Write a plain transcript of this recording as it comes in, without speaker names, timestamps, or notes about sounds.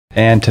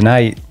And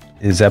tonight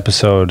is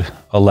episode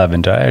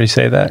 11. Did I already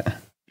say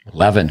that?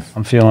 11.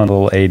 I'm feeling a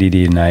little ADD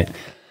tonight.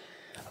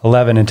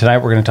 11. And tonight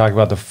we're going to talk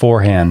about the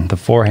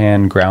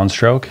forehand ground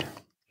stroke.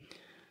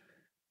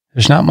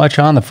 There's not much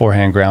on the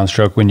forehand ground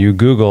stroke. When you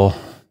Google,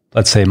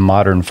 let's say,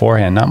 modern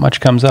forehand, not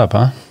much comes up,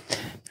 huh?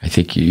 I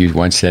think you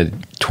once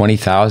said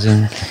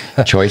 20,000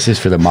 choices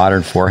for the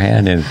modern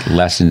forehand and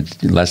less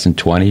than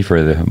 20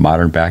 for the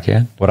modern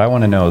backhand. What I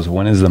want to know is,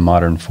 when is the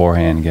modern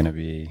forehand going to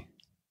be?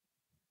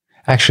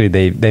 Actually,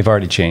 they've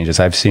already changed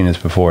this. I've seen this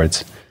before.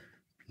 It's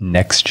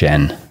next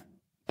gen.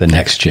 The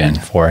next gen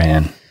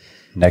forehand.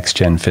 Next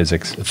gen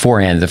physics. The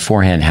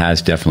forehand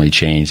has definitely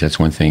changed. That's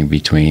one thing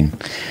between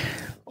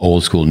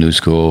old school, new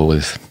school.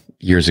 With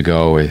years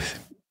ago, with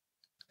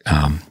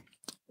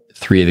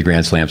 3 of the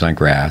Grand Slams on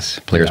grass,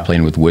 players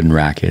playing with wooden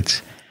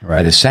rackets. Right.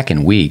 By the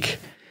second week,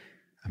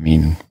 I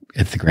mean,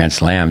 at the Grand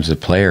Slams, the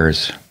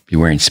players be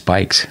wearing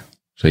spikes,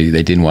 so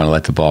they didn't want to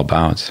let the ball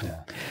bounce. Yeah.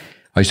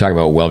 I always talk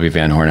about Welby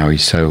Van Horn, how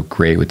he's so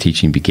great with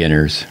teaching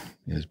beginners,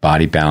 his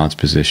body balance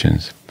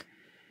positions.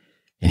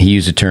 And he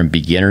used the term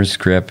beginner's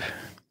grip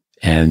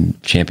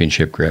and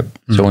championship grip.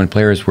 Mm-hmm. So when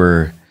players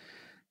were,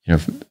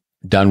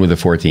 done with the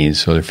 14s,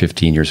 so they're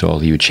 15 years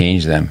old, he would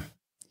change them.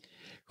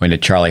 Going to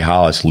Charlie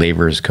Hollis,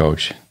 Laver's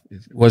coach,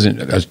 it wasn't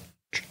a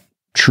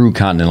true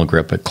continental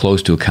grip, but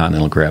close to a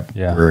continental grip.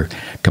 Yeah. Or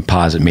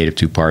composite made of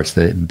 2 parts.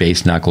 The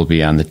base knuckle would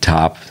be on the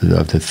top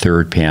of the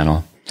third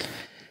panel,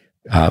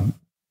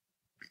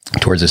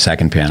 towards the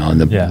second panel,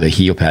 and the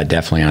heel pad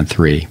definitely on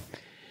 3.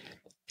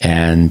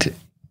 And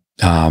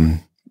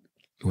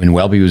when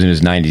Welby was in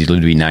his 90s, he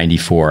lived to be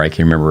 94. I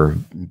can remember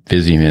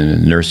visiting him in a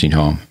nursing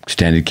home,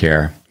 extended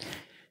care,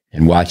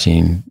 and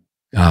watching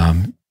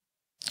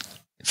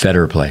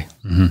Federer play.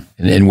 Mm-hmm.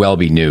 And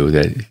Welby knew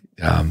that,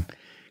 and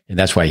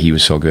that's why he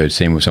was so good.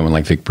 Same with someone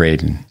like Vic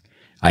Braden.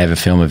 I have a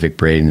film of Vic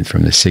Braden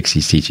from the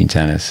 60s teaching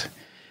tennis.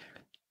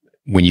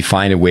 When you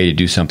find a way to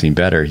do something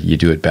better, you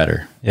do it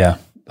better. Yeah.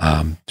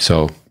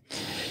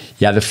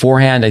 The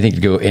forehand, I think,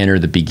 to go enter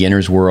the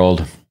beginner's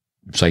world,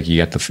 it's like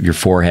you got your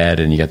forehead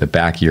and you got the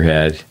back of your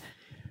head.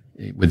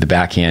 With the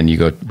backhand, you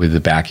go with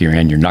the back of your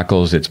hand, your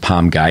knuckles, it's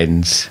palm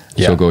guidance.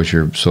 Yeah. So goes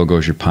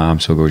your palm,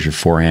 so goes your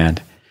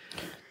forehand.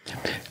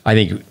 I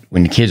think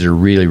when kids are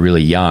really,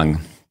 really young,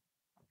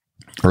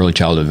 early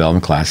childhood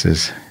development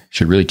classes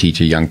should really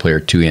teach a young player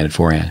 2-handed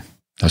forehand.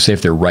 I'll say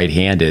if they're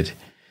right-handed,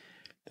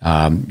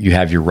 you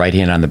have your right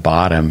hand on the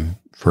bottom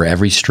for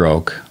every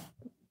stroke,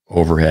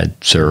 overhead,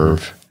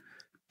 serve,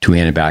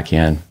 2-handed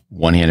backhand,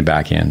 1-handed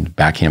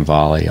backhand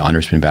volley,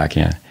 underspin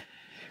backhand.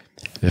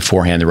 The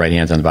forehand, the right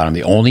hand's on the bottom.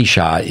 The only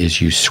shot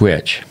is you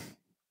switch.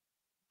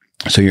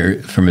 So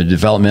from a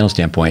developmental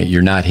standpoint,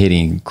 you're not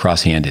hitting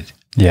cross-handed.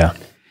 Yeah.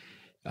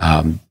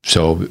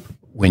 So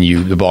when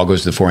the ball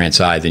goes to the forehand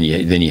side, then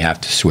you have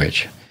to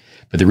switch.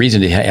 But the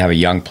reason to have a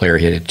young player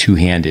hit a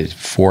 2-handed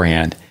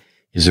forehand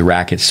is the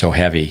racket's so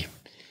heavy,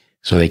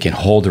 so they can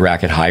hold the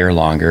racket higher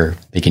longer.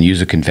 They can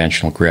use a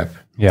conventional grip.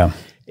 Yeah.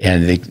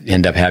 And they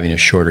end up having a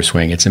shorter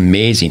swing. It's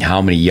amazing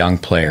how many young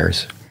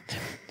players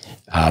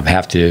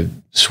have to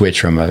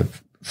switch from a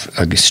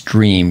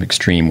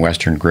extreme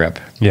Western grip.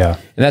 Yeah.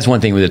 And that's one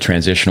thing with the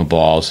transitional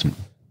balls,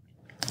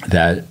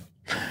 that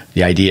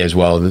the idea is,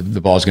 well,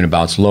 the ball's going to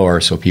bounce lower,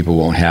 so people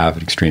won't have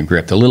an extreme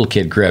grip. The little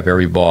kid grip,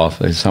 every ball,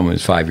 if someone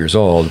is 5 years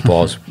old, the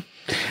ball's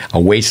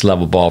a waist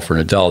level ball for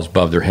an adult, is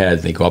above their head.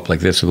 They go up like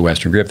this with a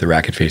Western grip, the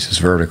racket faces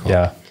vertical.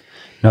 Yeah.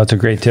 No, it's a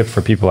great tip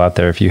for people out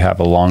there. If you have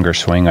a longer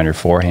swing on your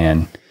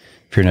forehand,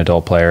 if you're an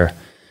adult player,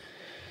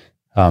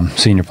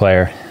 senior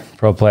player,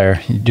 pro player,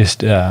 you just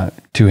 2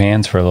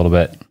 hands for a little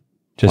bit.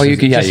 As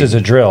a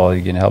drill,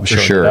 you can help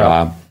shorten it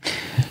up.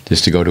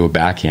 Just to go to a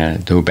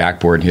backhand, to a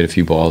backboard and hit a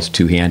few balls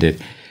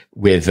 2-handed.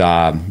 With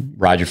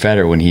Roger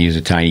Federer, when he was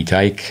a tiny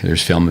tyke,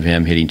 there's film of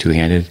him hitting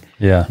 2-handed.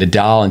 Yeah.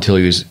 Nadal, until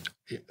he was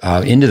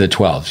into the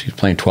 12s, he was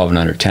playing 12 and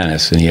under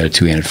tennis, and he had a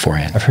 2-handed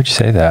forehand. I've heard you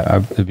say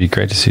that. It'd be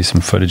great to see some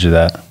footage of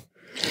that.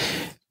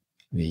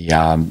 You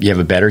have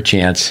a better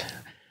chance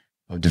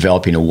of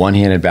developing a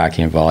 1-handed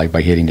backhand volley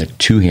by hitting a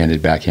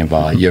 2-handed backhand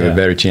volley. You have a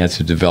better chance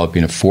of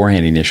developing a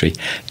forehand initially.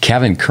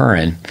 Kevin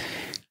Curran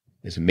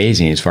is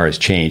amazing as far as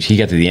change. He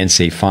got to the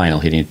NCAA final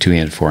hitting a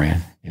 2-handed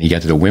forehand, and he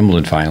got to the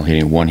Wimbledon final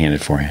hitting a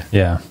 1-handed forehand.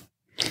 Yeah.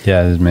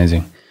 Yeah, it's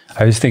amazing.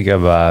 I always think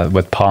of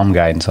with palm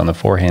guidance on the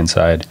forehand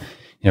side,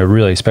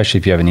 really, especially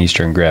if you have an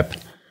Eastern grip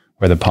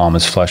where the palm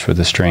is flush with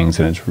the strings,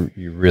 and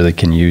you really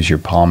can use your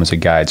palm as a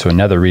guide. So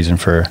another reason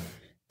for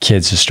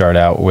kids to start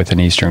out with an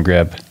Eastern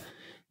grip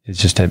is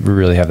just to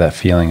really have that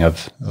feeling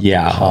of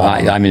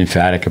I'm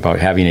emphatic about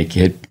having a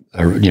kid.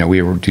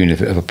 We were doing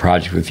a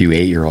project with a few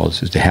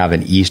 8-year-olds, is to have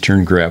an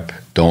Eastern grip.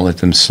 Don't let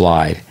them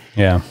slide.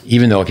 Yeah.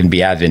 Even though it can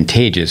be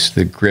advantageous,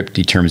 the grip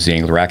determines the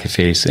angle of the racket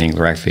face. The angle of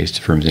the racket face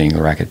determines the angle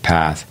of the racket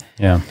path.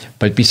 Yeah.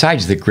 But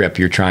besides the grip,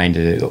 you're trying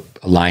to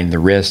align the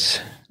wrists,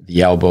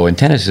 the elbow. And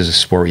tennis is a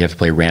sport where you have to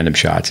play random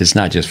shots. It's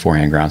not just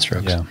forehand ground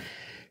strokes. Yeah.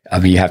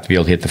 You have to be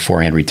able to hit the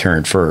forehand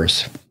return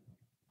first.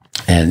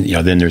 And,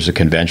 then there's a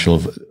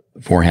conventional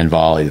forehand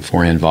volley, the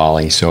forehand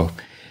volley. So,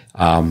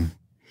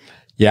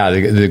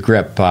 the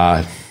grip,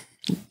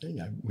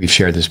 we've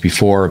shared this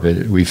before,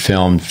 but we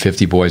filmed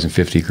 50 boys and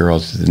 50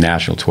 girls at the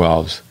National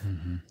 12s.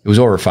 It was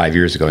over 5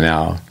 years ago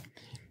now,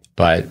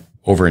 but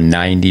over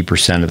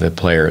 90% of the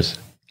players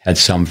had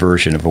some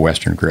version of a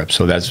Western grip.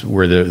 So that's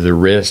where the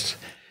wrist,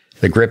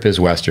 the grip is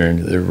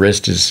Western, the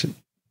wrist is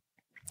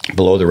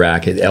below the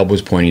racket,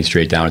 elbows pointing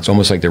straight down. It's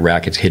almost like the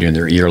racket's hitting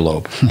their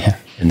earlobe. Yeah.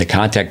 And the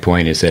contact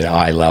point is at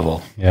eye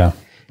level. Yeah.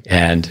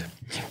 And,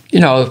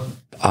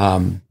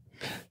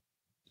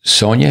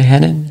 Sophia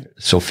Henin,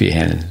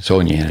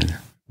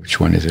 which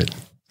one is it?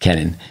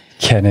 Kenin,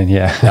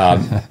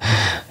 yeah.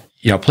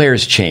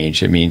 Players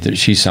change. I mean,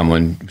 she's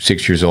someone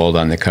 6 years old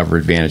on the cover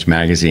of Advantage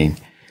magazine.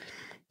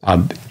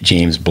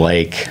 James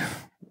Blake,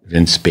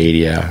 Vince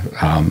Spadia,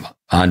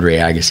 Andre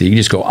Agassi. You can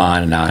just go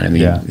on and on. I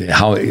mean,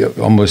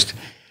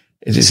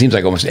 it seems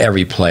like almost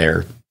every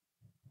player,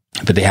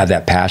 but they have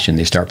that passion.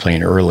 They start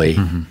playing early,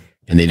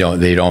 and they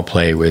don't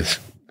play with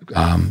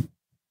an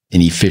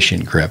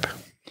efficient grip.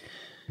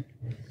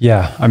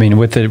 Yeah, I mean,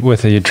 with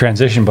the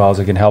transition balls,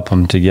 it can help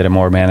them to get a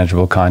more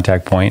manageable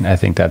contact point. I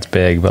think that's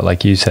big. But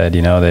like you said,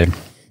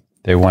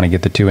 they want to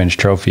get the 2-inch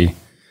trophy.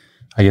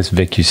 I guess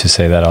Vic used to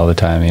say that all the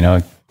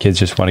time. Kids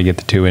just want to get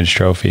the 2-inch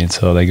trophy, and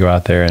so they go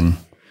out there and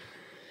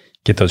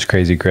get those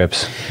crazy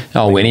grips.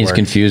 No, winning's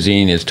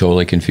confusing. It's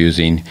totally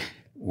confusing.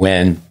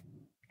 When,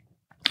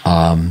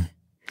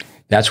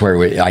 that's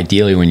where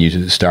ideally when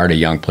you start a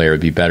young player,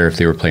 it'd be better if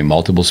they were playing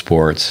multiple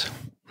sports,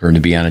 learn to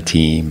be on a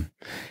team.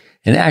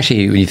 And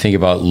actually, when you think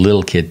about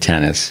little kid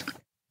tennis,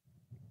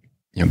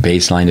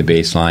 baseline to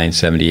baseline,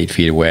 78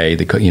 feet away,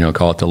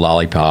 call it the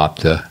lollipop,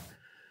 the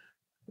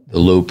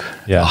loop,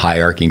 the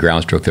high arcing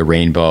ground stroke, the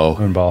rainbow,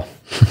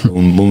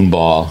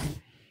 moonball.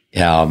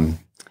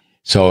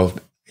 So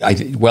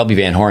Welby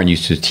Van Horn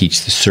used to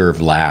teach the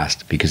serve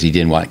last because he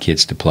didn't want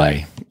kids to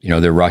play.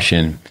 The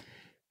Russian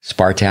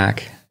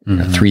Spartak,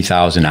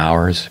 3,000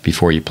 hours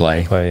before you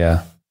play.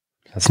 Yeah.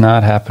 That's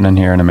not happening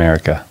here in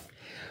America.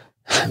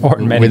 Or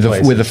in many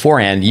places. With the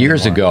forehand,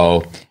 years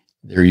ago,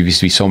 there used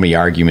to be so many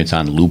arguments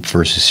on loop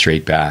versus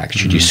straight back.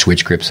 Should you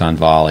switch grips on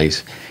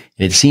volleys?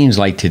 It seems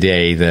like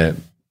today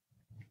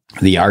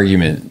the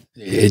argument,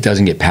 it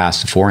doesn't get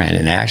past the forehand.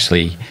 And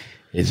actually,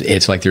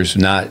 it's like there's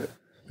not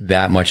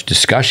that much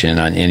discussion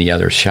on any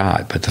other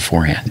shot but the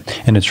forehand.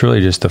 And it's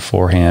really just the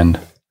forehand.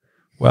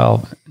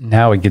 Well,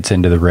 now it gets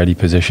into the ready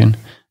position,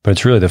 but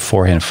it's really the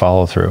forehand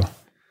follow through.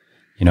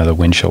 The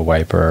windshield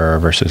wiper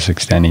versus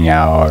extending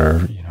out,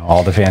 or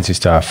all the fancy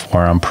stuff,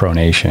 forearm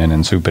pronation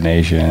and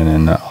supination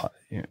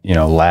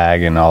and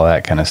lag and all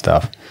that kind of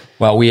stuff.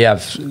 Well, we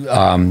have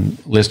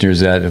listeners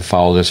that have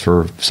followed us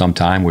for some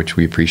time, which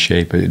we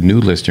appreciate, but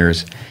new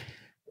listeners,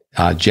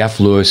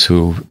 Jeff Lewis,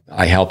 who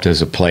I helped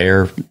as a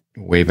player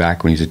way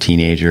back when he was a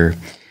teenager,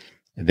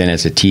 and then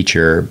as a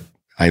teacher,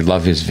 I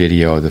love his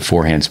video, the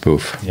forehand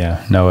spoof.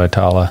 Yeah, Noah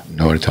Atala.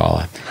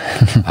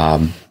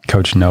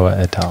 Coach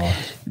Noah Atala.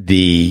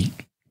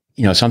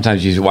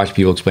 Sometimes you watch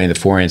people explain the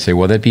forehand and say,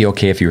 well, that'd be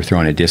okay if you were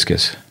throwing a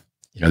discus.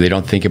 They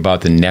don't think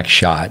about the next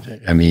shot.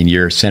 I mean,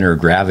 your center of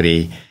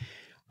gravity,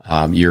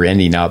 you're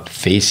ending up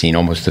facing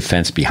almost the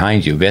fence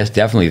behind you. That's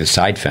definitely the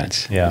side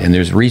fence. Yeah. And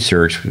there's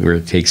research where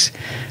it takes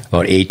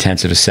about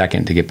 0.8 of a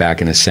second to get back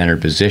in the center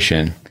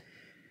position.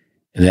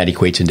 And that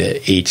equates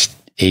into eight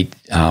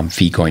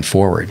feet going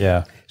forward.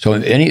 Yeah. So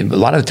a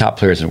lot of the top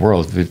players in the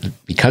world,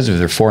 because of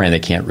their forehand, they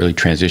can't really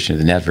transition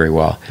to the net very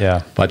well.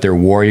 Yeah. But they're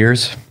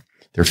warriors.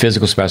 They're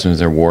physical specimens.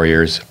 They're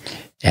warriors.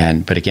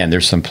 But again,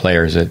 there's some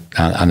players that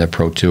on the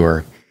pro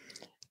tour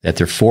that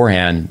their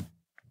forehand,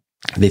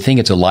 they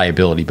think it's a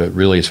liability, but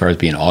really, as far as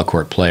being an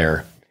all-court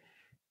player,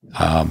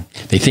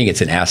 they think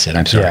it's an asset.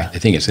 I'm sorry, they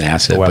think it's an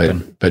asset,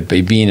 but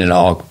being an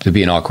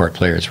all-court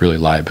player, it's really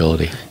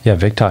liability. Yeah,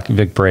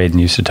 Vic Braden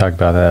used to talk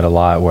about that a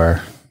lot,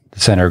 where the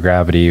center of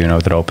gravity,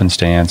 with an open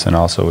stance, and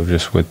also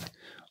just with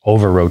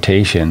over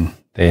rotation,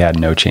 they had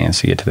no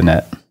chance to get to the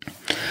net.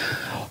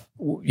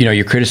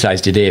 You're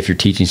criticized today if you're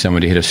teaching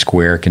someone to hit a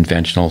square,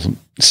 conventional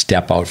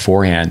step out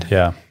forehand.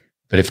 Yeah.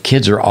 But if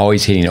kids are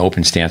always hitting an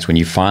open stance, when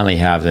you finally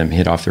have them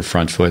hit off their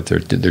front foot,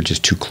 they're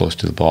just too close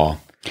to the ball.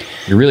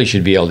 You really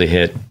should be able to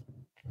hit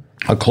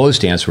a closed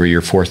stance where you're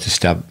forced to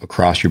step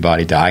across your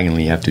body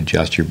diagonally. You have to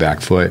adjust your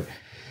back foot.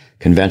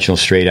 Conventional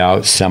straight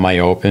out,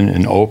 semi-open,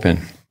 and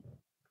open.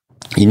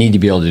 You need to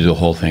be able to do the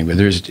whole thing. But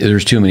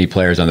there's too many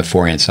players on the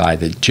forehand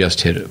side that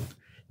just hit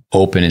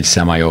open and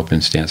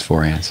semi-open stance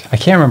forehands. I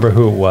can't remember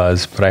who it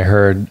was, but I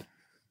heard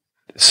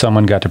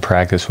someone got to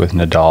practice with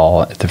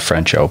Nadal at the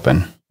French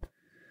Open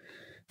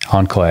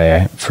on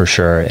clay for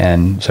sure.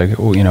 And it's like,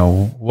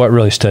 what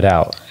really stood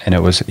out? And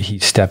it was he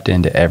stepped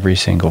into every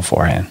single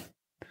forehand.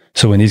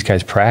 So when these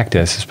guys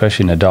practice,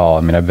 especially Nadal,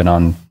 I mean, I've been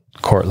on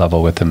court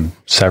level with him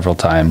several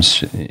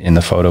times in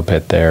the photo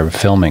pit there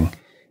filming.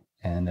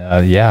 And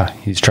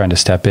he's trying to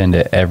step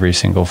into every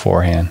single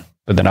forehand.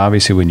 But then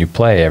obviously when you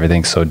play,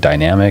 everything's so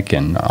dynamic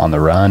and on the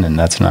run, and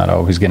that's not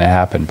always going to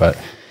happen. But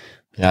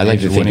I like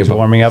to think when he's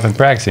warming up and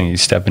practicing,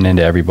 he's stepping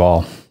into every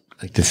ball.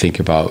 I like to think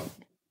about,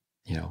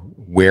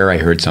 where I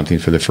heard something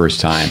for the first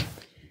time.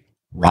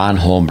 Ron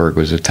Holmberg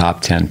was a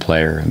top 10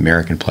 player,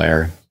 American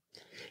player.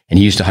 And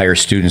he used to hire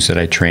students that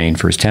I trained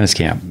for his tennis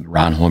camp,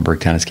 Ron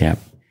Hollenberg tennis camp.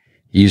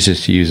 He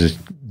used to use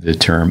the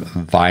term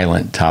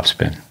violent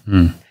topspin.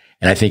 And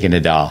I think of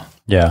Nadal.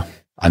 Yeah.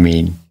 I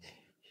mean,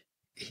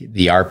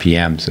 the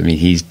RPMs, I mean,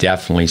 he's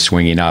definitely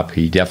swinging up.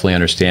 He definitely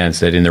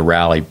understands that in the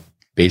rally,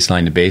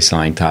 baseline to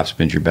baseline,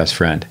 topspin's your best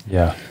friend.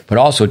 Yeah. But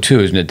also, too,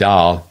 is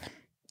Nadal,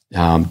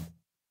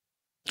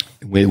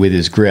 with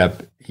his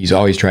grip, he's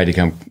always tried to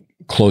come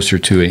closer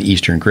to an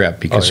Eastern grip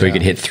because so he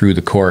could hit through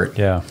the court.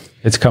 Yeah.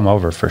 It's come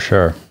over for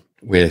sure.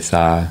 With,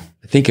 I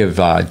think of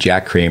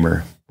Jack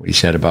Kramer, what he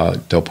said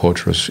about Del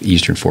Potro's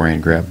Eastern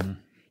forehand grip.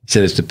 He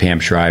said this to Pam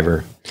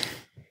Shriver.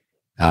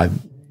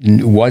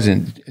 It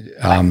wasn't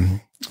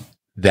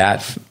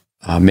that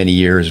many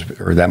years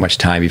or that much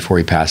time before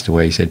he passed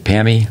away. He said,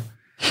 Pammy,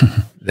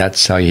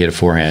 that's how you hit a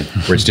forehand,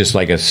 where it's just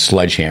like a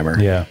sledgehammer.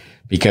 Yeah.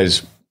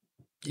 Because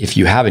if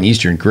you have an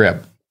Eastern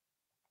grip,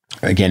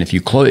 again, if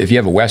you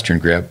have a Western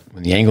grip,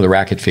 when the angle of the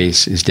racket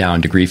face is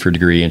down degree for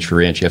degree, inch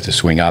for inch, you have to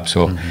swing up.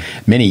 So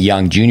many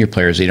young junior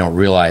players, they don't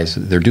realize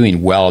they're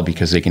doing well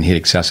because they can hit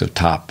excessive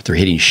top. They're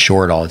hitting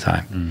short all the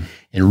time.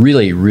 And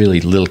really, really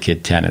little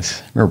kid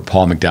tennis. I remember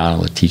Paul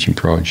McDonald, a teaching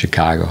pro in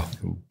Chicago,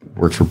 who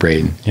worked for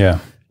Braden. Yeah.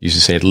 Used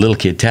to say, little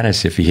kid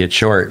tennis, if you hit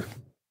short,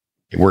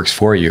 it works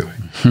for you.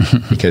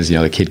 Because,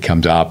 the kid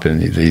comes up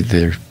and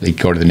they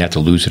go to the net to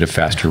lose at a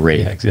faster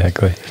rate. Yeah,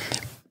 exactly.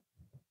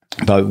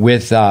 But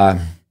with,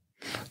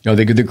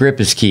 the grip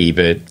is key,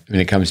 but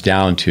when it comes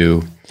down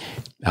to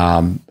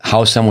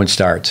how someone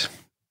starts,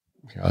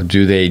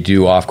 do they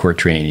do off-court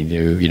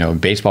training?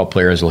 Baseball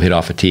players will hit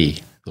off a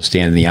tee. They'll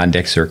stand in the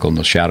on-deck circle and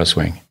they'll shadow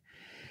swing.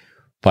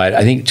 But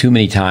I think too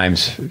many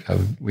times,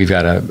 we've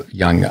got a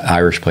young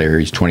Irish player,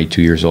 he's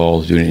 22 years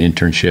old, doing an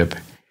internship.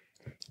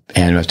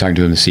 And I was talking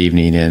to him this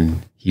evening,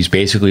 and he's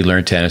basically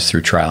learned tennis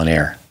through trial and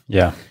error.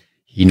 Yeah.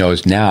 He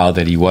knows now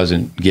that he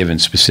wasn't given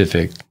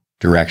specific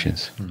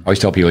directions. I always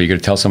tell people, you're going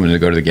to tell someone to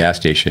go to the gas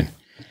station.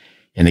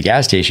 In the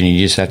gas station, you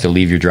just have to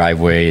leave your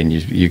driveway and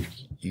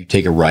you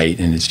take a right,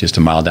 and it's just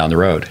a mile down the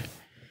road.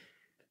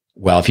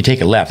 Well, if you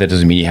take a left, that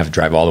doesn't mean you have to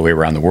drive all the way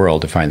around the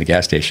world to find the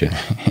gas station.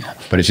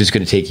 But it's just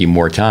going to take you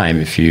more time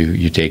if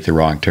you take the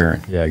wrong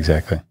turn. Yeah,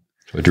 exactly.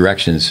 So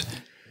directions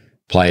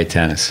apply at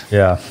tennis.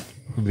 Yeah.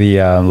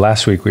 The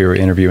last week we were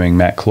interviewing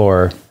Matt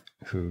Clore,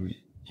 who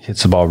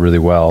hits the ball really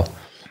well,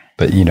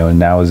 but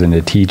now is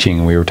into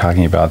teaching. We were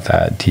talking about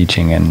that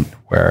teaching and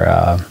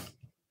where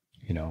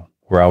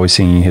we're always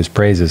singing his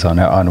praises on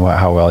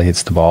how well he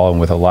hits the ball, and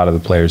with a lot of the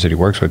players that he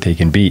works with, he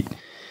can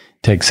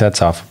take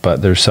sets off.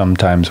 But there's some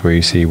times where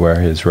you see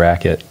where his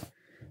racket.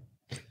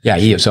 Yeah,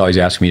 he was always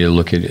asking me to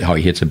look at how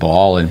he hits the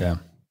ball, and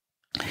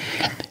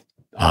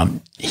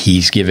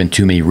he's given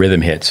too many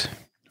rhythm hits.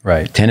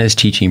 Right. Tennis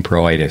teaching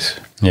pro-itis.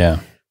 Yeah.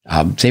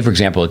 Say, for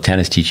example, a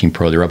tennis teaching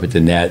pro, they're up at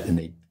the net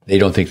and they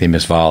don't think they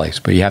miss volleys.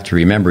 But you have to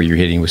remember you're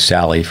hitting with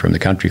Sally from the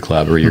country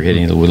club, or you're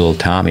hitting with little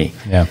Tommy.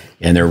 Yeah.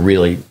 And they're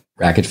really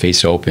racket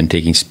face open,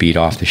 taking speed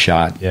off the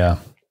shot. Yeah.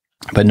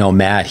 But no,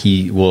 Matt,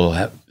 he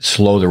will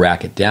slow the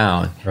racket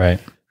down. Right.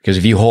 Because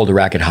if you hold the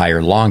racket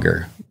higher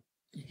longer,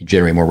 you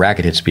generate more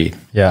racket hit speed.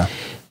 Yeah.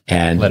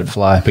 And let it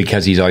fly.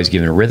 Because he's always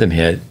given a rhythm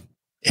hit,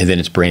 and then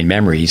it's brain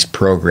memory, he's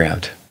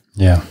programmed.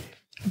 Yeah.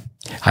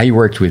 I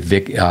worked with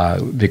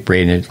Vic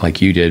Braden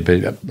like you did,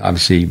 but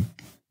obviously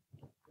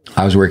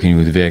I was working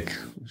with Vic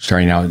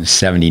starting out in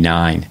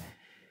 '79,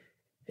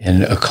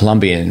 and a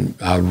Colombian,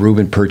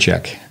 Ruben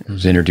Perchek,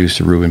 was introduced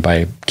to Ruben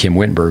by Kim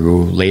Wittenberg,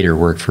 who later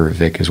worked for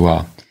Vic as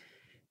well.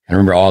 I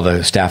remember all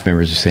the staff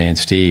members were saying,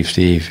 Steve,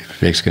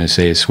 Vic's going to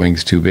say his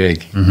swing's too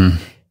big.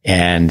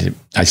 And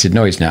I said,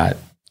 no, he's not.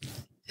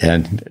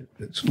 And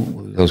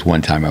that was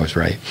one time I was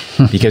right,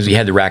 because he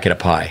had the racket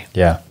up high.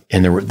 Yeah.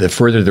 And the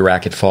further the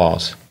racket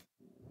falls,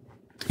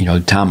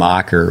 Tom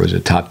Akker was a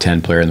top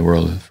 10 player in the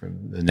world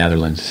from the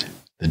Netherlands,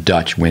 the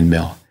Dutch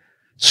windmill.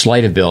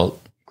 Sleight of built,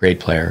 great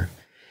player.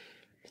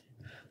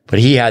 But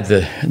he had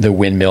the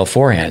windmill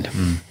forehand.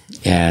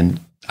 And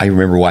I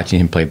remember watching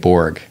him play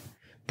Borg.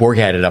 Borg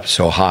had it up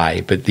so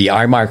high, but the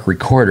iMark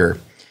recorder,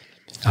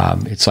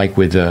 it's like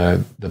with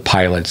the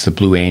pilots, the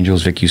Blue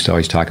Angels. Vic used to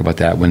always talk about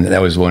that when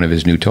that was one of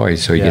his new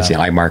toys. So he gets the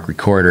iMark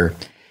recorder,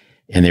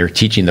 and they were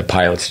teaching the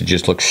pilots to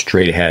just look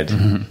straight ahead.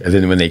 And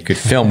then when they could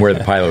film where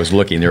the pilot was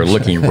looking, they were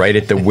looking right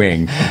at the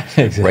wing,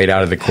 right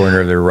out of the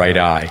corner of their right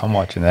eye. I'm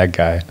watching that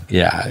guy.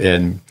 Yeah,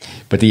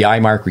 but the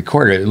iMark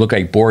recorder, it looked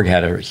like Borg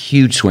had a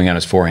huge swing on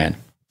his forehand.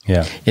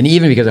 Yeah, and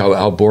even because of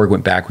how Borg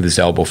went back with his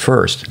elbow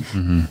first,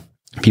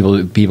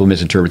 people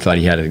misinterpreted, thought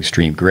he had an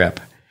extreme grip,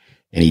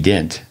 and he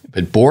didn't.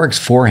 But Borg's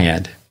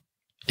forehand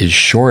is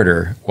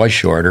shorter,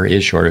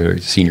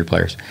 senior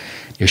players,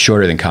 is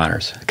shorter than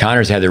Connor's.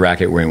 Connor's had the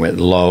racket where he went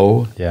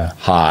low,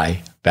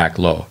 high, back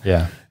low.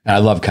 Yeah. And I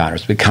love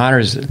Connor's. But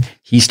Connor's,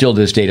 he still to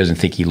this day doesn't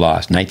think he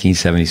lost.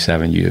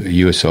 1977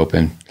 U.S.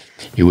 Open.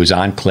 It was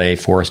on clay,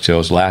 Forest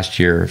Hills. Last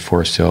year,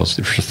 Forest Hills.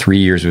 For 3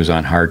 years, it was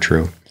on hard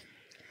true.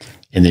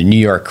 In the New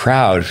York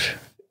crowd,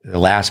 the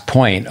last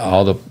point,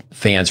 all the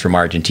fans from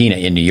Argentina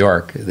in New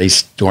York, they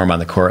storm on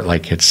the court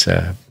like it's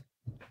a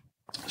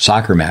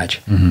soccer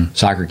match,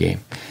 soccer game.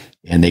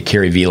 and they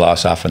carry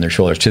V-loss off on their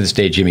shoulders. To this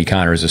day, Jimmy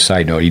Connor, as a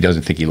side note, he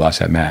doesn't think he lost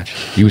that match.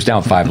 He was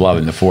down 5-love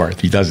in the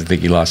fourth. He doesn't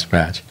think he lost the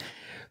match.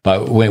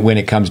 But when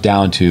it comes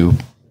down to,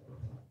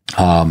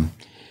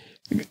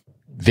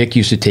 Vic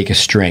used to take a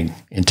string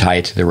and tie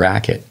it to the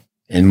racket.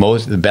 And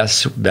the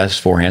best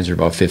forehands are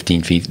about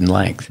 15 feet in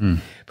length.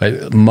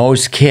 But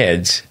most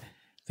kids,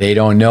 they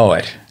don't know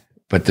it.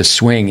 But the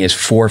swing is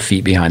 4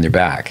 feet behind their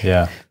back.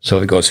 Yeah. So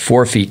it goes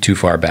 4 feet too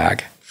far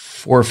back,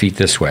 4 feet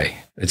this way.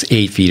 It's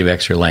 8 feet of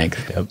extra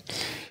length. Yep.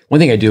 One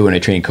thing I do when I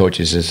train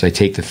coaches is I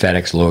take the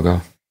FedEx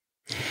logo,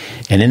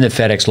 and in the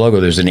FedEx logo,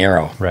 there's an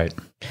arrow. Right.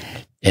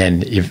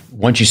 And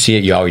once you see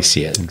it, you always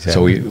see it. Exactly.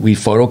 So we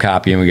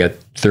photocopy, and we got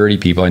 30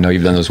 people. I know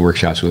you've done those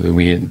workshops with them.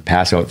 We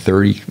pass out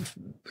 30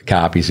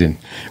 copies, and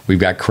we've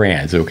got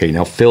crayons. Okay,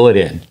 now fill it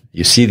in.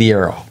 You see the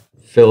arrow.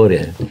 Fill it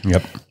in.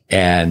 Yep.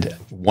 And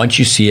once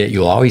you see it,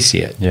 you'll always see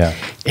it. Yeah.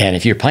 And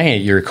if you're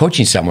playing it, you're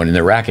coaching someone, and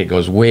the racket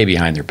goes way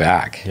behind their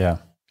back. Yeah.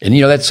 And,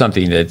 that's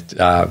something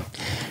that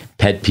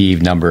pet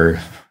peeve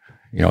number,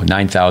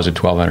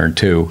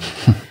 9,1202,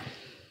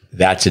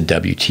 that's a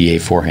WTA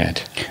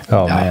forehand.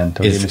 Oh, man,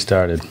 don't get me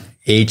started.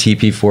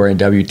 ATP forehand,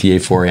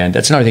 WTA forehand.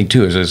 That's another thing,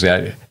 too, is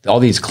that all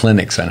these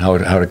clinics on how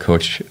to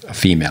coach a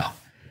female.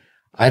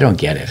 I don't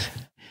get it.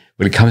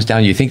 When it comes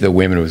down, you think the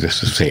women would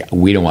just say,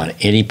 we don't want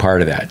any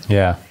part of that.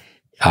 Yeah.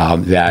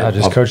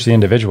 Just coach the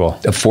individual.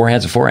 A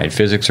forehand's a forehand.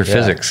 Physics are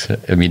physics.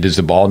 I mean, does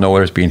the ball know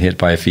whether it's being hit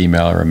by a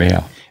female or a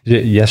male?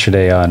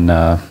 Yesterday on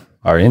our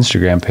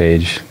Instagram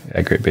page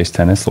at GreatBase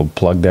Tennis, little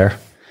plug there,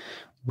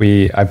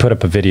 I put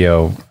up a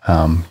video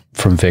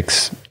from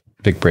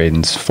Vic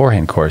Braden's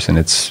forehand course, and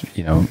it's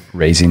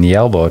raising the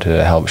elbow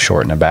to help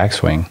shorten a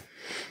backswing.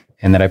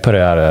 And then I put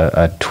out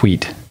a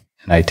tweet,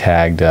 and I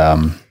tagged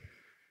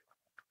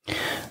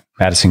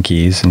Madison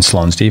Keys and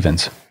Sloane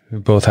Stephens, who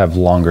both have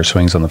longer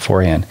swings on the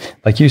forehand.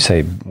 Like you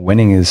say,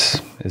 winning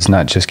is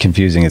not just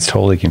confusing; it's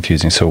totally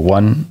confusing. So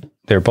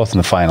they were both in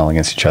the final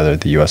against each other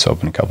at the U.S.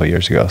 Open a couple of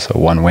years ago. So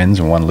one wins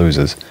and one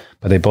loses,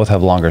 but they both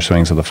have longer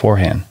swings of the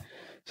forehand.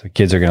 So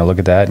kids are going to look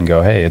at that and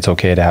go, hey, it's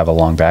okay to have a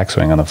long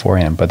backswing on the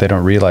forehand, but they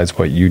don't realize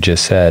what you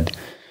just said.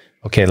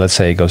 Okay, let's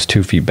say it goes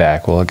 2 feet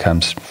back. Well, it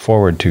comes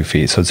forward 2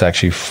 feet. So it's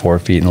actually 4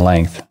 feet in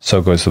length.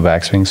 So goes the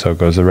backswing, so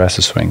goes the rest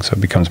of the swing. So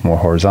it becomes more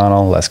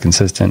horizontal, less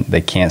consistent.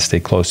 They can't stay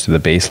close to the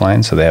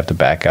baseline, so they have to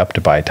back up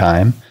to buy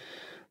time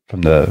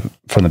from the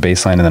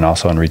baseline, and then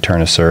also in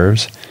return of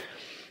serves.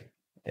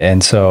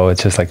 And so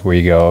it's just like where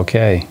you go,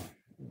 okay,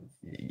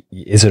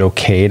 is it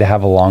okay to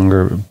have a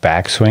longer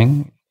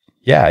backswing?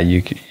 Yeah,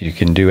 you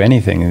can do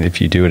anything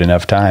if you do it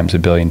enough times,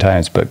 1 billion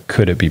times, but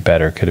could it be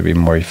better? Could it be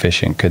more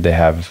efficient? Could they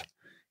have,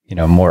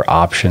 more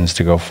options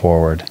to go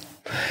forward?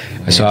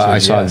 I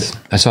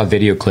saw a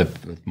video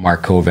clip with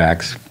Mark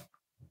Kovacs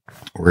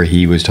where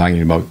he was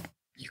talking about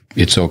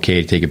it's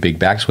okay to take a big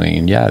backswing,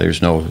 and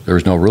there's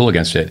no rule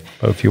against it.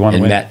 But if you want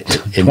to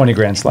win 20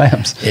 Grand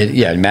Slams,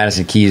 and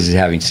Madison Keys is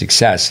having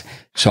success.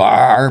 So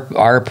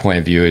our point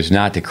of view is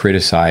not to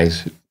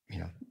criticize,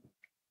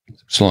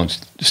 Sloane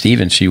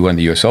Stephens. She won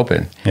the U.S.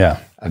 Open. Yeah,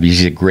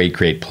 she's a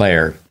great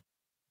player,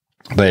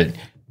 but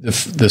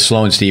the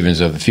Sloane Stephens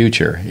of the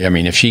future. I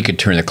mean, if she could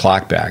turn the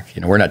clock back,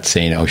 we're not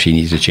saying she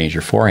needs to change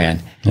her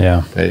forehand.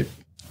 Yeah, but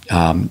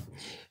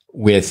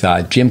with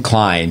Jim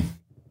Klein,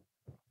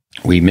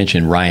 we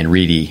mentioned Ryan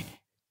Reedy,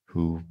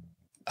 who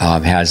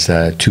has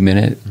a 2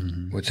 minute.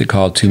 What's it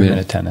called? 2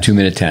 minute tennis. 2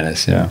 minute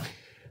tennis. Yeah.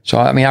 So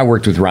I mean, I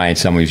worked with Ryan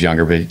some when he was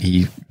younger, but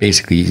he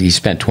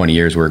spent 20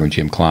 years working with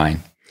Jim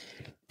Klein,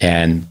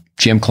 and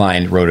Jim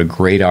Klein wrote a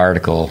great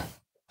article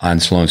on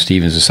Sloane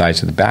Stephens, the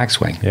size of the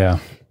backswing. Yeah.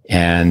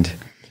 And,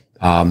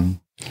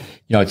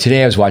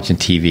 today I was watching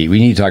TV. We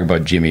need to talk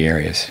about Jimmy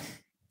Arias.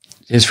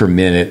 Just for a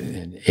minute.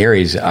 And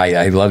Arias,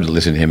 I love to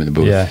listen to him in the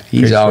booth. Yeah,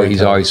 he's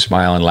always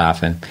smiling,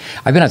 laughing.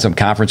 I've been on some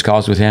conference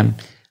calls with him.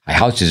 I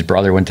housed his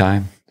brother one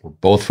time. We're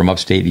both from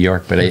upstate New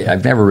York, but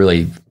I've never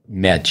really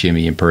met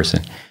Jimmy in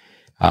person.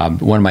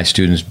 One of my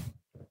students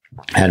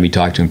had me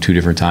talk to him 2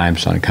 different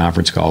times on a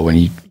conference call when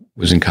he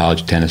was in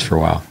college tennis for a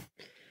while.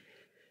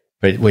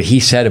 But what he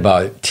said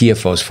about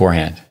TFO's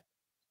forehand,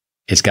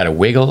 it's got a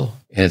wiggle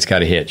and it's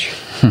got a hitch.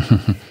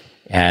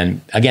 And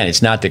again,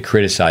 it's not to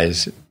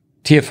criticize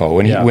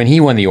TFO. When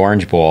he won the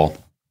Orange Bowl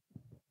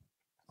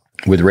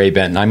with Ray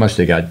Benton, I must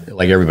have got,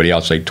 like everybody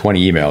else, like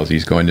 20 emails.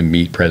 He's going to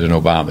meet President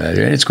Obama. And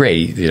it's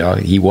great.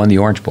 He won the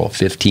Orange Bowl,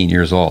 15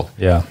 years old.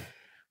 Yeah.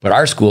 But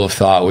our school of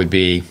thought would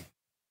be,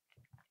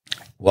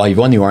 well, you've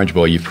won the Orange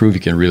Bowl. You've proved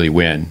you can really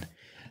win.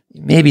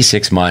 Maybe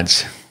 6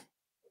 months.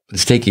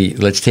 Let's take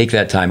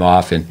that time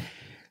off. And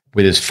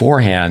with his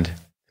forehand,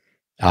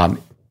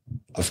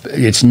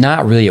 it's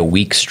not really a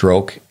weak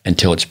stroke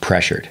until it's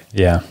pressured.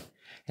 Yeah.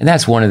 And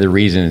that's one of the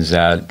reasons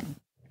that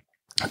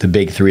the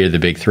big three are the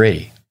big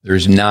three.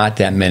 There's not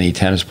that many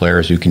tennis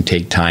players who can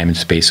take time and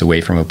space away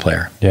from a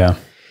player. Yeah.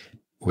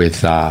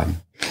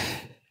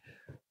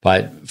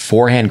 But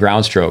forehand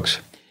ground strokes,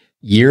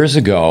 years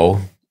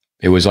ago,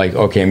 it was like,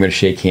 okay, I'm going to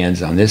shake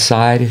hands on this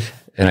side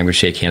and I'm going to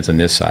shake hands on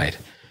this side.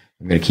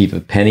 I'm going to keep a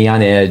penny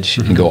on edge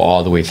and go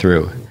all the way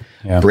through.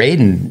 Yeah.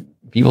 Braden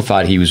people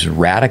thought he was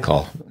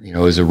radical. You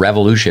know, it was a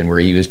revolution where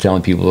he was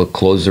telling people to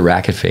close the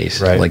racket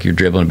face, like you're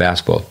dribbling a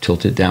basketball,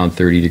 tilt it down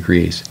 30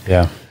 degrees.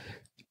 Yeah.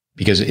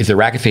 Because if the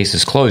racket face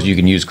is closed, you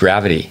can use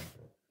gravity.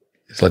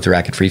 Just let the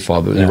racket free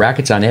fall. But when the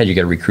racket's on edge, you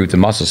got to recruit the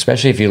muscle,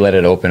 especially if you let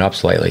it open up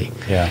slightly.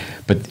 Yeah.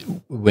 But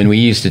when we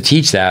used to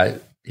teach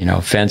that, you know,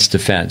 fence to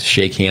fence,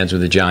 shake hands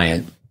with a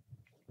giant,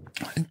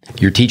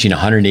 you're teaching a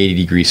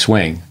 180-degree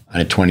swing on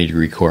a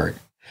 20-degree court.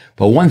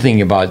 But one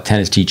thing about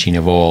tennis teaching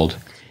of old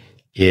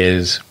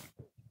is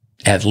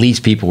at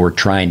least people were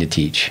trying to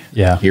teach.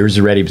 Yeah. Here's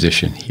the ready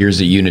position. Here's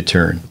the unit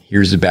turn.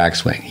 Here's the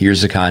backswing.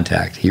 Here's the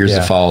contact. Here's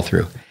the follow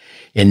through.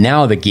 And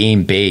now the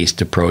game-based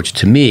approach,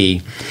 to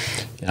me,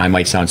 I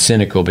might sound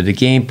cynical, but the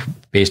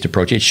game-based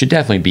approach, it should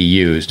definitely be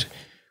used,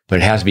 but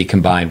it has to be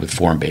combined with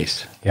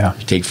form-based. Yeah.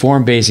 You take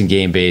form-based and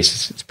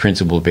game-based, it's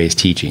principle-based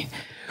teaching.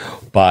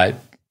 But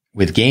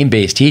with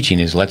game-based teaching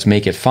is let's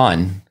make it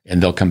fun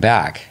and they'll come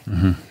back.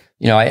 Mm-hmm.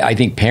 You know, I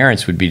think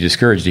parents would be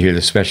discouraged to hear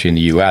this, especially in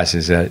the U.S.,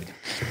 is that,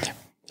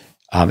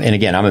 and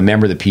again, I'm a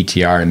member of the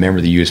PTR and a member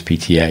of the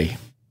USPTA,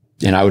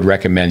 and I would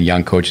recommend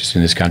young coaches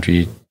in this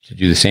country to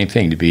do the same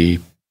thing, to be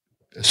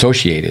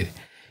associated.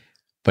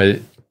 But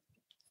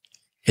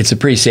it's a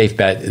pretty safe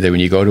bet that when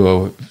you go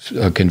to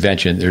a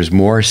convention, there's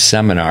more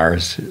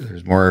seminars,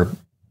 there's more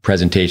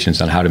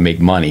presentations on how to make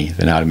money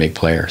than how to make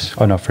players.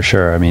 Oh, no, for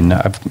sure. I mean,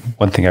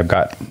 one thing I've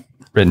got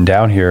written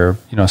down here,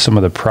 you know, some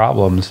of the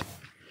problems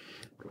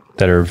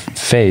that are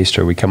faced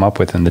or we come up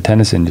with in the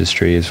tennis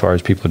industry as far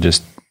as people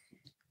just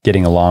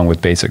getting along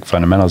with basic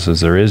fundamentals is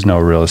there is no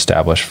real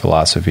established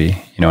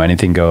philosophy. You know,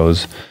 anything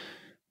goes.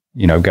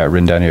 You know, I've got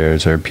written down here,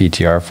 is there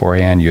PTR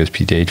forehand,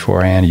 USPTA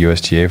forehand,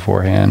 USTA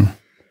forehand?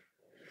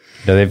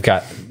 You know,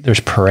 there's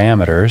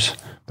parameters,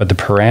 but the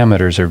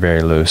parameters are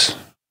very loose.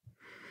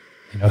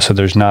 You know, so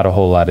there's not a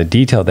whole lot of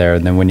detail there.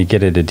 And then when you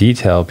get into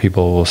detail,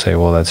 people will say,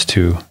 well, that's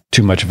too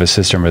much of a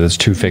system, or that's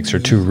too fixed or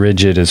too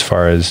rigid as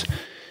far as,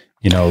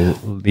 you know,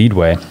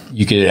 leadway.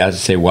 You could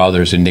say, well,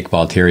 there's a Nick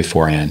Bollettieri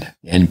forehand,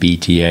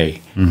 NBTA.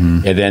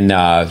 Mm-hmm. And then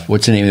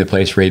what's the name of the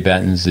place Ray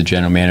Benton's the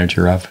general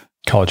manager of?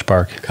 College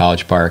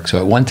Park. So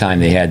at one time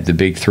they had the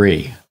big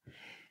three.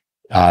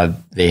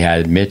 They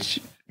had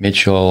Mitchell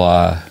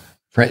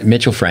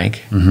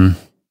Frank, mm-hmm.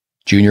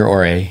 Junior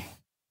Ore, and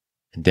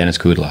Dennis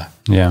Kudla.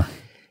 Yeah.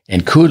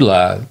 And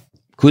Kudla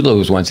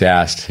was once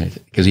asked,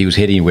 because he was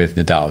hitting with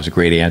Nadal, it was a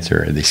great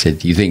answer. And they said,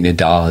 do you think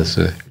Nadal is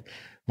the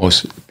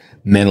most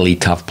mentally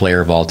tough player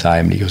of all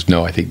time? And he goes,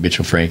 no, I think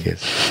Mitchell Frank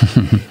is.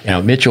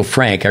 Now, Mitchell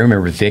Frank, I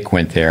remember Vic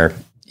went there.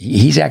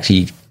 He's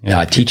actually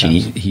teaching.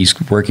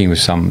 He's working with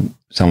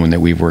someone that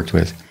we've worked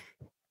with.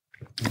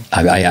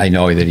 I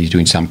know that he's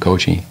doing some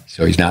coaching,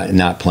 so he's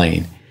not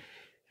playing.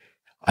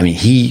 I mean,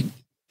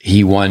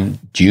 he won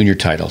junior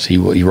titles. He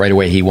right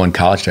away he won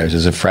college titles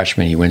as a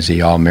freshman. He wins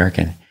the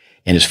All-American,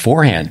 and his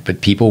forehand,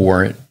 but people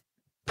weren't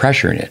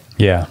pressuring it.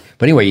 Yeah.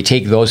 But anyway, you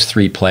take those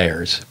three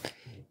players,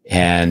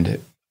 and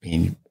I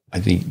mean, I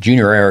think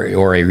Junior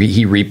Ore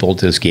he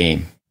rebuilt his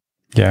game.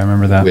 Yeah, I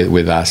remember that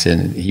with us,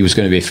 and he was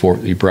going to be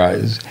he brought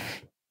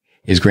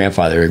his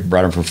grandfather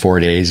brought him for 4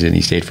 days, and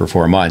he stayed for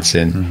 4 months.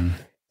 And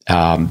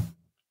I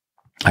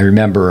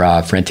remember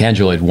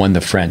Frantangelo had won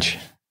the French,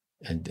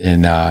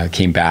 and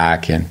came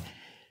back, and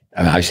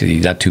obviously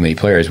he's not too many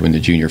players win the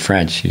junior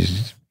French.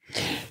 He's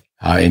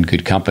in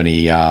good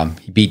company.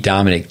 He beat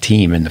Dominic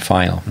Thiem in the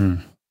final,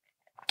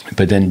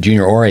 but then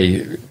Junior Ore,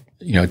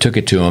 took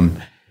it to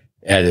him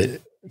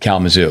at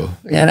Kalamazoo,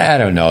 and I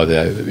don't know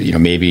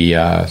maybe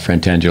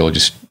Frantangelo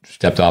just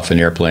stepped off an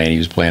airplane. He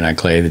was playing on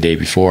clay the day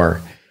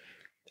before,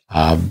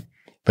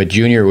 but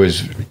Junior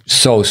was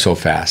so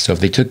fast. So if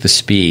they took the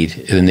speed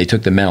and then they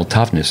took the mental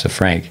toughness of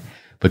Frank,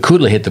 but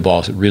Kudla hit the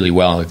ball really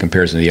well in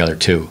comparison to the other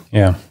two.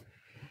 Yeah.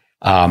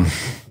 And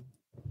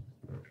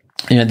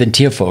then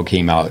Tiafoe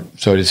came out.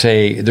 So to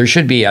say there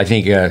should be, I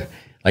think,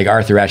 like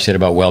Arthur Ashe said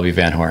about Welby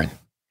Van Horn,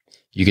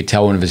 you could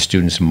tell one of his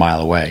students a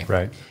mile away.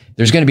 Right.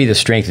 There's going to be the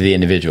strength of the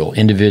individual.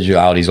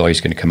 Individuality is always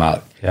going to come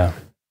out. Yeah.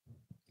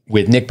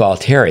 With Nick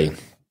Bollettieri,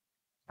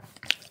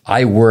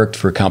 I worked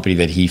for a company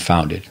that he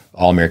founded,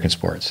 All American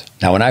Sports.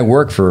 Now, when I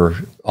worked for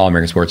All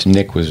American Sports,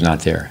 Nick was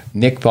not there.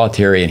 Nick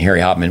Bollettieri and Harry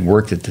Hopman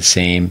worked at the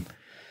same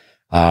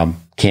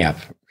camp,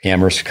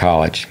 Amherst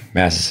College,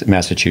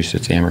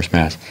 Massachusetts, Amherst,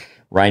 Mass.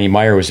 Riney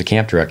Meyer was the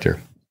camp director.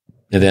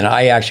 And then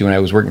I actually, when I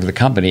was working for the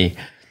company,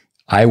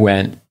 I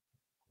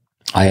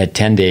had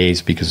 10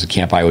 days because the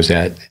camp I was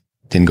at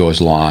didn't go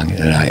as long.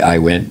 And I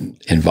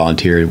went and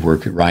volunteered to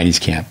work at Riney's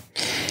camp.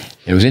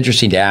 It was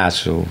interesting to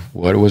ask, so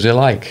what was it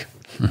like?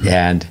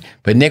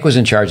 But Nick was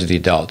in charge of the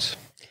adults.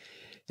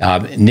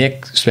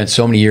 Nick spent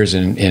so many years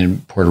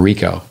in Puerto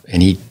Rico,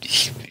 and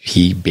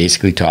he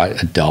basically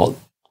taught adult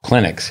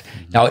clinics.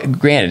 Now,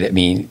 granted, I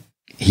mean,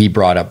 he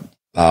brought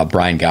up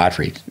Brian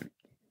Gottfried,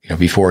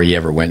 before he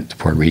ever went to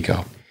Puerto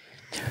Rico.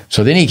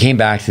 So then he came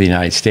back to the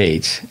United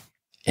States,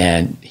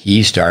 and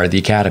he started the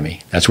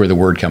academy. That's where the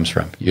word comes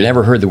from. You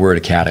never heard the word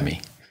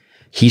academy.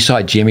 He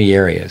saw Jimmy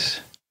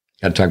Arias.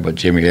 Got to talk about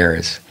Jimmy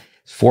Arias.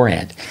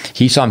 Forehand.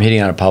 He saw him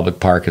hitting on a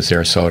public park in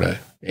Sarasota,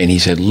 and he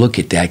said, "Look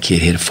at that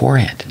kid hit a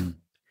forehand."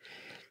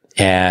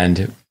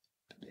 And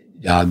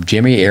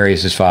Jimmy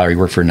Arias, his father, he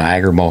worked for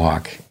Niagara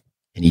Mohawk,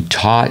 and he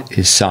taught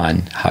his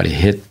son how to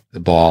hit the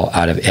ball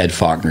out of Ed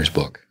Faulkner's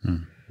book.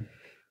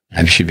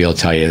 I should be able to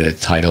tell you the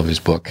title of his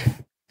book.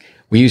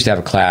 We used to have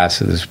a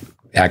class of this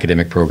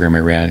academic program I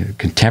ran,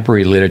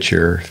 contemporary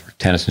literature for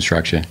tennis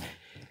instruction.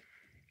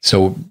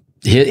 So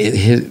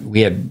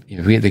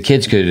the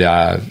kids could,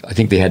 I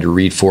think they had to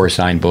read 4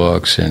 assigned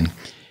books and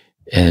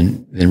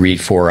then read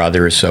 4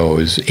 others. So it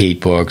was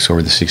 8 books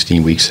over the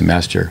 16-week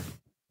semester.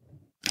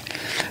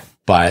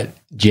 But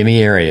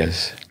Jimmy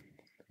Arias,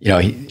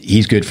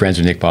 he's good friends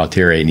with Nick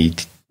Bollettieri, and he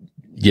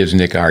gives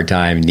Nick a hard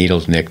time,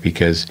 needles Nick,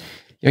 because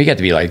he got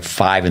to be like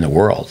 5 in the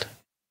world,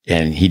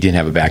 and he didn't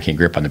have a backhand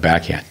grip on the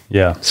backhand.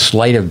 Yeah,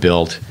 slight of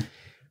built,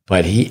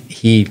 but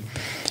he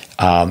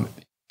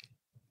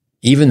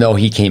even though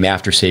he came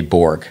after, say,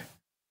 Borg,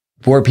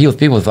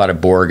 people thought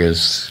of Borg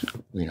as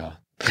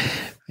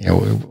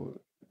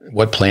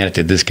what planet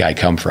did this guy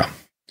come from?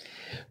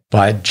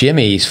 But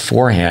Jimmy's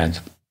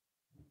forehand,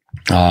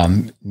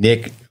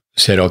 Nick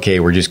said, okay,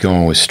 we're just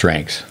going with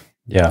strengths.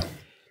 Yeah.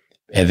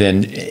 And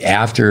then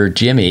after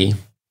Jimmy,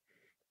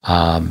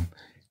 Aaron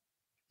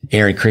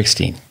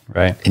Krickstein.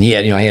 Right. And he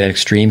had an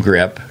extreme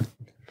grip.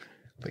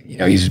 But,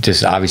 he's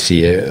just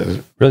obviously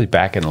really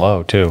back and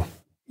low too.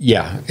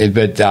 Yeah.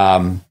 But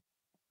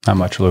not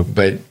much loop.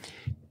 But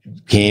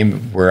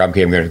came where I'm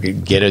going to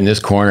get in this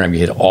corner. I'm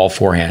going to hit all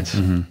forehands.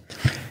 Mm-hmm.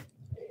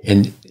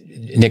 And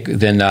Nick,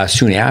 then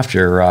soon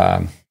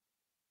after,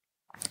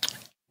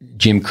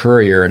 Jim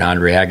Courier and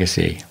Andre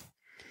Agassi.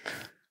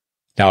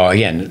 Now,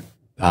 again,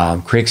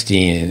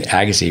 Krickstein and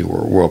Agassi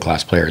were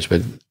world-class players,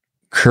 but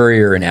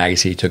Courier and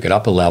Agassi took it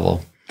up a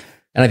level.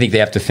 And I think they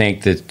have to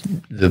thank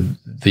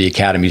the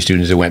academy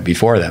students that went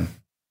before them.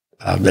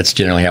 That's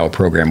generally how a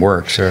program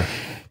works. Sure.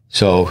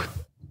 So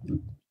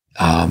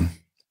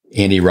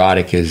Andy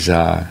Roddick is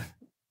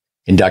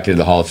inducted to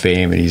the Hall of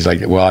Fame, and he's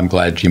like, well, I'm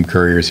glad Jim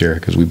Courier's here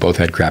because we both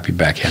had crappy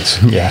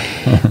backhands. Yeah.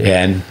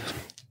 And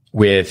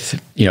with,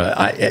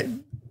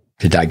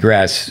 to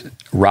digress,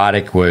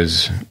 Roddick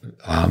was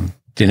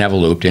didn't have a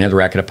loop, didn't have the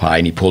racket up high,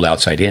 and he pulled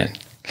outside in.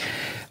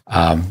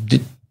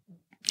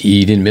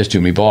 He didn't miss too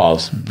many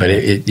balls, but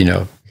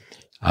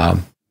I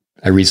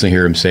recently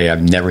heard him say,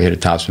 "I've never hit a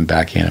topspin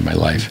backhand in my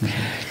life."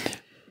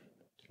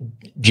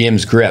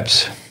 Jim's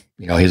grips,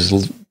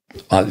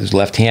 his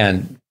left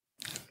hand,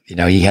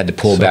 he had to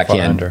pull back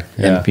in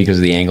and because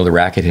of the angle the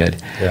racket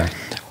hit. Yeah.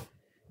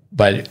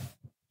 But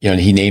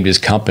he named his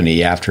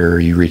company after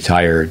he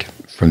retired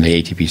from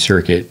the ATP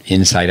circuit,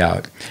 Inside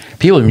Out.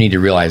 People need to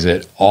realize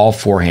that all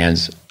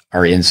forehands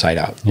are inside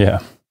out. Yeah.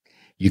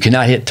 You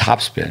cannot hit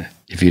topspin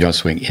if you don't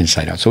swing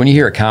inside out. So when you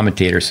hear a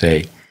commentator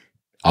say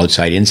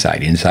outside,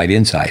 inside, inside,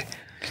 inside,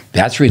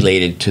 that's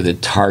related to the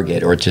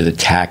target or to the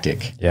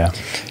tactic. Yeah.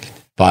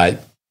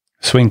 But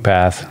swing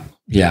path.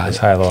 Yeah. It's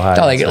high, low, high.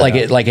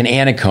 Like an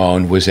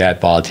Anacone was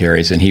at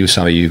Bollettieri's, and he was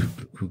somebody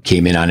who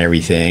came in on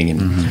everything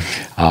and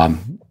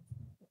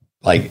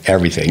like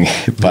everything.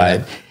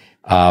 But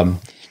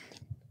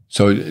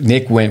so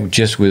Nick went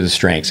just with the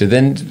strengths. And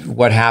then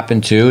what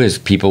happened too is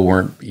people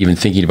weren't even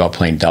thinking about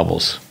playing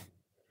doubles.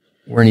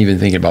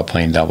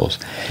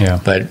 Yeah.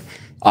 But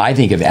I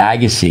think of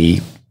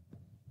Agassi,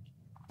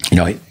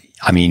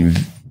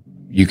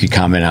 you could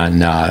comment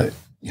on,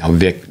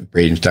 Vic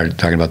Braden started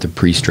talking about the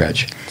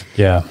pre-stretch.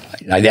 Yeah.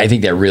 I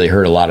think that really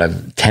hurt a lot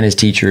of tennis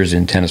teachers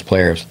and tennis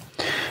players.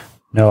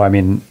 No,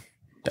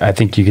 I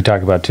think you could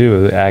talk about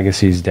too,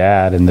 Agassi's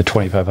dad and the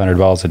 2,500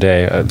 balls a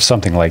day,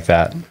 something like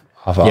that.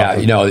 Off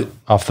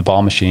the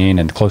ball machine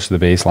and close to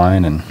the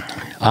baseline. And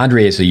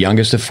Andre is the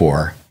youngest of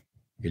 4.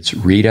 It's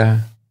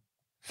Rita,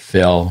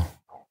 Phil,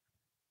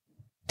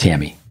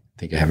 Tammy. I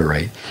think I have it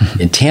right.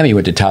 And Tammy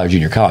went to Tyler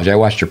Junior College. I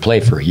watched her play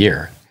for a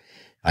year.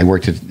 I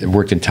worked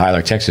in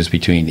Tyler, Texas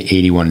between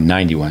 81 and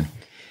 91.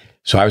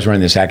 So I was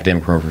running this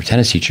academic program for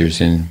tennis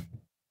teachers, and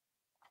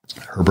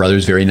her brother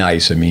was very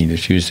nice.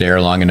 She was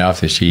there long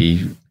enough that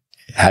she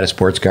had a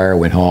sports car,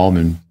 went home,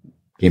 and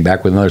came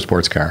back with another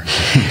sports car.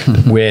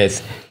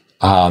 With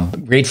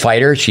great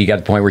fighter. She got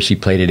to the point where she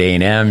played at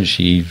A&M.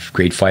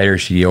 Great fighter.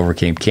 She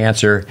overcame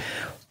cancer.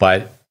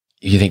 But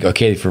you think,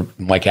 okay, for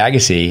Mike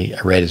Agassi,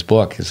 I read his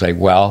book. It's like,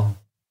 well,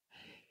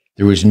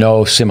 there was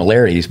no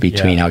similarities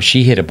between how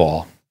she hit a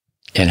ball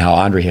and how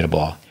Andre hit a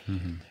ball.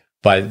 Mm-hmm.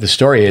 But the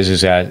story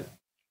is that,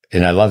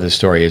 and I love this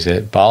story, is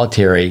that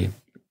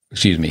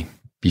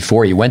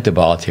before he went to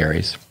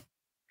Bollettieri's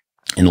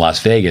in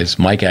Las Vegas,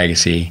 Mike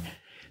Agassi,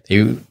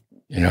 he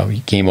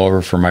came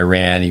over from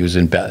Iran. He was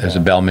as a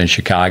bellman in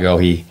Chicago.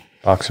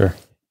 Boxer.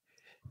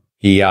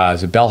 He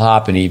is a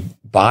bellhop, and he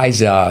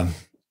buys a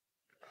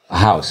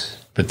house.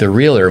 But the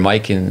realtor,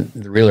 Mike and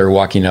the realtor, are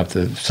walking up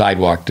the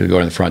sidewalk to go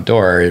to the front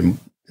door, and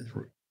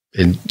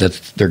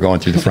they're going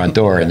through the front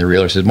door. And the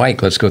realtor says,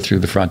 "Mike, let's go through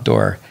the front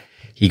door."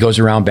 He goes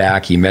around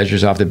back. He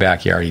measures off the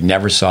backyard. He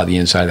never saw the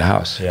inside of the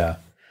house. Yeah.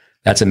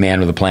 That's a man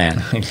with a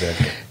plan.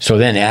 Exactly. So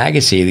then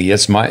Agassi,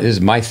 this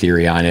is my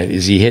theory on it,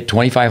 is he hit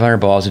 2,500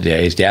 balls a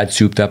day. His dad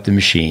souped up the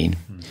machine.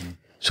 Mm-hmm.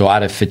 So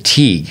out of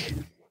fatigue,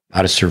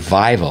 out of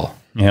survival,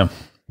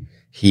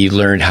 he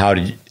learned how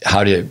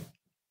to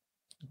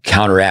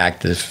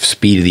counteract the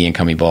speed of the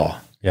incoming ball.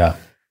 Yeah.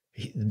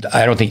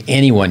 I don't think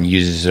anyone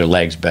uses their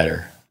legs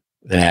better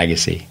than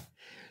Agassi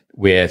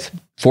with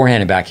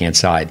forehand and backhand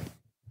side.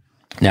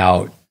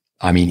 Now,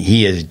 I mean,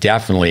 he is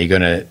definitely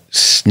going to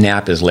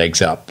snap his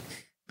legs up.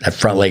 That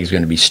front leg is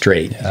going to be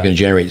straight. It's going to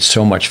generate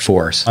so much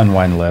force.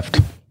 Unwind lift.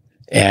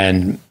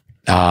 And,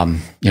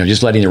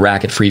 just letting the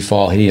racket free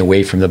fall, hitting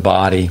away from the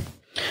body.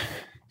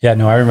 Yeah,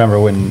 no, I remember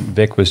when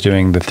Vic was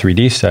doing the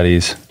 3D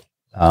studies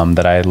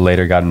that I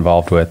later got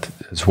involved with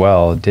as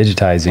well,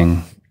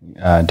 digitizing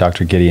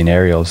Dr. Gideon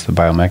Ariels, the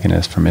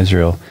biomechanist from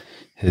Israel,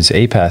 his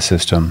APAS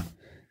system.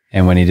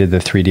 And when he did the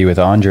 3D with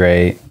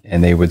Andre,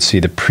 and they would see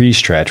the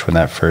pre-stretch when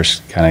that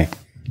first kind of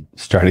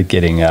started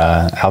getting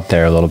out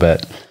there a little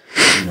bit,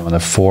 when the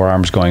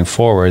forearm's going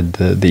forward,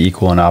 the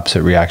equal and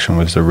opposite reaction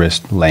was the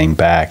wrist laying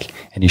back.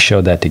 And he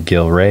showed that to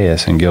Gil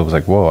Reyes, and Gil was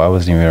like, whoa, I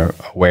wasn't even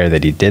aware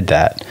that he did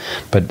that.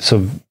 But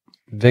so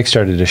Vic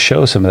started to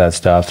show some of that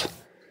stuff,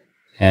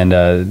 and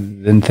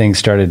then things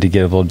started to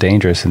get a little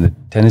dangerous in the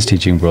tennis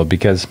teaching world,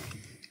 because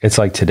it's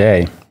like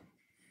today,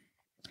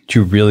 do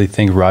you really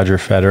think Roger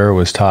Federer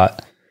was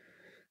taught,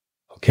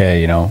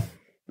 okay,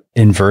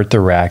 invert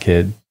the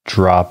racket,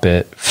 drop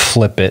it,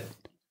 flip it,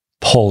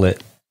 pull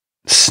it,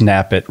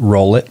 snap it,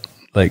 roll it?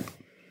 Like,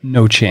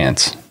 no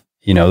chance.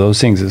 Those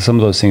things, some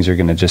of those things are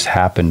going to just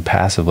happen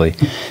passively.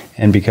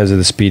 And because of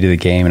the speed of the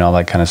game and all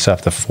that kind of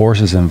stuff, the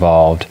forces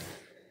involved,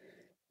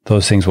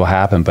 those things will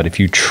happen. But if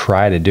you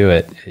try to do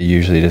it, it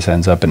usually just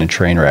ends up in a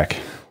train wreck.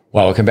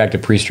 Well, we'll come back to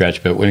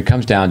pre-stretch, but when it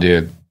comes down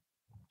to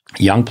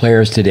young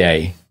players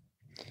today,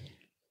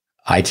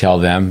 I tell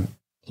them,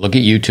 look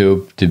at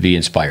YouTube to be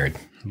inspired.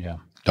 Yeah.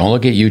 Don't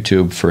look at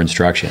YouTube for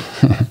instruction.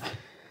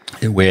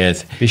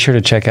 Be sure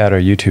to check out our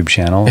YouTube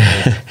channel.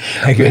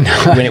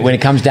 when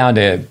it comes down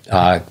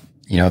to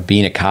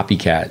being a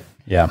copycat,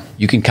 yeah,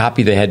 you can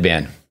copy the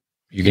headband.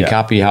 You can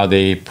copy how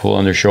they pull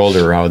on their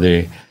shoulder, or how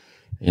they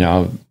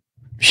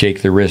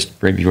shake the wrist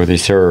right before they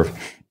serve.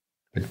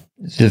 But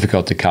it's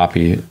difficult to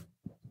copy,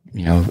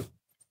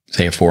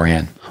 say a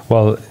forehand.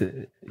 Well,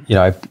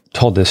 I've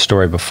told this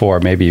story before,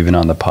 maybe even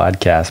on the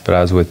podcast, but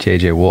I was with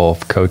JJ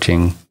Wolf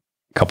coaching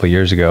a couple of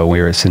years ago.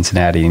 We were at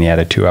Cincinnati, and he had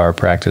a 2-hour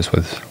practice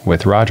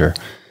with Roger.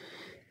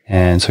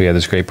 And so he had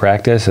this great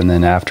practice. And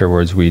then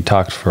afterwards, we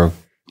talked for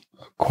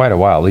quite a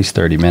while, at least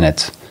 30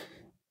 minutes.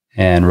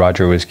 And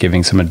Roger was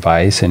giving some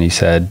advice, and he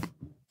said,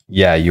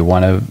 yeah, you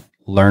want to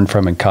learn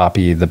from and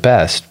copy the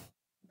best.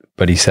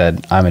 But he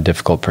said, I'm a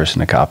difficult person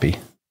to copy.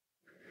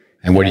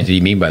 And what did he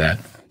mean by that?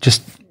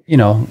 Just,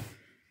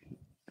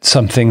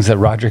 some things that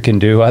Roger can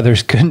do,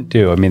 others couldn't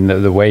do. I mean,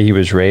 the way he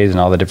was raised and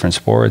all the different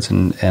sports.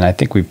 And I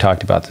think we've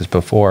talked about this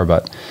before,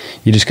 but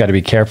you just got to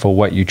be careful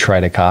what you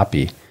try to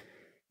copy.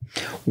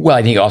 Well,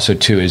 I think also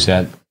too there's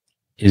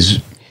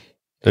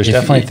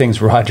definitely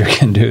things Roger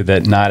can do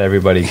that not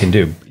everybody can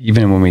do.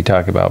 Even when we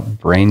talk about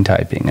brain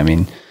typing, I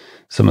mean,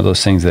 some of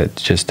those things that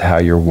just how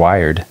you're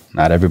wired,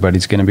 not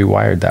everybody's going to be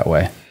wired that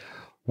way.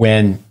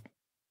 When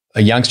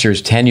a youngster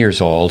is 10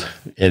 years old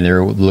and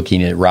they're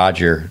looking at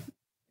Roger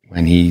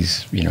when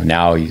he's,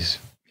 now he's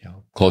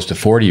close to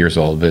 40 years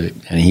old,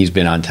 and he's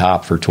been on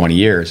top for 20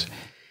 years.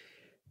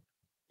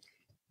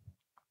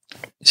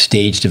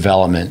 Stage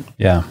development.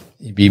 Yeah.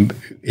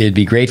 It'd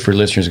be great for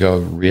listeners to go,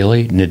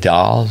 really?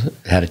 Nadal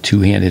had a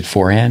two-handed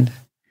forehand?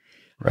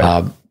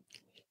 Right.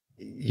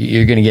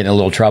 You're going to get in a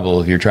little trouble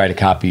if you're trying to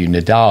copy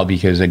Nadal,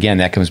 because again,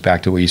 that comes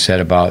back to what you said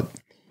about,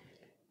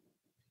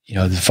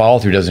 the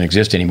follow-through doesn't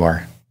exist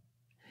anymore.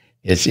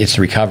 It's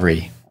the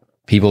recovery.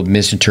 People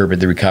misinterpret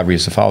the recovery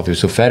as the follow-through.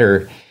 So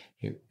Federer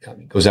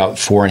goes out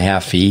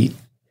 4.5 feet,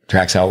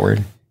 tracks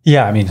outward.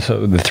 Yeah, I mean,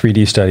 so the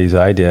 3D studies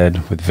I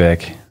did with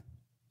Vic,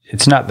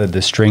 it's not that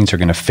the strings are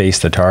going to face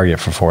the target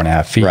for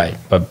 4.5 feet, right?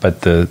 But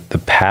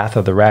the path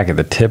of the racket,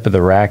 the tip of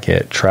the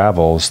racket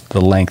travels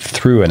the length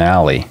through an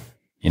alley,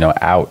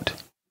 outward.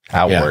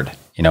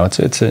 Yeah.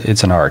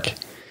 It's an arc.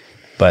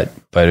 But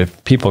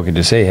if people could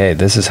just say, hey,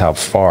 this is how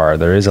far,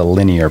 there is a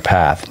linear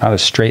path, not a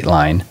straight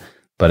line,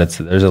 but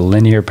there's a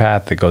linear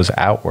path that goes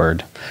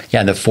outward. Yeah,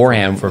 and the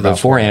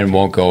forehand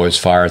won't go as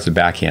far as the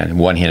backhand,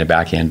 one-handed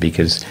backhand,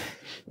 because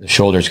the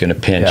shoulder's going to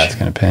pinch. Yeah, it's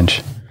going to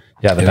pinch.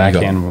 Yeah,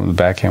 the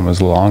backhand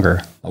was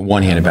longer. A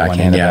one-handed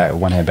backhand,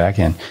 one-handed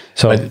backhand.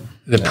 So but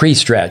the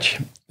pre-stretch.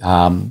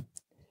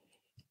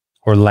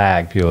 Or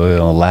lag,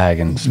 people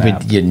lag and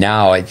snap. But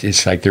now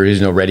it's like there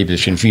is no ready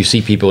position. If you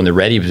see people in the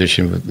ready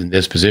position, in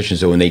this position,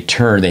 so when they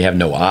turn, they have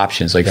no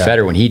options. Like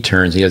Federer, when he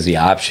turns, he has the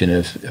option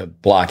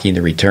of blocking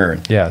the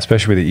return. Yeah,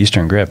 especially with the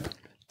Eastern grip.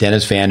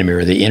 Dennis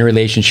Vandermeer, the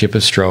interrelationship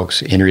of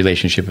strokes,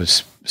 interrelationship of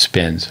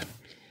spins.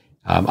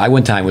 I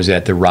one time was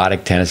at the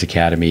Roddick Tennis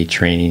Academy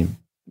training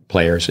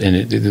players,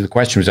 and the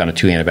question was on a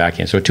two-handed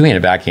backhand. So a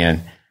two-handed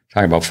backhand,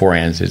 talking about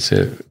forehands,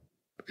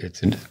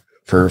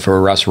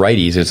 for us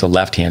righties, it's a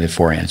left-handed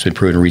forehand. It's been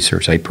proven in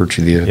research. I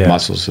hypertrophy the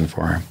muscles in the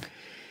forearm.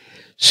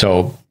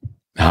 So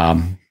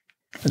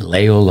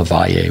Leo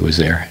Lavalle was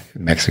there,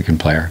 Mexican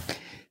player,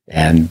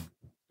 and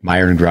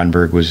Myron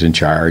Grunberg was in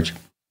charge.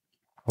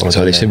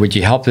 So they said, would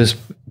you help this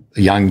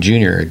young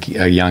junior,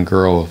 a young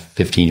girl,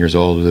 15 years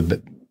old, with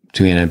a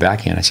two-hand and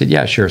backhand? I said,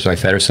 yeah, sure. So I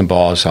fed her some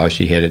balls, saw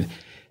she hit it,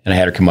 and I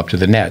had her come up to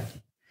the net.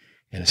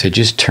 And I said,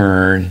 just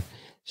turn,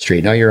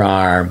 straighten out your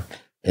arm,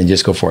 and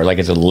just go for it. Like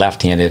it's a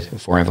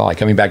left-handed forehand volley.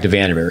 Coming back to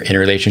Vandermeer, in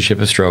relationship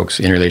with strokes,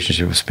 in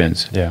relationship with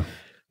spins. Yeah.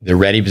 The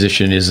ready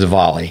position is the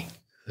volley.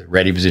 The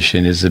ready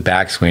position is the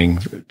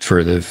backswing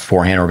for the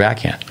forehand or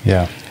backhand.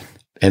 Yeah.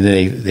 And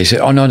then they said,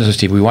 oh, no,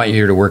 Steve, we want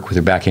you to work with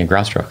your backhand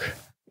groundstroke.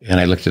 And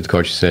I looked at the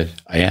coach and said,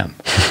 I am.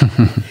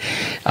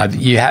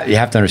 You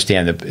have to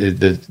understand that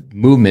the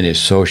movement is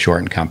so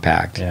short and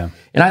compact. Yeah.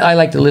 And I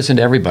like to listen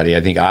to everybody.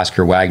 I think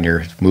Oscar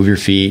Wagner, move your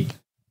feet,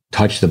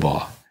 touch the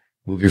ball.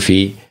 Move your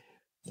feet,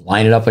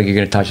 line it up like you're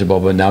going to touch the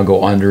ball, but now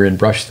go under and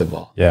brush the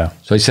ball. Yeah.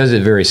 So he says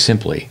it very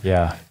simply.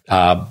 Yeah.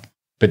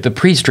 But the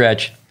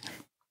pre-stretch,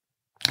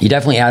 you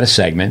definitely add a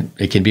segment.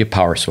 It can be a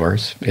power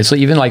source. It's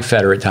even like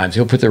Federer at times.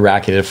 He'll put the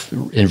racket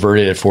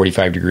inverted at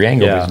 45-degree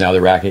angle because now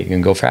the racket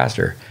can go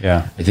faster.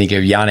 Yeah. I think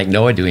of Yannick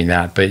Noah doing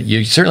that, but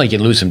you certainly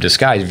can lose some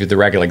disguise if you hit the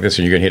racket like this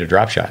and you're going to hit a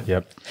drop shot.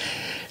 Yep.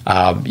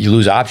 You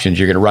lose options.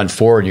 You're going to run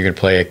forward and you're going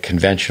to play a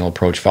conventional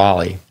approach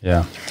volley.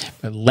 Yeah.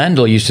 But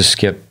Lendl used to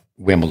skip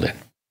Wimbledon.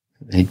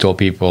 And he told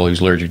people he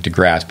was allergic to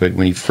grass, but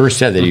when he first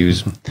said that, he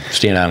was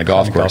standing on a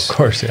golf course. Golf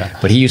course, yeah.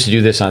 But he used to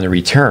do this on the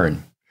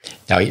return.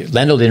 Now,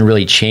 Lendl didn't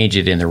really change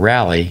it in the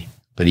rally,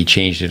 but he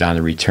changed it on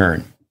the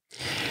return.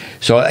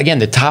 So again,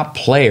 the top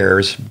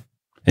players.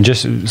 And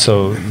just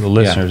so the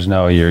listeners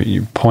know,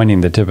 you're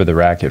pointing the tip of the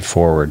racket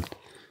forward.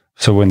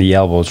 So when the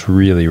elbow's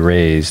really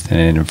raised and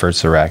it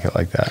inverts the racket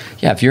like that.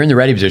 Yeah, if you're in the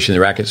ready position,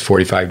 the racket's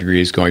 45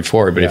 degrees going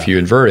forward. But if you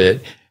invert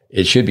it,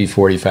 it should be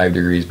 45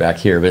 degrees back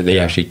here, but they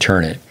actually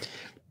turn it.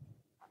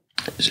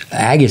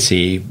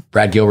 Agassi,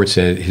 Brad Gilbert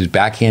said, his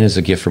backhand is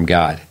a gift from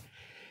God.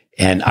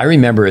 And I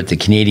remember at the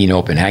Canadian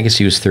Open,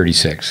 Agassi was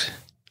 36,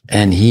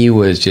 and he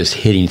was just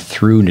hitting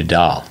through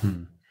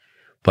Nadal.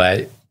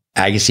 But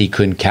Agassi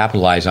couldn't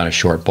capitalize on a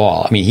short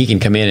ball. I mean, he can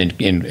come in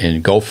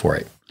and go for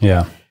it.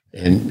 Yeah.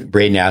 And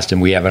Braden asked him,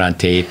 we have it on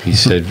tape. He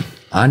said,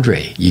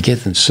 Andre, you get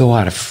them so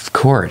out of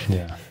court.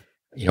 Yeah.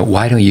 You know,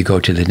 why don't you go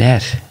to the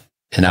net?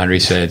 And Andre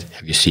said,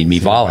 have you seen me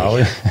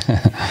volley?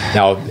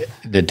 Now,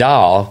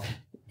 Nadal,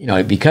 you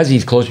know, because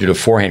he's closer to a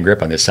forehand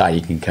grip on this side,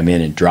 he can come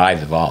in and drive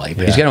the volley.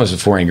 But he's got almost a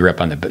forehand grip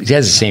he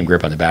has the same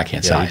grip on the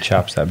backhand side. He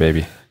chops that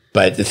baby.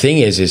 But the thing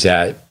is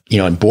that, you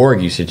know, and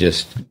Borg used to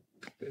just,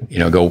 you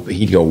know,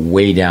 he'd go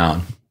way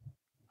down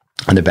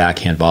on the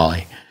backhand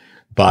volley.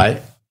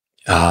 But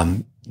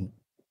Nadal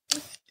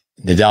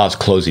is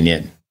closing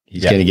in.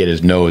 He's going to get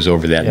his nose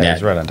over that net.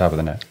 He's right on top of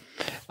the net.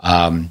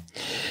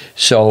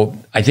 So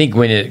I think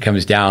when it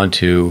comes down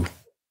to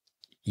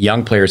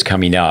young players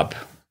coming up,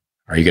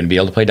 are you going to be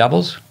able to play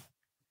doubles?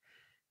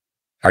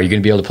 Are you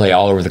going to be able to play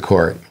all over the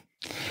court?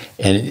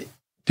 And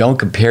don't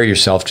compare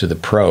yourself to the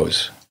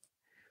pros.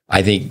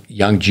 I think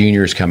young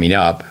juniors coming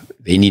up,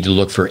 they need to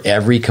look for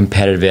every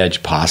competitive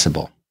edge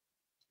possible.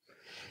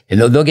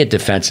 And they'll get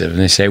defensive and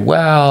they say,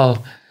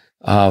 well,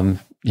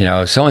 you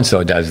know,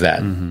 so-and-so does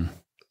that.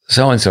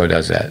 So-and-so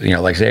does that. You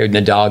know, like say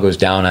Nadal goes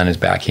down on his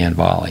backhand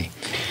volley.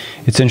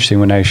 It's interesting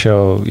when I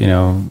show, you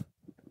know,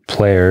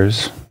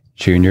 players,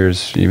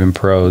 juniors, even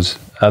pros,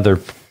 other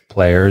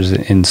players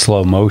in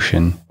slow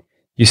motion,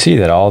 you see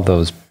that all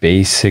those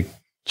basic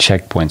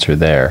checkpoints are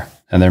there.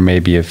 And there may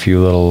be a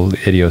few little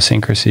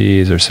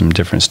idiosyncrasies or some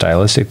different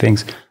stylistic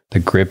things. The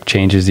grip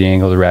changes the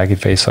angle of the racket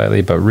face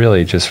slightly, but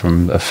really just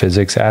from a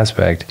physics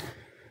aspect,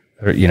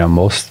 you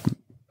know,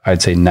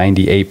 I'd say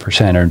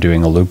 98% are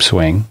doing a loop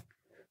swing.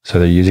 So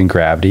they're using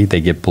gravity.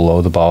 They get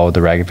below the ball with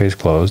the racket face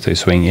closed. They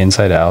swing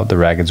inside out. The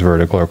racket's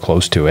vertical or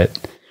close to it.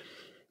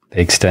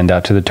 They extend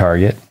out to the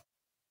target.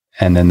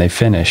 And then they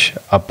finish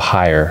up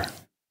higher,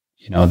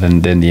 you know,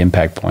 than the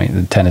impact point.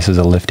 The tennis is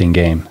a lifting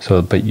game.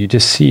 So, but you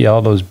just see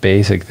all those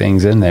basic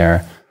things in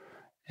there.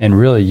 And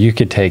really, you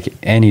could take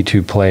any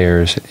two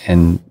players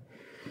and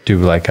do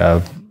like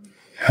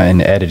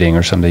an editing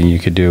or something. You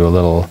could do a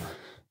little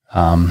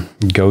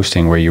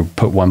ghosting where you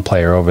put one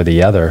player over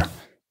the other,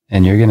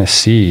 and you're going to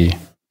see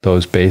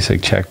those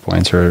basic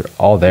checkpoints are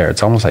all there.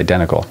 It's almost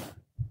identical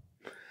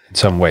in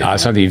some way.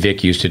 Something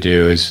Vic used to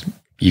do is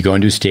you go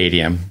into a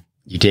stadium,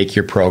 you take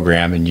your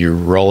program and you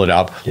roll it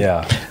up.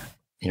 Yeah.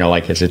 You know,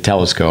 like it's a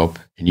telescope,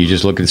 and you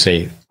just look and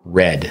say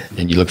red,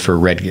 and you look for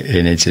red,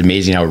 and it's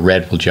amazing how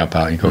red will jump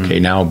out. And you go, okay,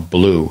 now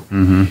blue.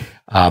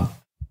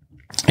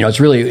 You know,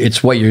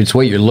 it's what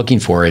you're looking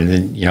for, and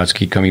then you know it's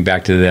keep coming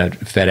back to that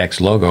FedEx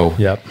logo.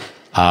 Yep.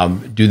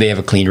 Do they have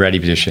a clean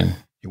ready position?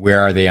 Where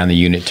are they on the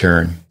unit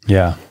turn?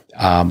 Yeah.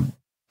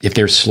 If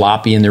they're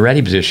sloppy in the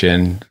ready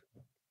position,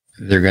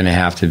 they're going to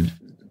have to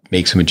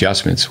make some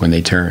adjustments when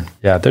they turn.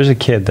 Yeah, there's a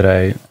kid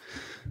that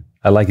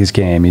I like his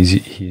game.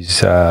 He's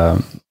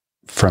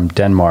from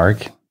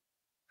Denmark.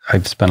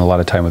 I've spent a lot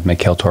of time with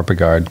Mikhail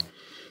Torpegaard,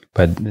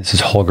 but this is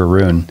Holger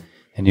Rune,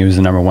 and he was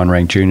the #1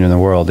 ranked junior in the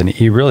world. And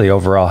he really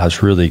overall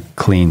has really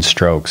clean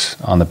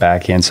strokes on the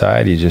backhand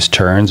side. He just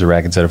turns, the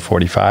racket's at a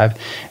 45.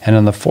 And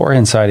on the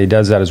forehand side, he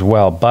does that as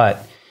well,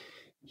 but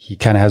he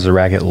kind of has the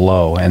racket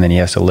low, and then he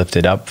has to lift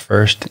it up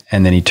first,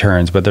 and then he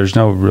turns. But there's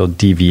no real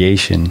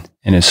deviation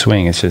in his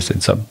swing.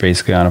 It's up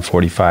basically on a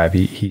 45.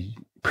 He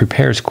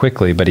prepares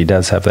quickly, but he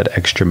does have that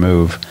extra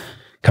move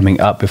coming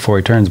up before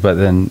he turns. But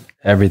then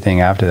everything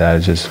after that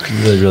is just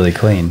really, really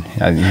clean.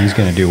 He's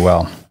going to do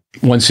well.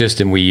 One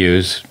system we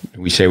use,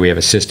 we say we have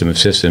a system of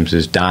systems,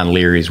 is Don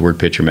Leary's word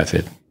picture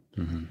method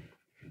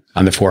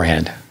on the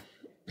forehand.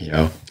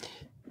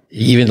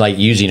 Even like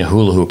using a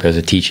hula hoop as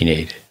a teaching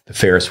aid. The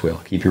Ferris wheel.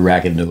 Keep your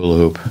racket in the hula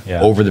hoop.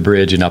 Yeah. Over the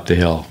bridge and up the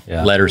hill.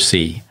 Yeah. Letter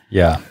C.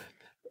 Yeah.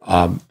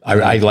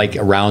 I like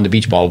around the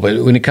beach ball,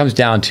 but when it comes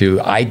down to,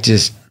 I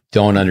just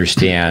don't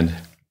understand,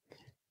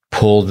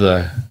 pull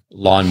the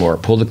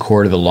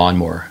cord of the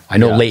lawnmower. I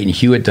know Leighton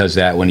Hewitt does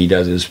that when he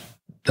does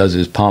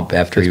his pump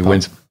after he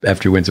wins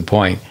a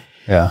point.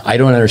 Yeah. I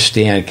don't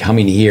understand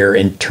coming here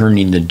and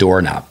turning the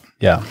doorknob.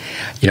 Yeah.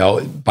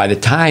 By the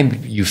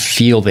time you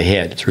feel the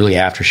hit, it's really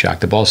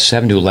aftershock. The ball's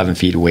 7 to 11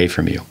 feet away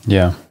from you.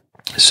 Yeah.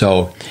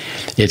 So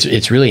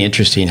it's really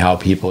interesting how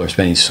people are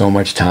spending so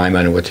much time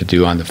on what to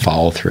do on the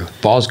follow through.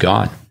 Ball's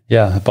gone.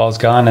 Yeah, the ball's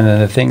gone. And then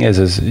the thing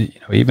is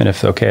even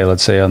if,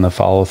 let's say on the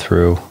follow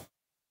through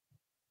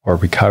or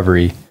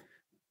recovery,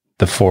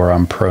 the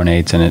forearm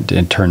pronates and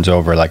it turns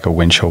over like a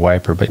windshield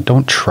wiper, but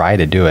don't try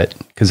to do it.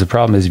 Because the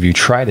problem is if you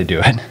try to do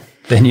it,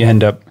 then you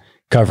end up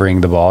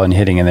covering the ball and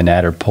hitting in the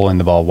net or pulling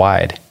the ball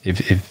wide.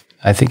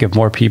 I think if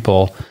more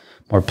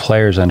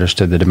players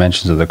understood the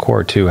dimensions of the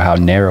court too, how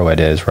narrow it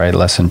is, right?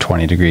 Less than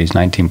 20 degrees,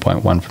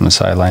 19.1 from the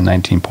sideline,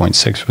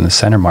 19.6 from the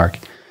center mark,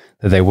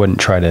 that they wouldn't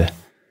try to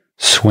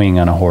swing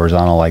on a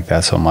horizontal like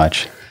that so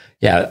much.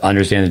 Yeah,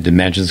 understand the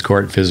dimensions of the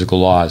court, physical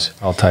laws.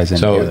 All ties in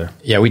together.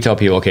 Yeah, we tell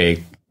people,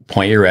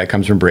 point your racket,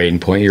 comes from Braden,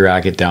 point your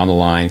racket down the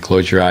line,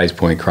 close your eyes,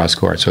 point cross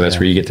court. So that's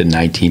where you get the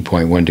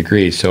 19.1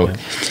 degrees. So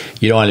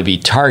you don't want to be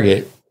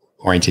target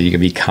oriented, you can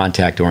be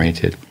contact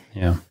oriented.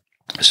 Yeah.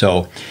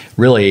 So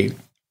really,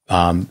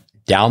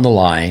 down the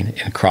line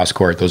and cross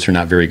court, those are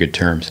not very good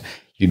terms.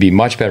 You'd be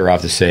much better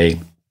off to say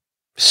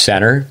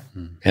center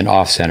and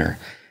off center.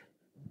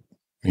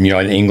 And,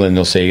 in England,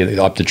 they'll say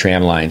up the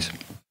tram lines,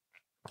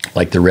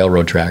 like the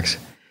railroad tracks.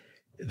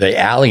 The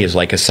alley is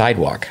like a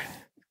sidewalk.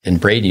 And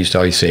Braden used to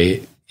always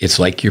say, it's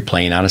like you're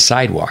playing on a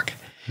sidewalk.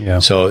 Yeah.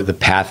 So the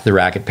path of the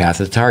racket,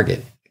 path of the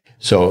target.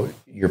 So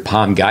your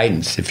palm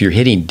guidance, if you're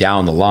hitting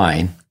down the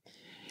line,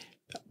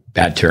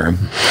 bad term.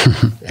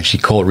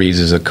 Actually, Cole Reeves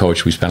is a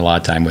coach we spent a lot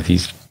of time with.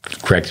 He's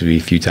corrected me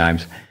a few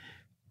times.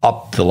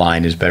 Up the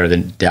line is better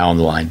than down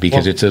the line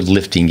because it's a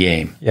lifting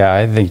game. Yeah,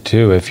 I think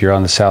too, if you're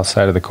on the south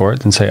side of the court,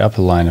 then say up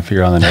the line. If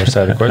you're on the north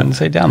side of the court, then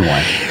say down the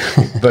line.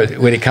 But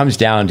when it comes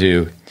down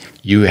to,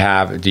 you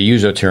have, to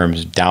use those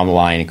terms, down the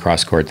line and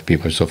cross court that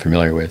people are so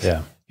familiar with.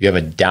 Yeah. You have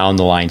a down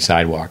the line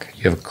sidewalk.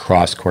 You have a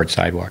cross court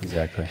sidewalk.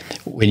 Exactly.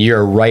 When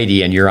you're a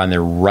righty and you're on the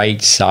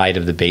right side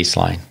of the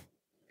baseline,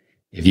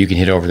 if you can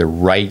hit over the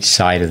right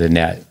side of the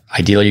net,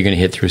 ideally you're going to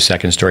hit through a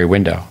second story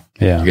window.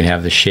 Yeah. You're going to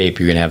have the shape,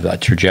 you're going to have the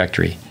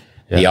trajectory,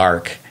 the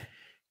arc.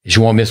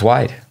 You won't miss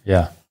wide.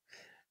 Yeah.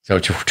 So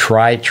to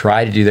try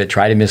to do that,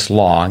 try to miss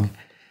long.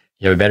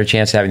 You have a better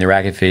chance of having the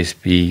racket face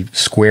be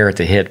square at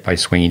the hit by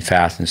swinging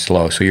fast and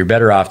slow. So you're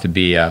better off to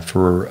be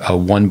for a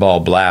one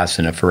ball blast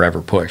and a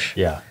forever push.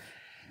 Yeah.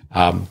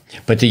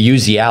 But to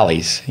use the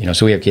alleys,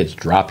 so we have kids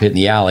drop hit in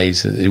the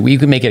alleys. We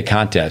can make it a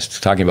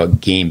contest, talking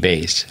about game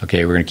based.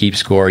 Okay, we're going to keep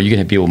score. You're going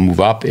to have people move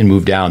up and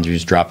move down. They're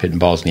just drop hitting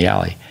balls in the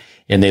alley.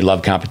 And they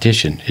love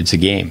competition. It's a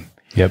game.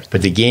 Yep.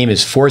 But the game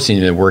is forcing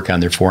them to work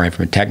on their forehand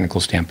from a technical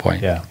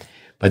standpoint. Yeah.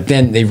 But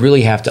then they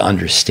really have to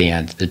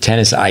understand the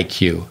tennis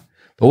IQ.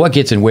 But what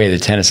gets in the way of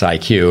the tennis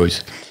IQ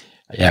is,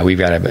 we've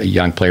got a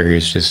young player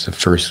who's just a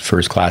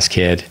first class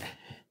kid,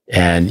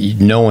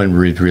 and no one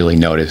would really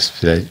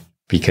notice that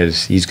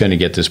because he's going to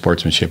get the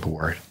sportsmanship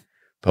award.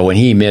 But when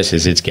he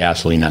misses, it's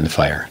gasoline on the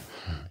fire.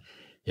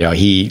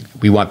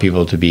 We want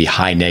people to be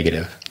high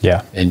negative.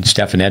 Yeah. And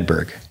Stefan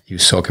Edberg, he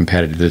was so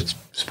competitive. The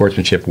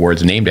sportsmanship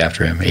award's named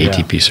after him,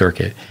 ATP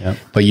circuit. Yep.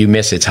 But you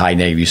miss, it's high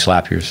negative. You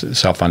slap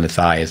yourself on the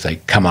thigh. It's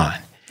like, come on.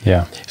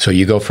 Yeah. So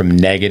you go from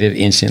negative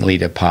instantly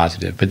to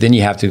positive, but then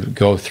you have to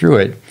go through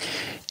it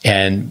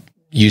and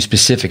use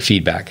specific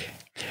feedback.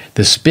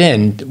 The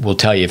spin will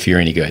tell you if you're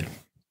any good.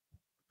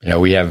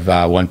 We have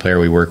one player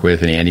we work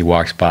with, and Andy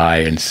walks by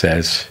and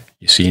says,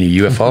 "You see any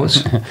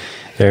UFOs?"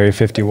 Area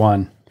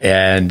 51.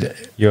 And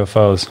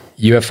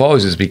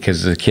UFOs is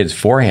because the kid's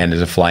forehand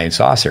is a flying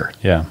saucer.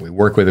 Yeah. We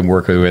work with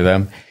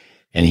him,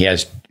 and he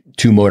has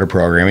 2 motor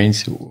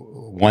programmings.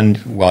 One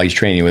while he's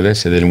training with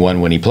us, and then one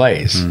when he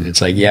plays.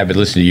 It's like, but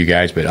listen to you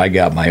guys, but I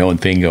got my own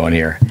thing going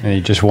here. And he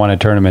just won a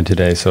tournament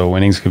today, so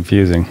winning's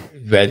confusing.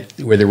 But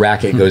where the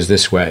racket goes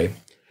this way.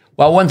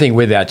 Well, one thing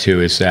with that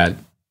too is that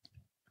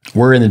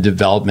we're in the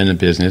development of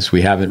business.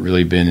 We haven't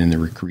really been in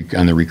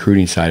on the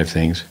recruiting side of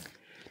things.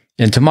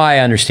 And to my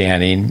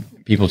understanding,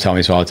 people tell me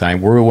this all the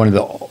time, we're one of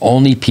the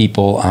only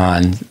people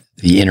on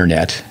the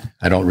internet.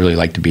 I don't really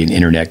like to be an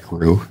internet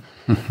guru.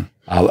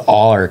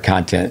 All our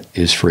content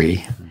is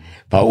free.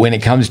 But when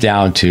it comes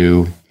down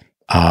to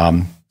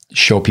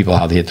show people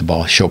how to hit the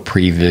ball, show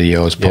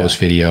pre-videos,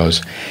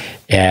 post-videos.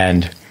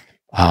 And,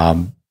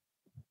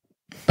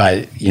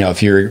 but,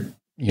 if you're,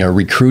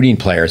 recruiting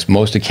players,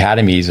 most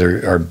academies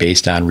are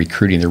based on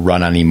recruiting. They're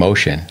run on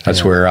emotion.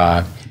 That's where,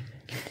 I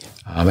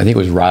think it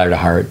was Ryder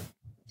Hart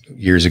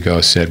years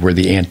ago said, we're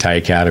the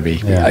anti-academy.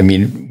 Yeah. I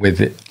mean,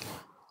 with it,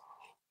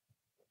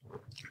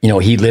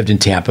 he lived in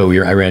Tampa.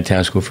 I ran a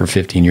tennis school for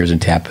 15 years in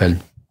Tampa.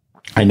 And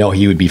I know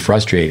he would be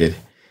frustrated.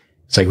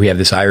 It's like we have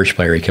this Irish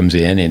player. He comes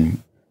in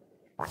and,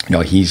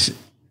 he's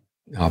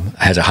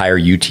has a higher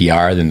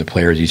UTR than the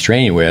players he's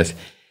training with.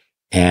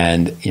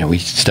 And, we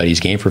study his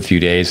game for a few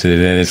days. And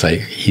then it's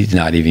like, he's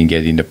not even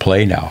getting to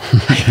play now.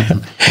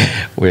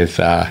 With,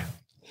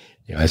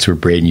 that's where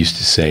Braden used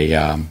to say,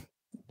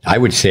 I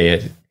would say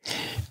it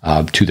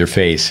to their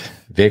face.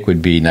 Vic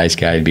would be a nice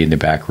guy and be in the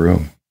back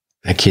room.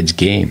 That kid's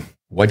game.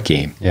 What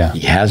game? Yeah. He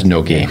has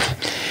no game.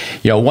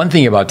 One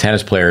thing about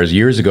tennis players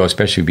years ago,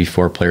 especially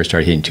before players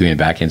started hitting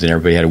two-handed backhands and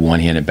everybody had a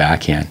one-handed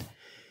backhand,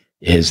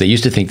 is they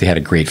used to think they had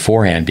a great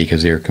forehand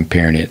because they were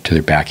comparing it to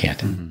their backhand.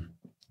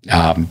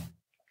 Mm-hmm.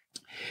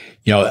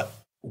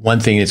 One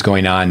thing that's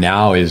going on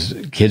now is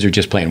kids are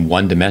just playing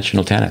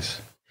one-dimensional tennis.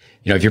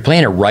 If you're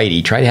playing a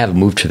righty, try to have a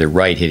move to the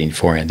right hitting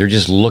forehand. They're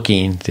just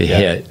looking to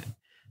hit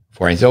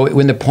forehand. So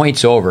when the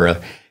point's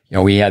over,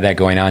 we had that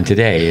going on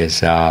today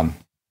is, I've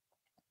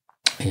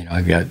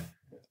got,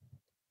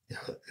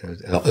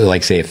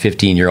 like say a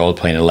 15-year-old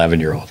playing an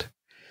 11-year-old.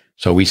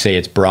 So we say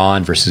it's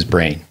brawn versus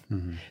brain.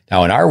 Mm-hmm.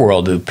 Now in our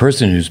world, the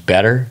person who's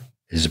better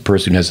is the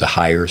person who has the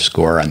higher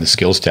score on the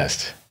skills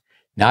test,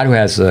 not who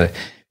has the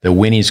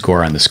winning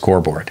score on the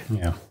scoreboard.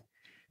 Yeah.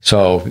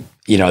 So,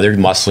 they're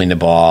muscling the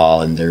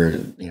ball and they're,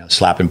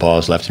 slapping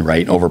balls left and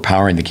right and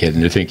overpowering the kid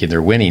and they're thinking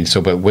they're winning.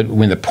 So, but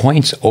when the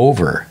point's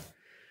over,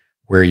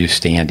 where are you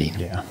standing?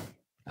 Yeah.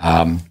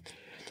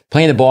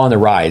 Playing the ball on the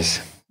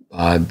rise.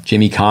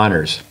 Jimmy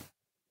Connors,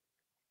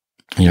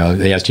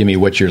 they asked Jimmy,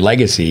 what's your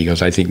legacy? He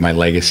goes, I think my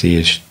legacy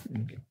is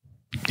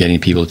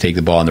getting people to take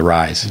the ball on the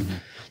rise. Mm-hmm.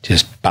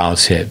 Just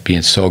bounce hit,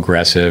 being so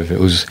aggressive.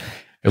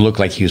 It looked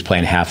like he was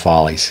playing half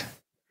volleys.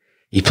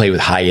 He played with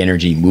high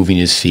energy, moving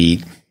his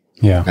feet.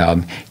 Yeah.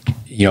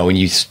 When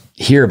you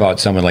hear about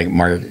someone like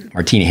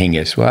Martina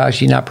Hingis, well,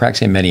 she's not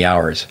practicing many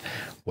hours.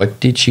 What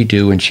did she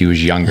do when she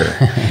was younger?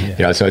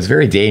 Yeah. So it's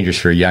very dangerous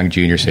for a young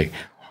junior to say,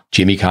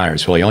 Jimmy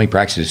Connors, well, he only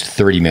practices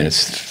 30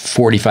 minutes,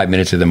 45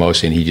 minutes at the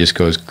most, and he just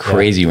goes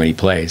crazy when he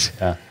plays.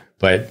 Yeah.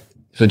 But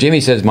so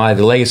Jimmy says,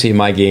 the legacy of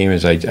my game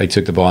is I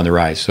took the ball on the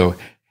rise. So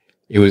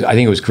I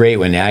think it was great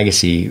when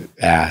Agassi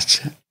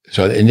asked.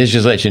 So, and this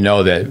just lets you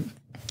know that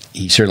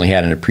he certainly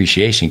had an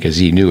appreciation because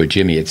he knew what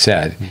Jimmy had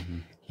said. Mm-hmm.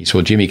 He said,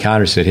 well, Jimmy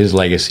Connors said his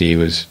legacy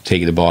was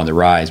taking the ball on the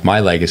rise. My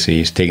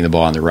legacy is taking the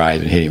ball on the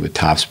rise and hitting it with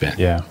topspin.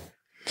 Yeah.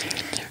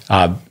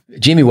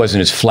 Jimmy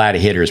wasn't as flat a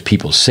hitter as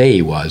people say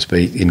he was, but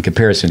in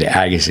comparison to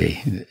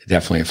Agassi,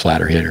 definitely a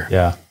flatter hitter.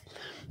 Yeah.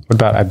 What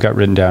about, I've got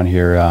written down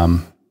here a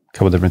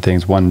couple of different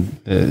things.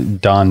 One,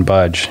 Don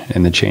Budge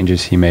and the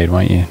changes he made.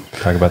 Why don't you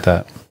talk about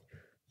that?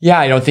 Yeah,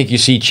 I don't think you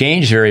see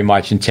change very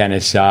much in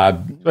tennis.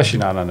 Especially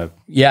not on a...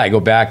 Yeah, I go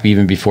back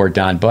even before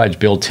Don Budge.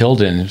 Bill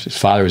Tilden, his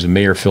father was a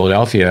mayor of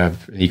Philadelphia.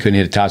 He couldn't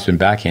hit a topspin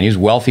backhand. He was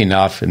wealthy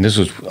enough, and this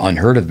was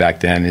unheard of back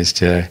then, is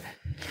to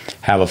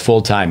have a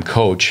full-time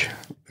coach,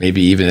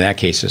 maybe even in that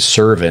case a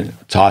servant,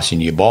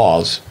 tossing you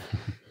balls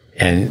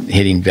and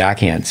hitting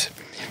backhands.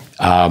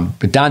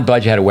 But Don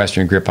Budge had a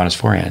Western grip on his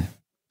forehand.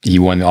 He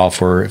won all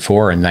four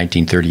in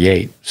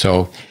 1938.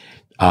 So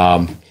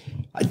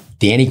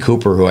Danny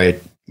Cooper, who I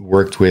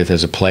worked with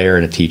as a player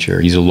and a teacher,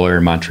 he's a lawyer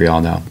in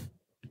Montreal now.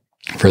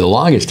 For the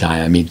longest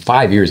time,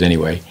 5 years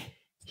anyway,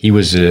 he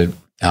was the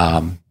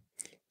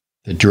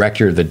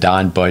director of the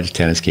Don Budge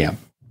tennis camp.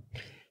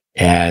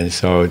 And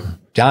so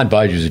Don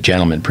Budge was a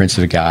gentleman, prince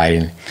of a guy,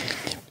 and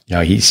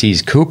he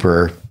sees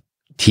Cooper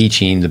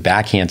teaching the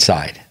backhand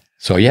side.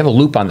 So you have a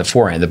loop on the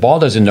forehand. The ball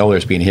doesn't know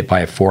it's being hit by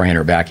a forehand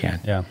or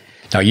backhand. Yeah.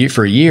 Now,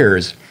 for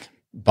years,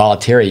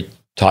 Bollettieri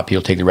taught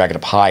people to take the racket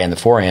up high on the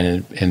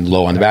forehand and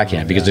low on the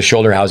backhand because the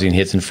shoulder housing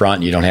hits in front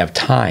and you don't have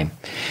time.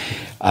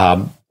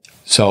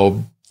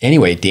 So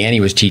anyway, Danny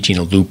was teaching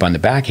a loop on the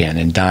backhand,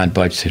 and Don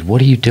Budge said,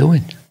 "What are you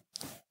doing?"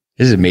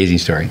 This is an amazing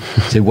story.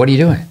 He said, "What are you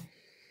doing?"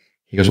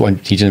 He goes, "Well, I'm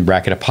teaching them to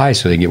bracket up high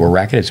so they can get more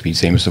racketed speed,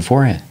 same as the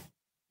forehand."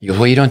 He goes,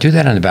 "Well, you don't do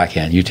that on the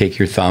backhand. You take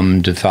your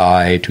thumb to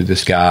thigh to the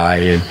sky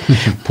and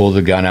pull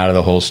the gun out of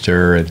the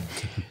holster and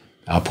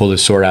pull the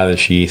sword out of the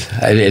sheath."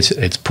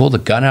 It's pull the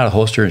gun out of the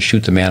holster and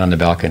shoot the man on the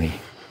balcony.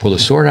 Pull the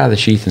sword out of the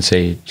sheath and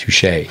say,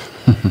 touche.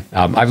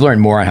 I've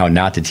learned more on how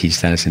not to teach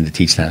tennis than to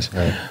teach tennis.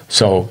 Right.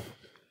 So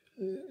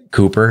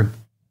Cooper,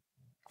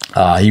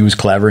 he was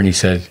clever, and he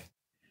said,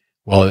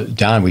 "Well,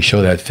 Don, we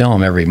show that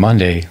film every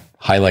Monday,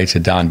 highlights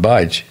of Don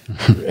Budge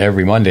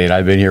every Monday, and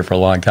I've been here for a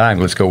long time.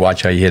 Let's go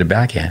watch how you hit a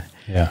backhand."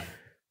 Yeah.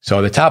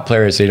 So the top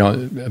players, they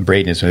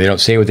don't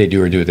say what they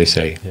do or do what they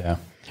say. Yeah.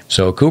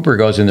 So Cooper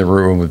goes in the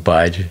room with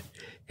Budge,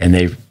 and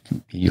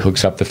he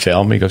hooks up the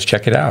film, and he goes,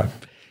 "Check it out."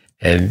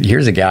 And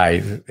here's a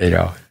guy,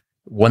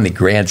 won the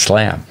Grand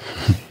Slam.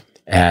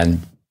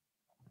 And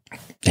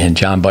And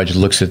John Budge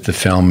looks at the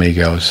film and he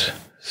goes,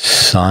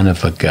 son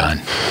of a gun.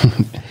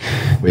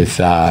 With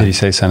Did he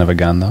say son of a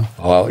gun, though?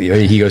 Oh,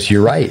 he goes,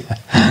 you're right.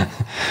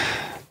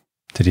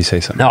 Did he say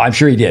something? No, I'm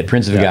sure he did.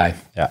 Prince of a guy.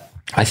 Yeah.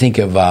 I think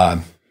of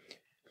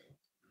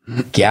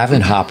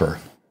Gavin Hopper.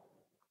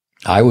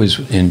 I was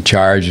in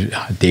charge.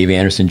 Dave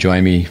Anderson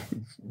joined me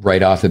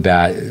right off the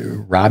bat.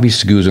 Robbie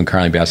Seguzo and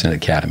Carly Bassett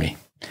Academy.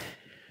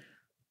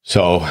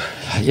 So,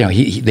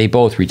 they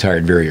both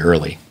retired very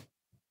early.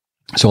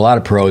 So a lot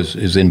of pros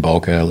is in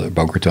Boca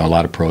Raton. A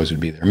lot of pros would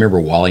be there. I remember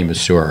Wally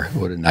Masur.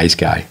 What a nice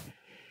guy.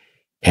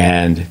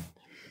 And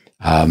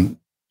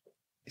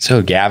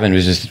so Gavin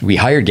we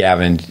hired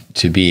Gavin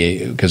to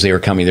be, because they were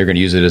coming, they're going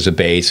to use it as a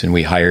base, and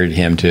we hired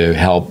him to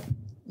help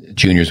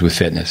juniors with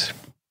fitness.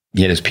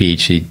 He had his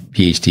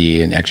PhD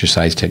in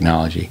exercise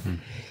technology.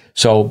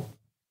 So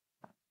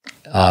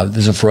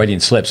there's a Freudian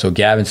slip. So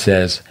Gavin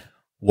says,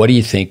 what do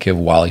you think of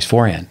Wally's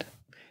forehand?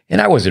 And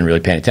I wasn't really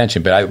paying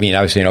attention, but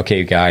I was saying,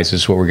 okay, guys,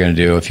 this is what we're going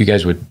to do. If you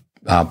guys would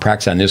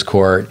practice on this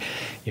court,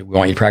 we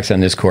want you to practice on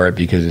this court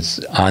because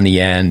it's on the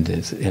end,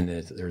 and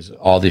there's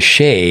all this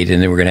shade, and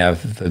then we're going to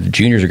have, the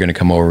juniors are going to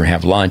come over and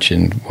have lunch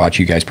and watch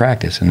you guys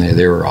practice. And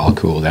they were all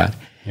cool with that.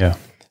 Yeah.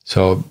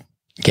 So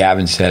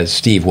Gavin says,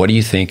 Steve, what do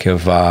you think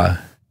of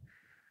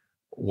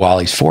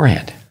Wally's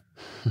forehand?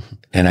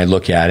 And I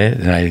look at it,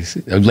 and I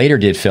later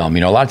did film.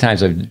 A lot of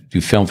times I do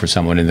film for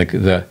someone, and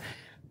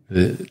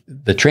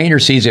the trainer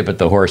sees it, but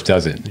the horse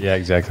doesn't. Yeah,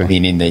 exactly.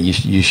 Meaning that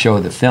you show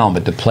the film,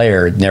 but the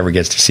player never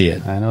gets to see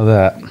it. I know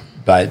that.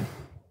 But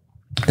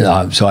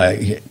so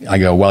I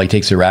go, well, he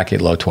takes the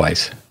racket low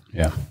twice.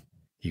 Yeah.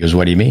 He goes,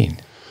 what do you mean?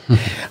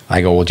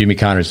 I go, well, Jimmy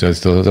Connors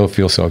does. Don't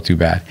feel so too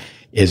bad.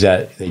 Is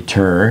that they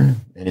turn,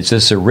 and it's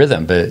just a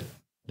rhythm, but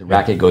the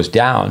racket goes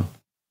down,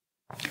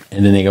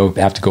 and then they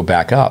have to go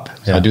back up.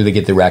 So do they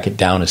get the racket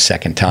down a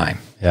second time?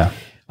 Yeah.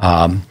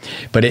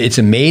 But it's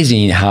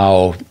amazing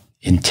how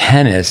in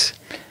tennis,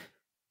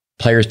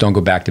 players don't go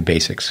back to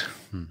basics.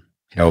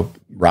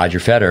 Roger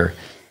Federer,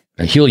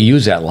 he'll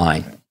use that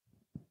line,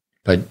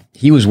 but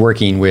he was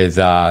working with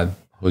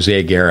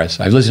Jose Agassi.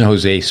 I've listened to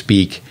Jose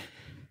speak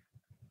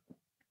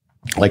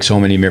like so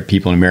many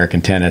people in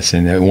American tennis,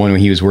 and when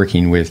he was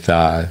working with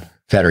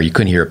Federer, you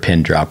couldn't hear a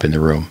pin drop in the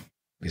room.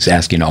 He was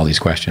asking all these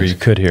questions. You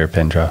could hear a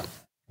pin drop.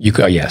 You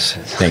could, yes.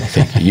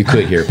 Thank you. You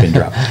could hear a pin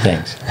drop.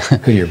 Thanks.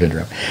 Could hear a pin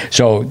drop.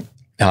 So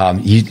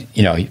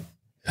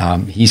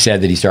he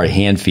said that he started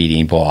hand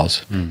feeding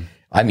balls.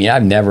 I mean,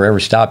 I've never ever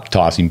stopped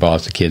tossing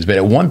balls to kids, but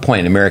at one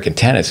point in American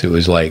tennis, it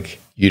was like,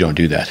 you don't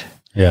do that.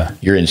 Yeah.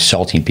 You're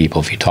insulting people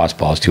if you toss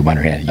balls to them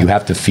underhand. You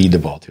have to feed the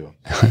ball to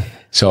them.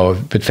 So,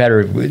 but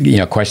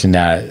Federer, questioned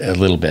that a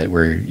little bit,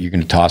 where you're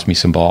going to toss me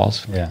some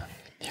balls. Yeah.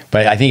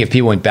 But I think if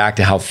people went back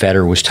to how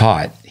Federer was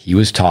taught, he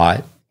was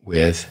taught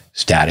with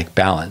static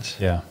balance.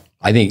 Yeah.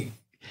 I think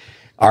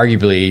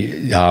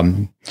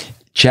arguably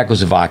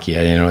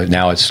Czechoslovakia,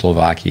 now it's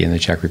Slovakia and the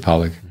Czech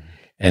Republic.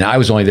 And I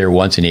was only there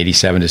once in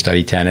 '87 to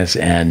study tennis.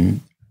 And,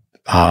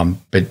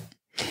 but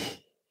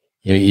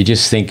you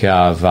just think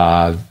of,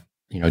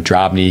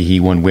 Drobny, he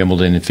won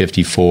Wimbledon in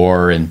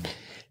 '54, and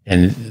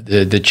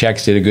the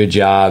Czechs did a good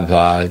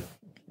job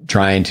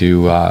trying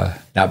to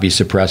not be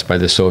suppressed by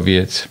the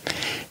Soviets.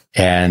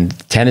 And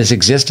tennis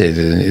existed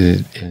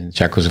in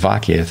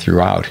Czechoslovakia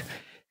throughout.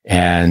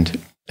 And,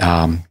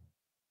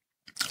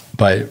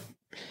 but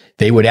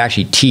they would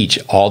actually teach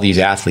all these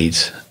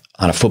athletes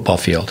on a football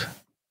field.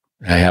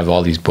 I have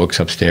all these books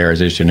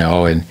upstairs, as you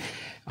know, and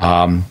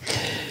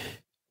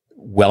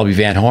Welby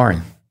Van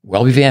Horn.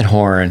 Welby Van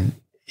Horn,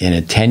 in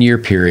a 10-year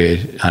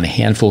period on a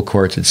handful of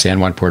courts at San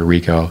Juan, Puerto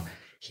Rico,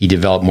 he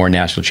developed more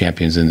national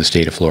champions in the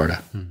state of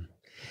Florida.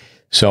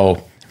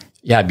 So,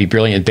 yeah, it'd be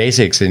brilliant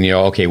basics. And,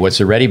 okay, what's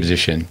the ready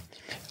position?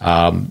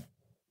 What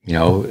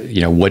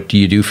do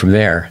you do from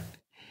there?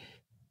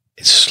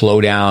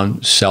 Slow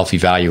down,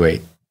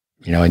 self-evaluate,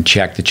 and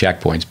check the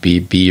checkpoints.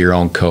 Be your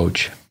own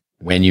coach.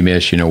 When you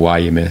miss, why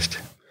you missed.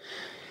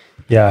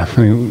 Yeah, I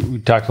mean, we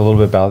talked a little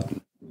bit about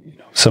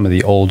some of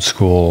the old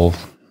school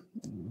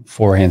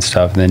forehand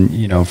stuff, and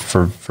then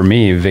for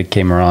me, Vic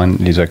came around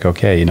and he's like,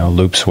 okay,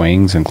 loop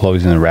swings and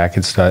closing the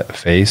racket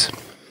face.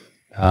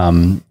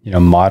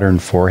 Modern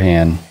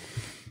forehand.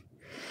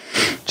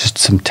 Just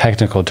some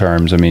technical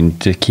terms. I mean,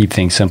 to keep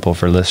things simple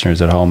for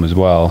listeners at home as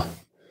well.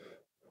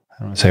 I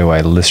don't want to say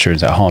why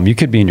listeners at home. You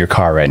could be in your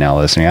car right now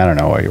listening. I don't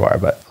know where you are,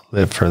 but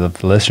for the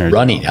listeners,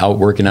 running, out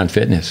working on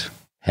fitness,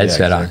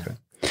 headset on.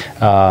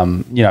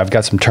 I've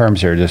got some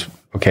terms here. Just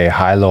okay,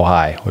 high, low,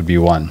 high would be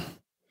one.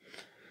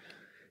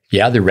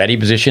 Yeah, the ready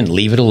position,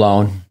 leave it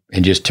alone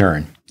and just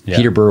turn. Yeah.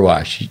 Peter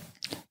Burwash,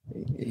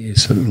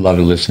 I love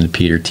to listen to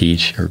Peter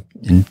teach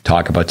and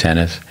talk about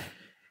tennis.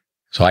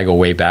 So I go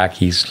way back.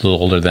 He's a little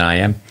older than I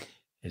am.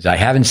 I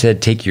haven't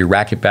said take your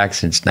racket back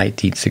since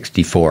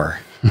 1964.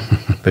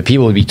 But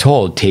people would be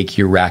told, take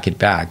your racket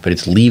back, but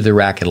it's leave the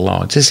racket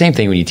alone. It's the same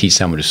thing when you teach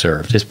someone to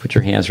serve. Just put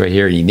your hands right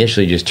here and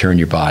initially just turn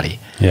your body.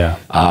 Yeah.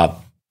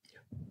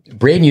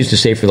 Braden used to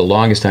say for the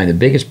longest time, the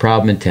biggest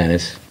problem in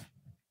tennis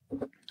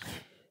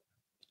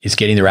is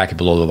getting the racket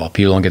below the ball.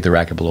 People don't get the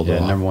racket below the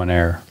ball. Number one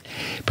error.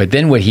 But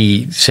then what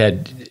he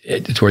said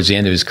towards the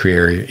end of his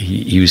career,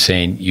 he was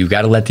saying, you've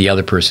got to let the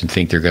other person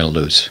think they're going to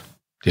lose.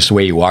 Just the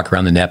way you walk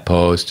around the net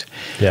post.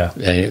 Yeah.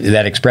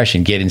 That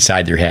expression, get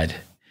inside their head.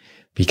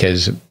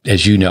 Because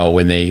as you know,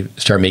 when they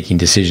start making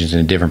decisions in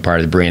a different part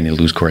of the brain, they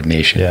lose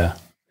coordination. Yeah.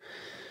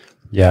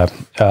 Yeah.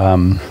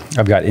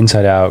 I've got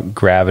inside out,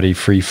 gravity,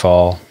 free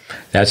fall.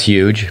 That's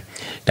huge.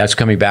 That's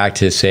coming back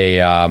to, say,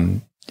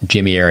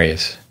 Jimmy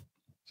Arias.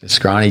 A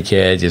scrawny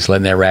kid, just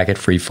letting that racket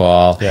free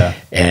fall. Yeah.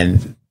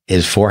 And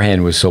his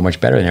forehand was so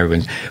much better than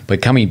everyone's.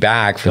 But coming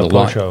back for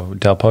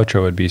Del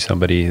Potro would be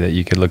somebody that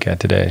you could look at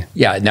today.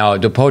 Yeah. Now,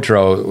 Del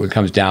Potro, it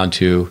comes down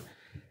to,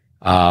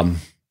 I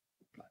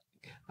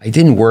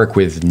didn't work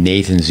with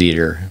Nathan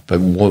Zeter, but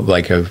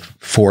like a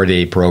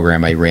 4-day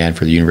program I ran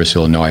for the University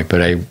of Illinois.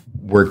 But I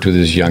worked with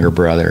his younger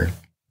brother,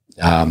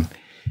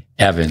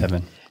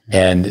 Evan.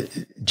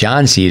 And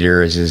John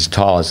Zeter is as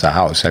tall as the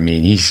house. I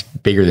mean, he's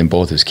bigger than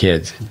both his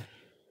kids.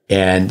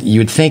 And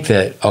you'd think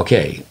that,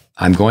 okay,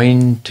 I'm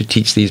going to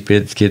teach these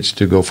kids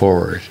to go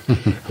forward.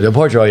 The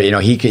Potro, you know,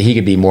 he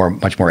could be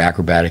much more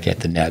acrobatic at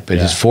the net, but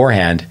his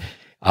forehand,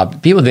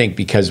 people think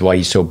because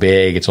he's so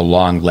big, it's a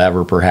long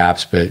lever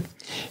perhaps, but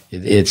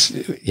it's,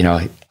 you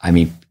know, I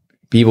mean,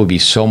 people would be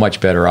so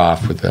much better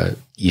off with the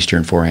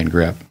Eastern forehand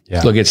grip.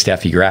 Yeah. Look at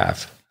Steffi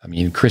Graf. I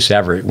mean, Chris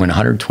Everett won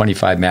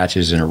 125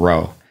 matches in a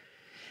row.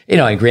 You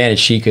know, and granted,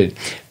 she could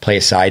play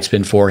a side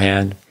spin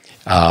forehand.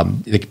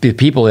 The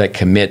people that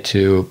commit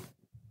to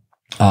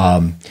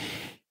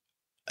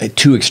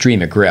too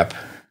extreme a grip,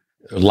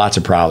 lots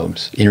of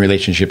problems in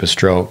relationship with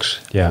strokes,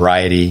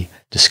 variety,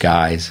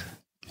 disguise.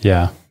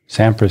 Yeah.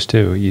 Sampras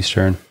too,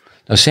 Eastern.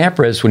 Now,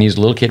 Sampras, when he was a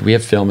little kid, we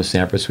have film of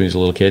Sampras when he was a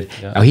little kid.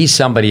 Yeah. Now, he's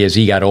somebody, as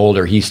he got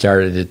older, he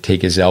started to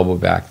take his elbow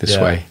back this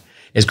way.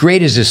 As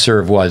great as his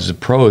serve was, the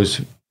pros,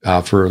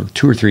 for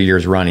 2 or 3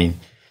 years running,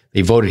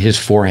 they voted his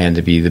forehand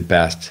to be the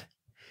best.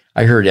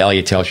 I heard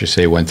Elliot Telscher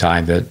say one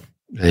time that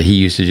he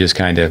used to just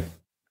kind of,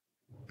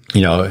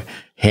 you know,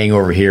 hang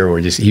over here, or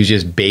he was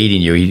just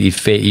baiting you.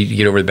 He'd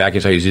get over the back of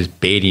his side, he was just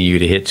baiting you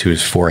to hit to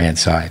his forehand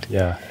side.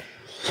 Yeah.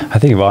 I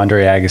think of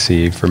Andre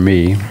Agassi, for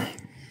me,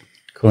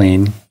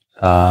 clean.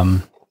 You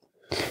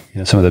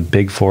know, some of the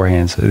big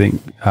forehands. I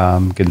think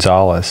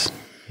Gonzalez,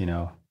 you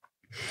know,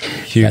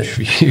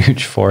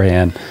 huge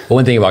forehand. Well,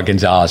 one thing about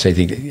Gonzalez,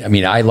 I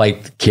mean, I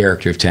like the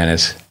character of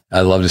tennis.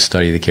 I love to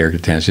study the character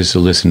of tennis, just to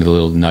listen to the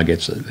little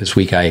nuggets. This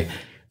week,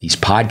 these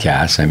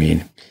podcasts, I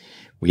mean,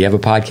 we have a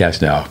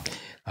podcast now.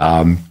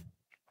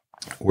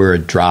 We're a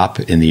drop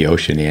in the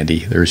ocean,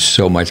 Andy. There's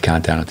so much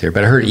content out there.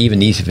 But I heard Ivan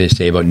Nisevich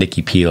say about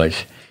Nicky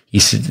Pilic.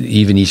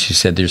 Ivan Nisevich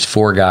said there's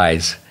 4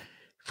 guys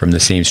from the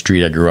same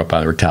street I grew up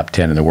on that were top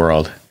 10 in the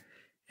world.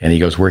 And he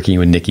goes, working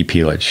with Nicky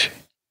Pilic,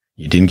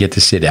 you didn't get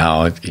to sit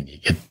down and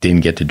you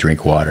didn't get to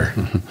drink water.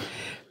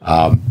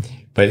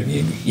 But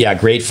yeah,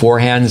 great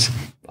forehands.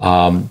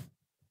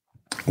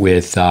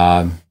 With you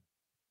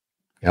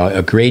know,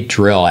 a great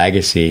drill,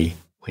 Agassi,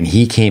 when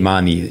he came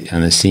on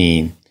the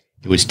scene,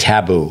 it was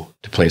taboo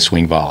to play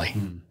swing volley.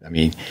 I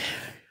mean,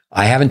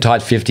 I haven't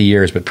taught 50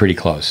 years, but pretty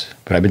close.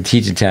 But I've been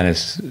teaching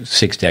tennis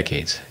 6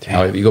 decades.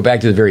 Now, if you go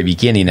back to the very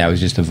beginning, I was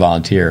just a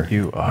volunteer.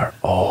 You are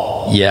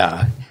old.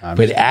 Yeah.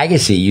 But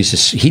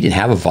Agassi he didn't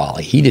have a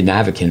volley. He didn't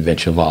have a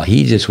conventional volley.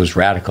 He just was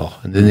radical.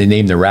 And then they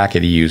named the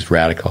racket he used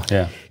Radical.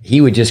 Yeah.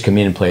 He would just come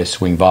in and play a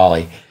swing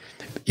volley.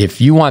 If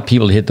you want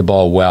people to hit the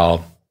ball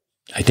well,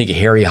 I think of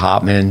Harry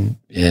Hopman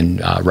and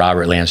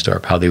Robert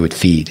Lansdorp, how they would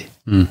feed.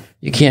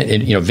 You can't,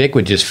 you know, Vic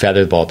would just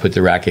feather the ball, put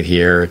the racket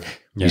here.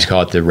 You just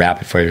call it the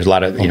rapid fire. There's a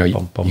lot of, you know,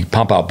 you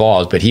pump out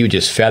balls, but he would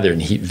just feather,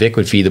 and Vic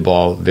would feed the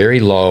ball very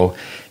low.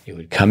 It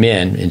would come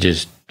in and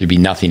just, there'd be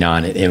nothing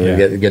on it. And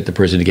would get the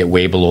person to get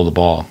way below the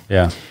ball.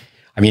 Yeah.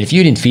 I mean, if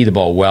you didn't feed the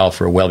ball well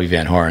for a Welby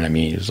Van Horn, I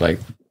mean, it was like,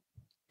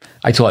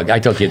 I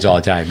tell kids all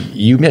the time,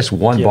 you miss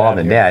one ball in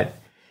the net,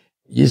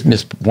 you just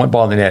miss one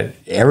ball in the net.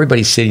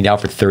 Everybody's sitting out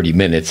for 30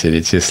 minutes, and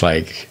it's just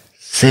like,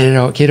 sit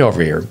out, get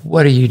over here.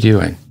 What are you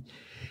doing?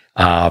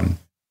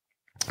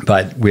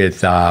 But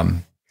with,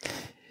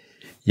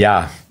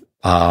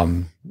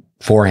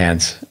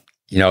 forehands,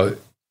 you know,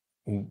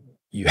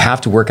 you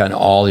have to work on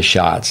all the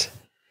shots.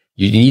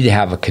 You need to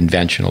have a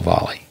conventional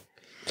volley.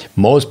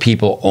 Most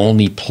people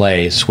only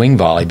play swing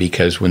volley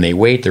because when they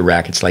wait, the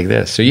racket's like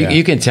this. So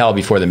you can tell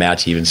before the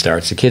match even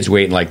starts. The kid's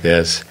waiting like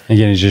this.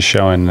 Again, he's just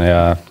showing,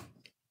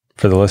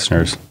 for the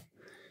listeners,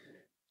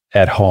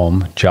 at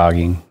home,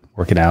 jogging,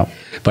 working out.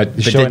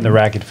 But showing the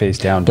racket face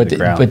down to the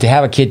ground. But to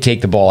have a kid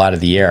take the ball out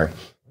of the air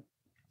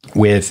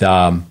with,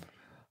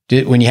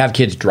 when you have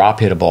kids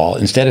drop hit a ball,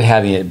 instead of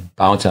having it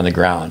bounce on the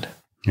ground.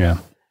 Yeah.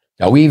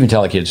 Now, we even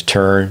tell the kids,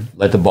 turn,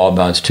 let the ball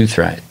bounce 3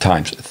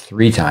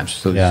 times.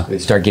 So they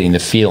start getting the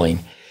feeling.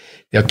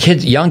 You know,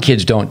 young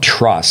kids don't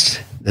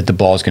trust that the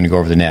ball is going to go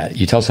over the net.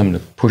 You tell someone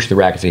to push the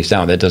racket face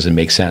down, that doesn't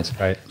make sense.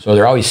 Right. So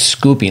they're always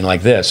scooping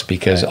like this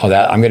because,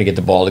 I'm going to get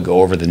the ball to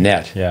go over the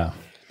net. Yeah.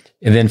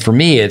 And then for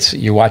me, it's,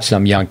 you watch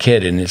some young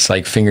kid and it's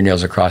like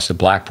fingernails across the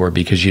blackboard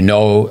because you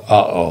know,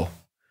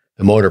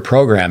 the motor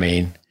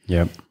programming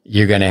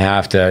you're going to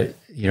have to,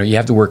 you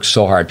have to work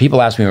so hard.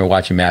 People ask me when I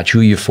watch a match, who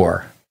are you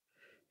for?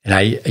 And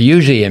I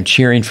usually am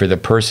cheering for the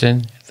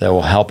person that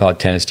will help out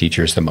tennis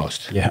teachers the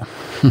most. Yeah.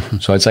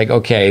 So it's like,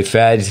 okay,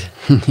 Fed.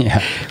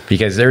 Yeah.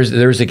 Because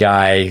there's a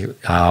guy,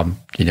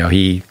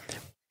 Rinka's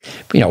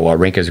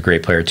a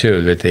great player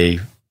too, but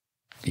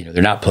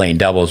they're not playing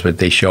doubles, but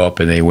they show up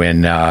and they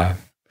win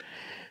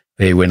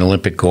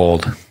Olympic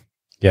gold.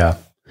 Yeah.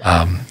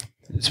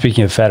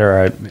 Speaking of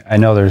Federer, I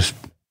know there's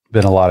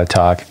been a lot of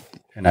talk,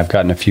 and I've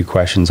gotten a few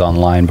questions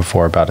online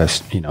before about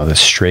the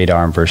straight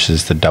arm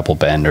versus the double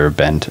bend or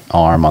bent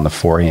arm on the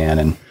forehand.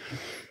 And,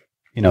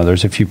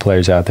 there's a few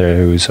players out there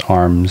whose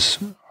arms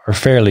are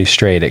fairly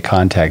straight at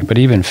contact, but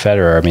even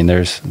Federer, I mean,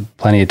 there's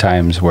plenty of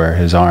times where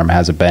his arm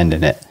has a bend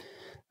in it.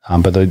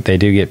 But they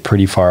do get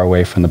pretty far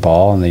away from the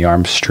ball, and the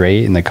arm's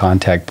straight, and the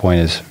contact point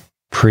is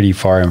pretty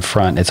far in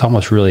front. It's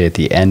almost really at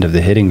the end of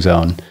the hitting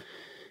zone.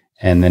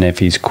 And then if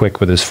he's quick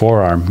with his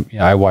forearm,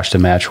 I watched a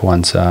match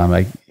once,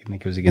 I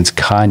think it was against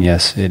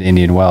Kanyas at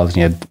Indian Wells, and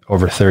he had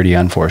over 30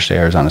 unforced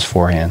errors on his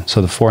forehand.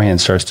 So the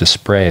forehand starts to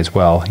spray as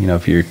well.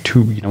 If you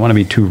don't want to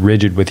be too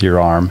rigid with your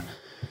arm.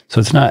 So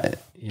it's not...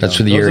 That's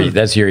the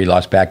year he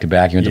lost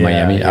back-to-back. He went to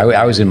Miami. Yeah.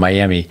 I was in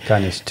Miami.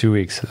 Kanyas 2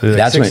 weeks.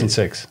 That's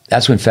 6-6.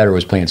 That's when Federer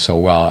was playing so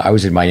well. I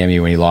was in Miami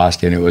when he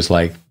lost, and it was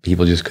like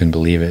people just couldn't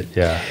believe it.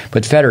 Yeah.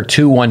 But Federer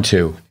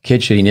 2-1-2.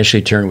 Kid should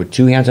initially turn with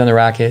two hands on the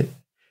racket.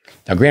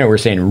 Now, granted, we're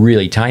saying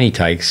really tiny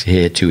tykes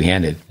hit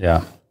two-handed.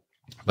 Yeah.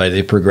 But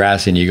they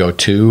progress, and you go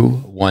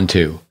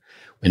 2-1-2.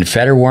 When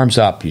Federer warms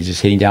up, he's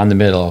just hitting down the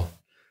middle.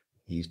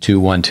 He's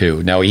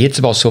 2-1-2. Now, he hits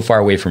the ball so far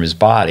away from his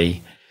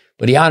body,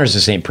 but he honors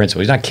the same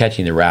principle. He's not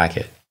catching the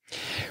racket.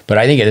 But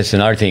I think it's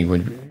another thing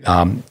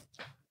when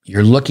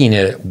you're looking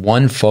at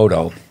one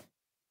photo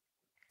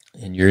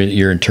and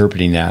you're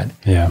interpreting that.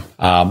 Yeah.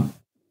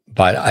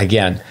 But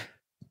again,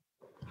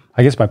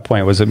 I guess my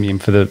point was,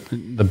 for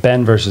the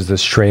bend versus the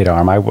straight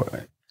arm,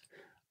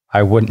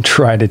 I wouldn't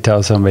try to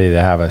tell somebody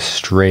to have a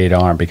straight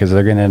arm because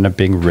they're going to end up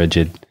being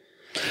rigid.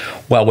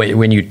 Well,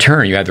 when you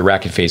turn, you have the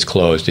racket face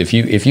closed. If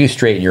you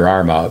straighten your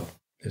arm out,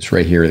 it's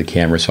right here, the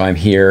camera. So I'm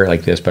here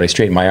like this, but I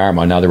straighten my arm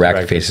out. Now the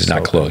racket face is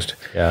not closed.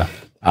 Yeah.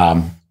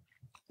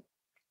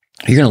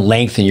 You're going to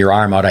lengthen your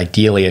arm out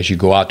ideally as you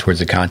go out towards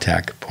the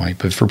contact point.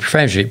 But for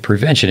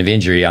prevention of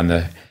injury on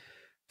the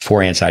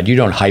forehand side, you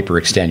don't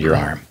hyperextend your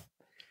arm.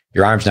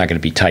 Your arm's not going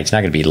to be tight. It's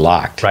not going to be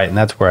locked. Right. And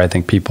that's where I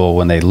think people,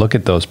 when they look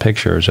at those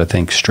pictures, I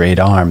think straight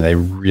arm, they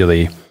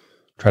really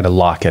try to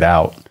lock it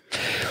out.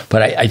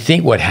 But I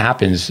think what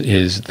happens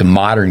is the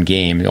modern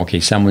game, okay,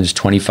 someone's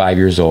 25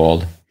 years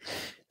old.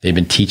 They've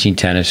been teaching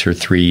tennis for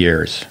 3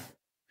 years.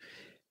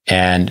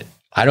 And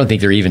I don't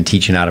think they're even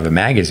teaching out of a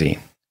magazine.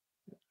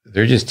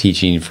 They're just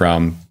teaching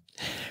from,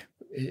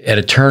 at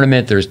a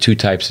tournament, there's two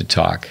types of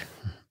talk.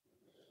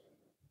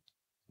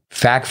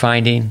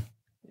 Fact-finding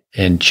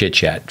and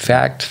chit-chat.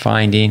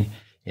 Fact-finding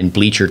and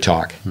bleacher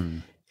talk.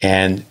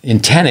 And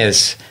in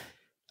tennis,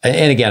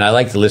 and again, I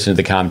like to listen to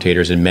the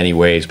commentators in many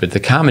ways, but the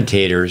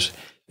commentators,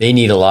 they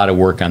need a lot of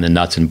work on the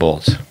nuts and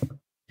bolts.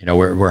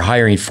 We're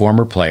hiring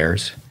former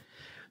players.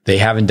 They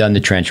haven't done the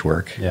trench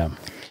work. Yeah.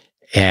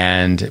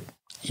 And,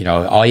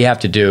 all you have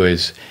to do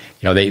is,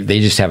 they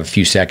just have a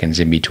few seconds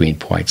in between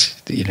points,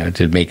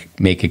 to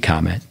make a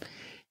comment.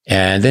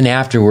 And then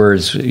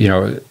afterwards,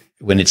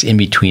 when it's in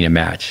between a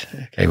match,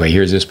 okay, well,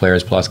 here's this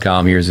player's plus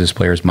column, here's this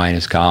player's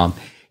minus column.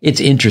 It's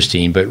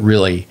interesting, but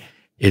really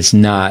it's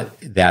not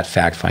that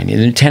fact finding.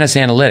 And in tennis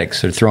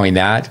analytics, they're throwing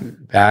that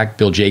back.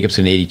 Bill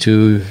Jacobson,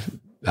 82,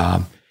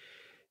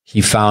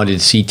 he founded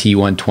CT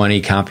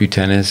 120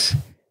 CompuTennis,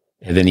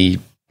 and then he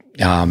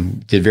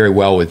did very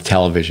well with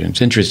television.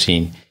 It's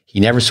interesting. He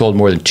never sold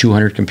more than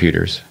 200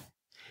 computers.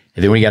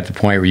 And then when he got to the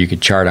point where you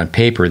could chart on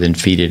paper, then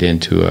feed it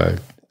into a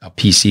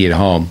PC at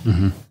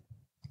home,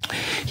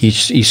 he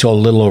sold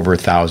a little over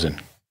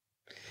 1,000.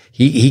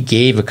 He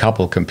gave a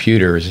couple of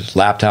computers,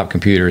 laptop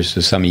computers,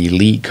 to some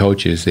elite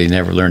coaches. They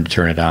never learned to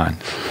turn it on.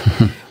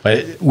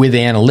 But with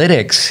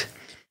analytics,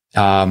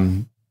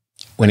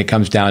 when it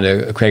comes down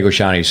to Craig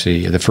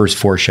O'Shaughnessy, the first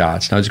 4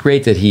 shots. Now, it's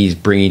great that he's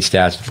bringing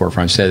stats to the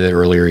forefront. I said that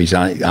earlier. He's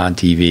on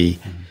TV.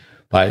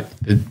 But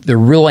the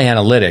real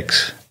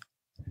analytics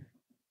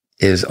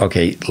is,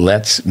 okay,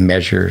 let's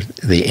measure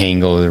the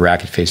angle of the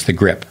racket face, the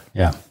grip.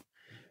 Yeah.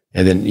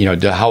 And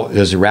then, how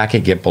does the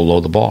racket get below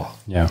the ball?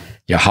 Yeah.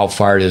 How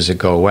far does it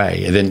go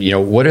away? And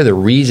then, what are the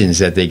reasons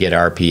that they get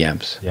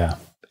RPMs? Yeah.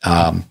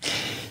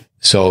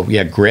 So,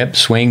 grip,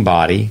 swing,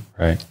 body.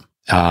 Right.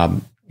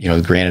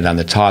 Granted, on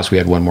the toss, we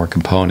had one more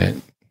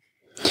component.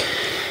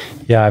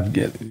 Yeah, I've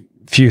got a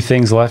few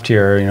things left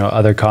here.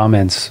 Other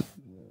comments.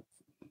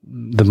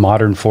 The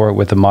modern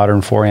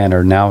forehand,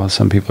 or now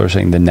some people are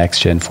saying the next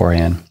gen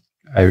forehand.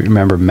 I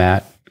remember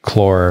Matt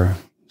Clore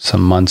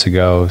some months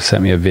ago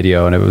sent me a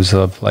video, and it was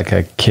of like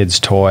a kid's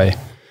toy,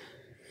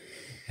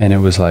 and it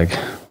was like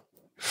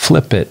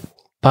flip it,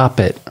 pop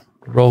it,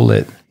 roll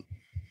it,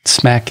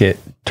 smack it,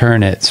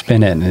 turn it,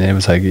 spin it, and it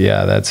was like,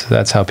 yeah,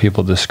 that's how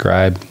people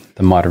describe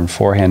the modern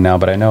forehand now.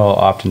 But I know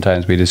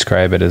oftentimes we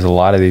describe it as a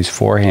lot of these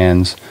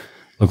forehands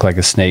look like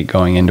a snake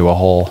going into a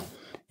hole.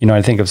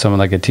 I think of someone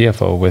like a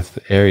TFO with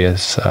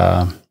areas.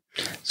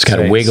 It's got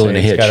a wiggle and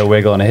a hitch. It's got a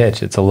wiggle and a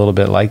hitch. It's a little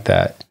bit like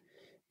that.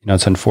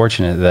 It's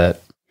unfortunate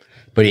that.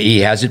 But he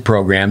has it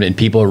programmed, and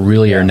people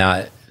really are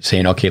not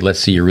saying, okay, let's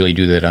see you really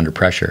do that under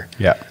pressure.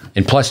 Yeah.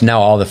 And plus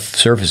now all the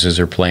surfaces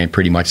are playing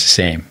pretty much the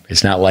same.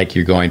 It's not like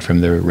you're going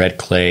from the red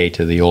clay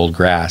to the old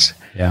grass.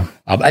 Yeah.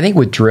 I think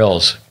with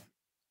drills,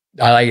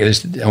 I like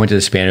this. I went to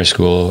the Spanish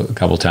school a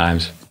couple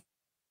times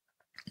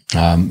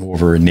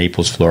over in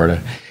Naples,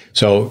 Florida.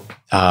 So,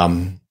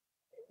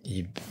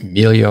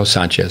 Emilio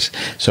Sanchez.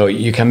 So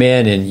you come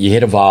in and you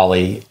hit a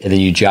volley, and then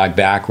you jog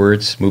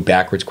backwards, move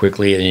backwards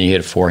quickly, and then you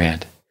hit a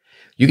forehand.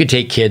 You could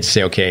take kids,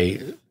 say,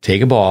 okay,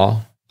 take a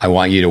ball. I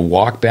want you to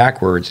walk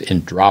backwards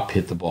and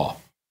hit the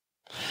ball.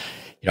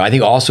 I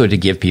think also to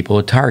give people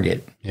a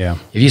target. Yeah.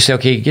 If you say,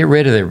 okay, get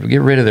rid of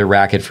their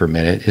racket for a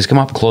minute, just come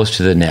up close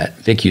to the net.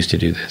 Vic used to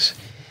do this.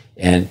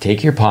 And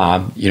take your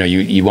palm.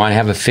 You want to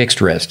have a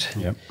fixed wrist.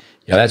 Yep.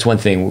 That's one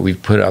thing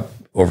we've put up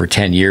over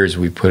 10 years.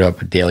 We put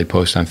up a daily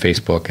post on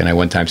Facebook, and I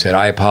one time said,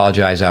 I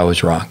apologize, I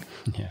was wrong.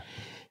 Yeah.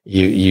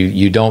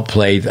 You don't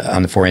play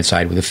on the forehand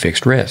side with a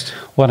fixed wrist.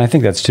 Well, and I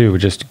think that's too,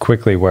 just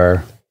quickly,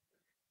 where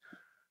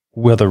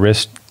will the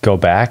wrist go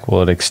back?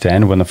 Will it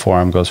extend when the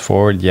forearm goes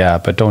forward? Yeah,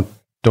 but don't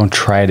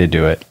try to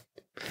do it.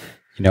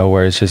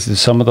 Where it's just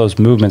some of those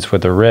movements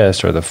with the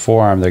wrist or the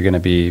forearm, they're going to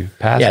be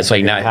passive.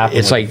 Yeah,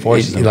 it's like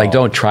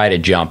don't try to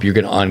jump. You're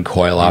going to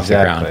uncoil off the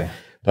ground.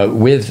 But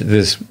with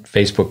this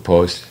Facebook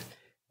post,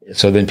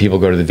 so then people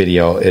go to the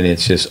video and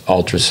it's just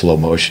ultra slow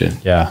motion.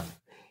 Yeah.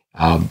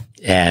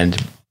 And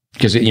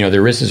because,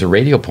 the wrist is a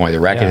radial point,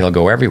 the racket will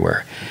go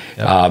everywhere.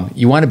 Yeah.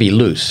 You want to be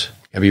loose. You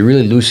want to be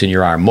really loose in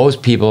your arm.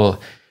 Most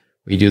people,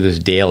 we do this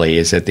daily,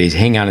 is that they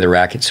hang onto the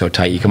racket so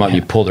tight. You come up and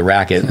you pull the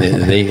racket,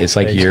 and it's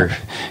like you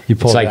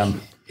pull them.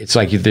 It's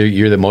like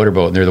you're the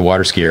motorboat and they're the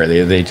water skier.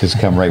 They just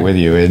come right with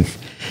you. And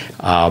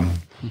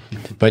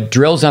but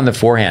drills on the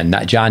forehand.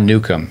 John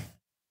Newcomb,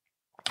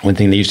 one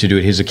thing they used to do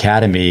at his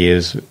academy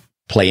is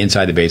play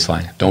inside the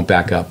baseline. Don't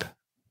back up.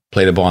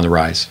 Play the ball on the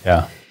rise.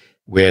 Yeah.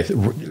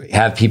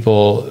 Have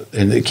people,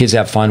 and the kids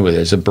have fun with it.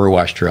 It's a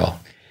burwash drill.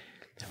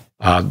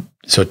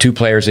 So two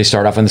players, they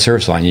start off on the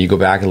service line, and you go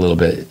back a little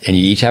bit, and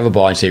you each have a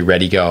ball and say,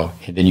 ready, go.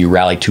 And then you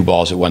rally two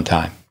balls at one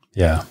time.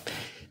 Yeah.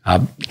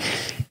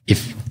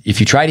 If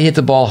you try to hit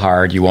the ball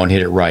hard, you won't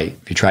hit it right.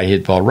 If you try to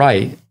hit the ball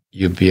right,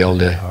 you'll be able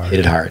to hit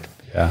it hard.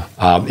 Yeah.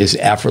 It's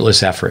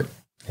effortless effort.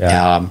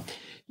 Yeah.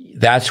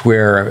 That's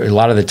where a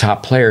lot of the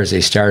top players,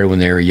 they started when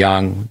they were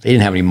young. They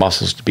didn't have any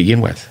muscles to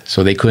begin with,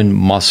 so they couldn't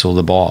muscle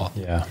the ball.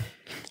 Yeah.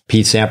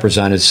 Pete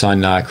Sampras on his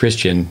son,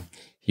 Christian,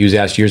 he was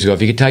asked years ago,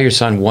 if you could tell your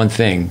son one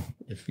thing,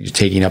 if you're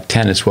taking up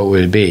tennis, what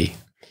would it be?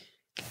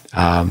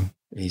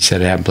 He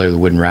said, I haven't played with a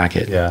wooden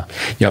racket. Yeah.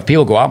 If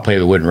people go out and play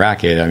with a wooden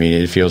racket, I mean,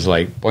 it feels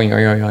like boing,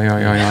 boing, boing,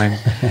 boing,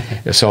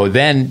 boing. So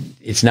then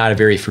it's not a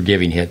very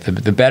forgiving hit.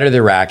 The better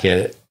the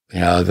racket,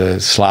 the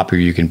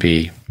sloppier you can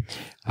be.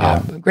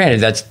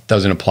 Granted, that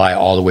doesn't apply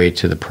all the way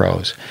to the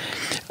pros.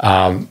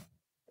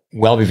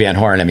 Welby Van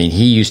Horn, I mean,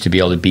 he used to be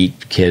able to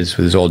beat kids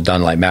with his old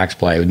Dunlop Max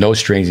play with no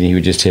strings, and he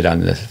would just hit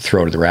on the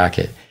throat of the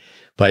racket.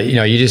 But,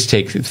 you just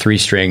take 3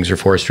 strings or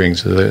 4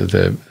 strings,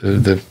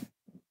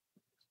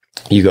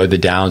 you go the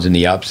downs and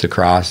the ups, the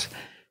cross,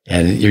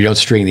 and you don't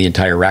string the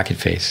entire racket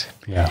face.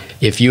 Yeah.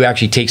 If you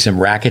actually take some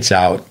rackets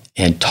out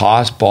and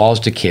toss balls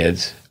to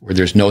kids where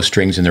there's no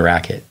strings in the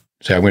racket.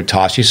 So I'm going to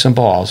toss you some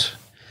balls,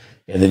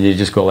 and then you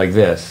just go like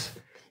this.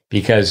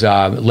 Because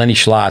Lenny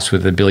Schloss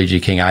with the Billie Jean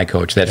King eye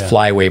coach, that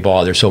flyaway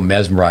ball, they're so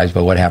mesmerized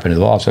by what happened to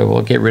the ball. So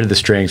we'll get rid of the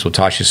strings. We'll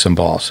toss you some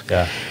balls.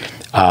 Yeah.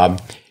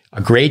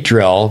 A great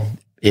drill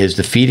is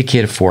to feed a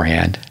kid a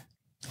forehand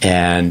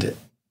and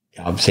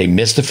I'll say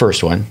miss the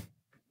first one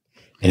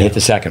and hit the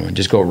second one.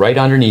 Just go right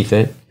underneath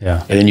it. Yeah.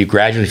 And then you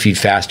gradually feed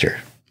faster.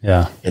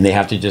 Yeah. And they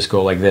have to just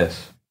go like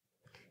this.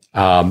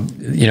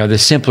 The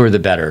simpler, the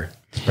better.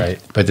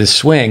 Right. But the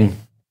swing,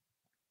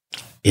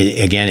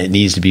 it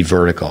needs to be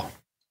vertical.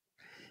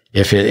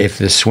 If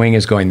the swing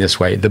is going this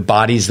way, the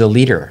body's the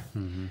leader.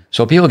 Mm-hmm.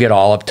 So people get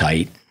all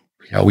uptight.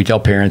 We tell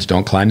parents,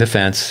 don't climb the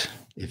fence.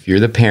 If you're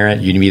the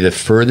parent, you need to be the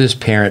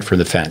furthest parent from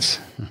the fence.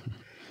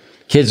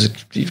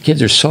 Mm-hmm.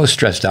 Kids are so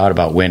stressed out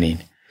about winning.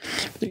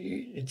 When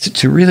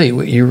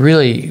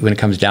it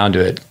comes down to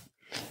it,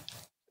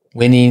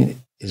 winning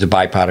is a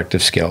byproduct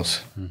of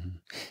skills. Mm-hmm.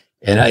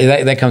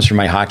 And that comes from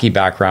my hockey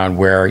background,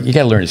 where you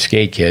got to learn to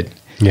skate, kid.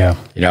 Yeah.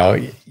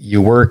 You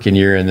work and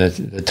you're in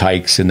the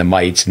tykes and the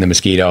mites and the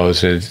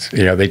mosquitoes.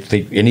 They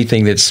think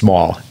anything that's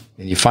small.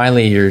 And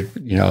you're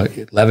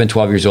 11,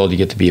 12 years old, you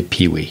get to be a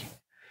peewee.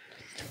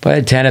 But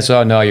in tennis,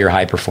 oh no, you're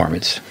high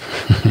performance.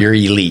 You're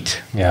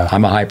elite. Yeah.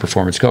 I'm a high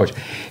performance coach.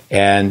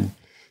 And,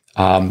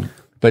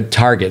 but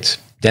targets,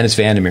 Dennis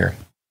Vandermeer,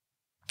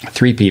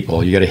 3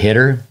 people. You got a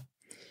hitter,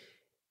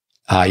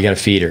 you got a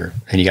feeder,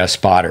 and you got a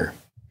spotter.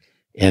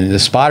 And the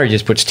spotter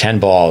just puts 10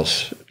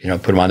 balls,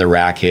 put them on the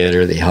racket,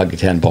 or they hug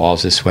 10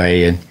 balls this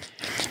way. And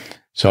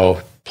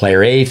so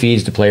player A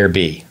feeds to player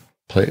B.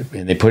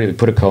 And they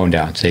put a cone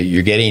down. Say,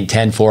 you're getting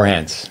 10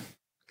 forehands.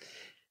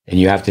 and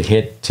you have to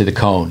hit to the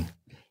cone,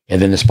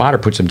 and then the spotter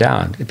puts them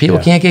down. People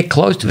can't get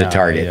close to the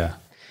target.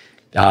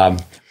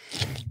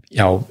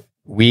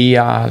 We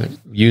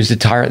use the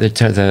targets,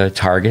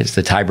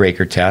 the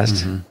tiebreaker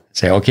test.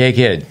 Say, okay,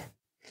 kid.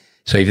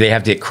 So if they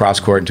have to get cross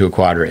court into a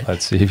quadrant,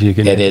 let's see if you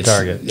can hit the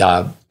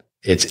target.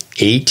 It's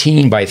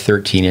 18 by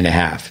 13 and a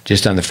half,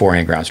 just on the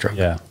forehand ground stroke.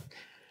 Yeah.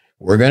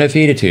 We're going to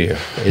feed it to you.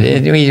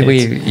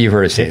 You've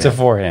heard us say it's a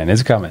forehand.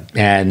 It's coming.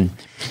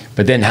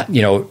 But then,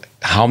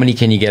 how many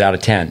can you get out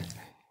of 10?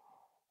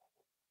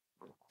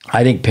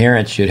 I think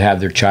parents should have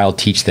their child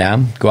teach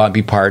them, go out and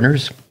be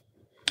partners.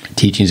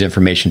 Teaching is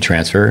information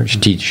transfer.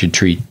 Should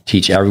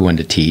teach everyone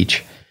to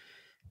teach.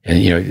 And,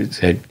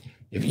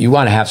 if you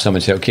want to have someone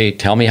say, okay,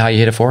 tell me how you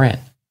hit a forehand.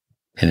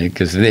 And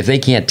because if they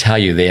can't tell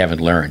you, they haven't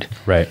learned.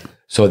 Right.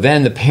 So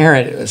then the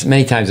parent,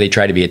 many times they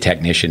try to be a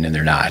technician and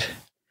they're not.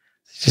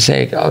 Just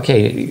say,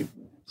 okay,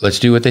 let's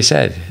do what they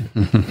said.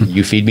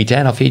 You feed me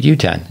 10, I'll feed you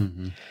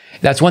 10.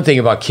 That's one thing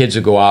about kids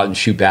who go out and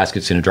shoot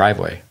baskets in a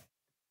driveway.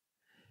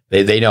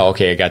 They know,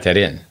 okay, I got that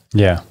in.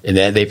 Yeah. And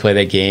then they play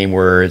that game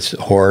where it's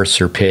horse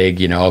or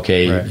pig,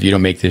 okay, if you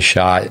don't make this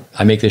shot,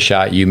 I make this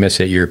shot, you miss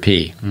it, you're a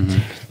P.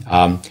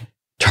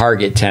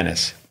 Target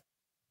tennis.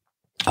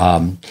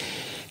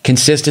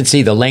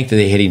 Consistency, the length of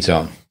the hitting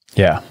zone.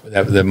 Yeah.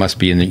 That must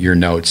be in your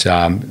notes.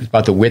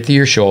 About the width of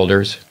your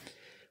shoulders.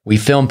 We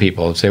film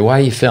people. Say, why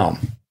do you film?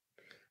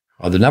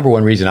 Well, the number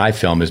one reason I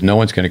film is no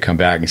one's going to come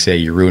back and say,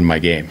 you ruined my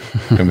game.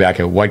 Come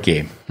back at what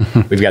game?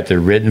 We've got the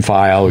written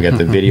file. We've got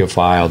the video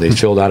file. They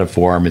filled out a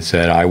form and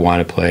said, I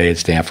want to play at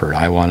Stanford.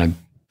 I want to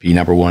be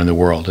number one in the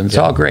world. And it's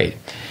all great.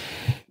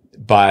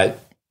 But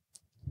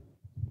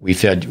we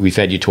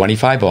fed you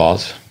 25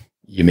 balls.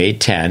 You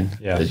made 10.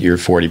 You're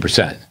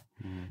 40%.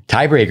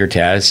 Tiebreaker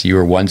test, you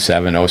were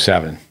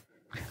 1707.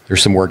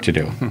 There's some work to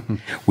do.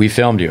 We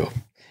filmed you.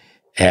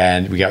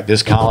 And we got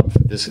this column,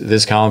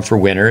 this column for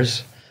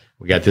winners.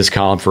 We got this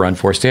column for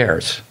unforced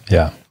errors.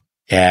 Yeah.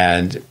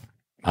 And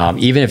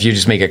even if you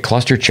just make a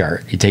cluster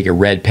chart, you take a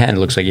red pen, it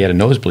looks like you had a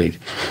nosebleed.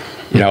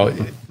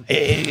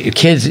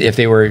 Kids, if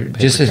they were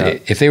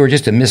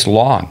just a miss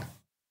long,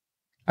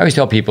 I always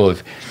tell people,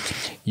 if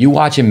you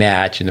watch a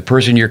match and the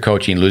person you're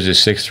coaching loses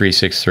 6-3,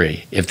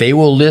 6-3, if they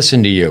will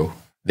listen to you,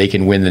 they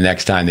can win the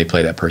next time they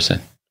play that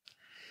person.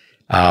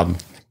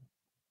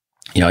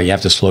 You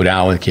have to slow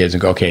down with kids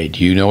and go, okay,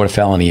 do you know what a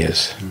felony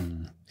is?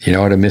 You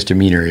know what a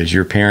misdemeanor is?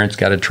 Your parents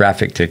got a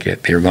traffic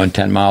ticket. They were going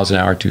 10 miles an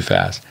hour too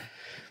fast.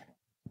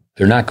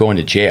 They're not going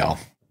to jail.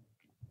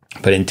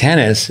 But in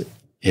tennis,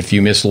 if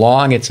you miss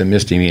long, it's a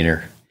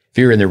misdemeanor. If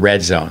you're in the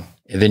red zone,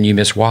 and then you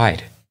miss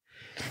wide.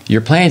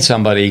 You're playing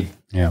somebody,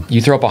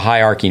 you throw up a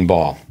high arcing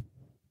ball,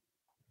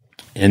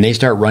 and they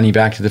start running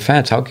back to the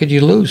fence. How could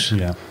you lose?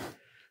 Yeah.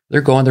 They're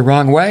going the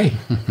wrong way.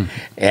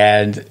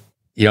 And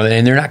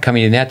they're not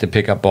coming in net to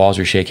pick up balls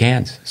or shake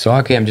hands. So,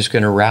 okay, I'm just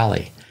going to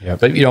rally. Yep.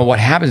 But, what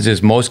happens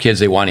is most kids,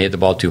 they want to hit the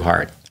ball too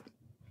hard.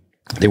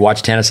 They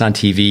watch tennis on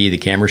TV, the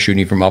camera's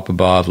shooting from up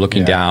above,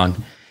 looking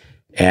down,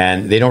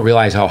 and they don't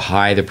realize how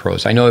high the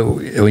pros. I know,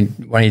 why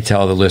don't you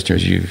tell the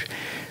listeners, you've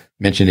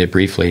mentioned it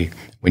briefly,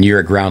 when you're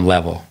at ground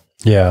level.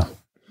 Yeah.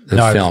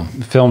 Film.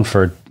 I've filmed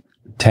for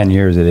 10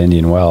 years at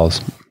Indian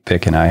Wells.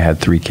 Vic and I had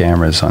 3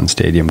 cameras on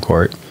stadium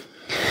court.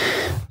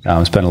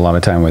 Spent a lot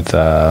of time with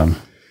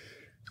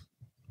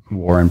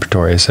Warren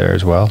Pretorius there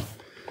as well.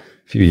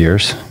 A few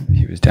years.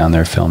 He was down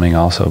there filming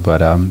also. But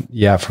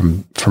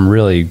from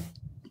really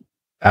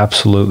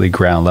absolutely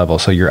ground level.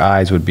 So your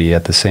eyes would be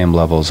at the same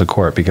level as the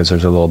court because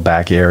there's a little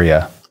back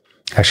area.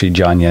 Actually,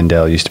 John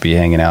Yandel used to be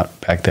hanging out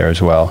back there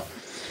as well.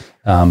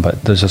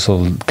 But there's just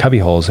little cubby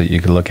holes that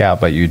you could look out,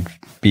 but you'd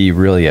be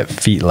really at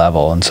feet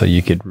level. And so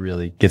you could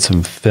really get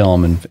some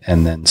film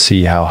and then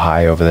see how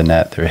high over the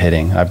net they're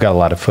hitting. I've got a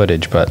lot of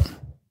footage, but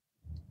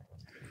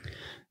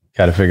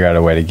got to figure out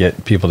a way to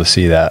get people to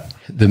see that.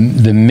 The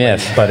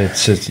myth. But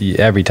it's just,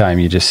 every time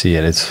you just see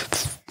it, it's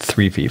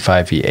 3 feet,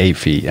 5 feet, 8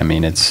 feet. I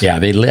mean, it's... Yeah,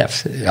 they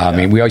lift. I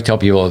mean, we always tell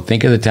people,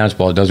 think of the tennis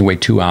ball. It doesn't weigh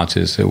 2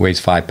 ounces. It weighs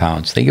 5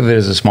 pounds. Think of it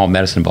as a small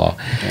medicine ball.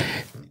 Okay.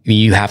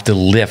 You have to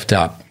lift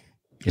up.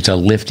 It's a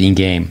lifting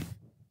game.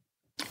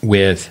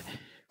 Of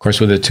course,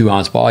 with a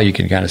 2-ounce ball, you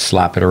can kind of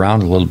slap it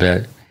around a little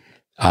bit.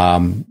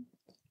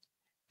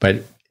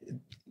 But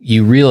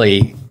you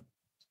really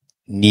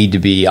need to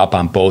be up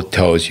on both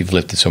toes. You've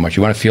lifted so much.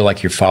 You want to feel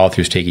like your follow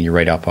through is taking you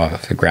right up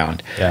off the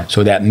ground. Yeah.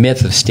 So that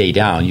myth of stay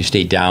down, you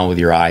stay down with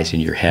your eyes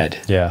and your head.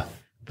 Yeah.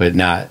 But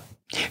not,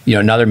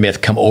 another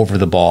myth, come over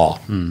the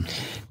ball.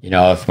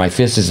 If my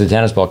fist is a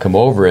tennis ball, come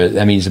over it,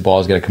 that means the ball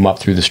is going to come up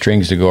through the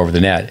strings to go over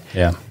the net.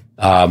 Yeah.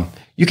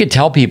 You could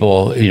tell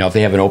people, if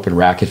they have an open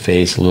racket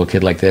face, a little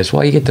kid like this,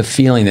 well, you get the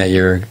feeling that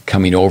you're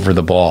coming over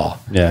the ball.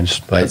 Yeah,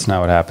 but that's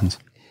not what happens.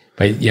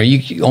 But,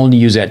 you only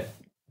use that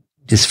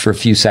just for a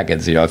few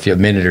seconds, if you have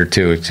a minute or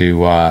two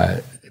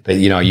but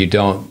you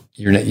don't,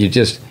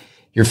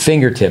 your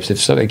fingertips,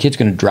 if a kid's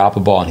going to drop a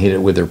ball and hit it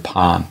with their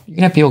palm, you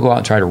can have people go out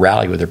and try to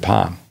rally with their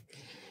palm.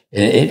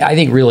 And I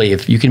think really,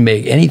 if you can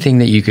make anything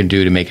that you can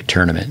do to make a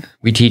tournament,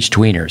 we teach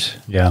tweeners.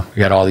 Yeah. We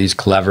got all these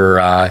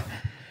clever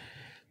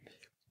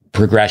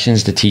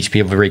progressions to teach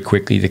people very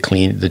quickly to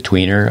clean the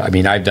tweener. I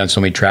mean, I've done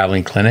so many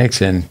traveling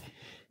clinics, and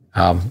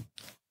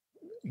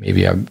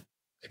maybe I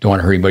don't want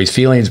to hurt anybody's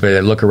feelings, but I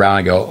look around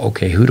and go,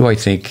 okay, who do I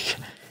think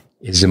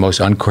is the most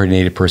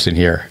uncoordinated person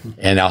here?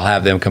 And I'll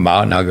have them come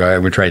out and I'll go,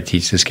 I'm going to try to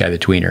teach this guy the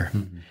tweener.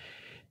 Mm-hmm.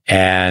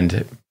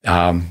 And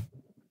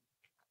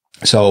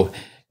so,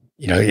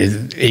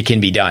 it can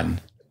be done,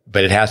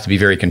 but it has to be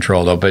very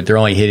controlled though. But they're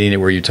only hitting it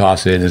where you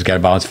toss it and it's got to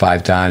bounce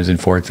 5 times and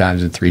 4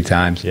 times and 3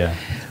 times. Yeah.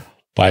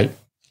 But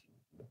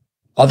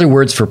other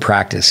words for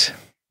practice,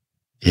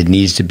 it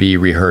needs to be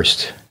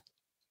rehearsed.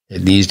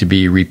 It needs to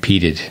be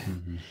repeated.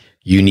 Mm-hmm.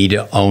 You need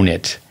to own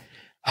it.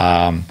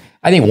 I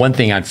think one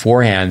thing on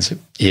forehands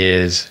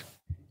is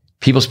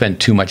people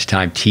spend too much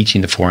time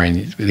teaching the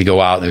forehand. They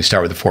go out and they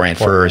start with the forehand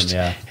first,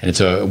 and it's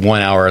a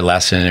 1-hour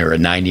lesson or a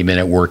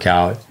 90-minute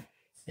workout,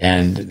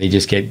 and they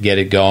just get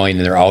it going,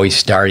 and they're always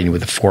starting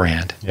with the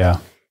forehand. Yeah.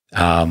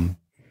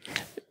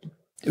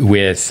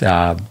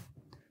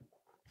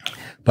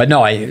 But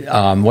no,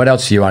 what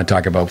else do you want to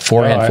talk about?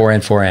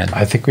 Forehand.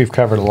 I think we've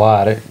covered a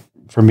lot.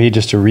 For me,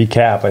 just to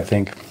recap, I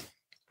think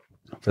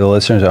for the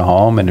listeners at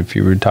home, and if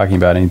you were talking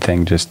about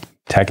anything just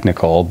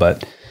technical,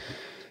 but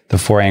the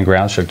forehand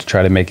ground stroke, to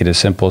try to make it as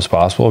simple as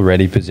possible,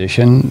 ready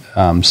position,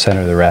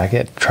 center of the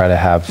racket, try to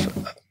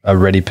have a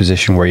ready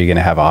position where you're going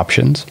to have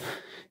options,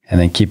 and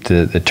then keep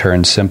the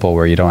turn simple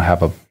where you don't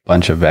have a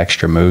bunch of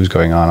extra moves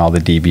going on, all the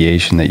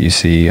deviation that you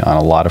see on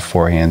a lot of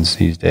forehands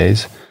these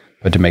days.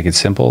 But to make it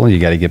simple, you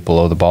got to get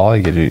below the ball.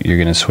 You're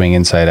going to swing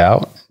inside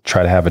out,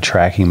 try to have a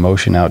tracking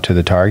motion out to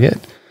the target.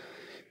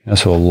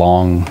 So a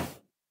long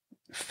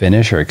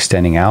finish or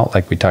extending out,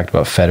 like we talked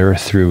about Federer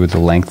through the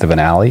length of an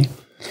alley.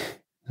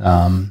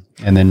 And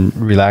then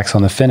relax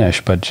on the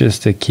finish, but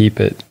just to keep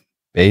it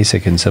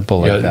basic and simple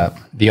like that.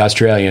 The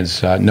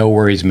Australians, no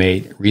worries,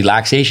 mate.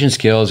 Relaxation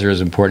skills are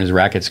as important as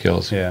racket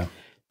skills. Yeah.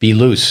 Be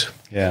loose.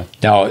 Yeah.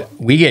 Now,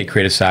 we get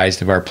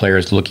criticized of our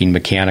players looking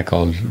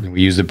mechanical.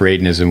 We use the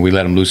Bradenism. We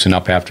let them loosen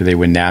up after they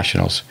win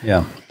nationals.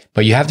 Yeah.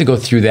 But you have to go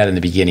through that in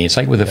the beginning. It's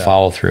like with a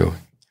follow through.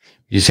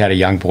 We just had a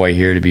young boy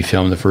here to be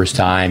filmed the first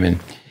time, and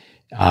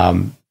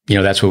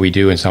that's what we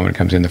do when someone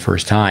comes in the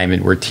first time,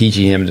 and we're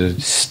teaching him to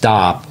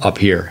stop up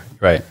here.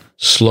 Right.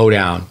 Slow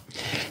down.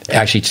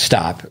 Actually,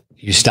 stop.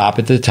 You stop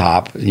at the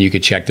top, and you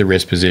could check the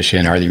wrist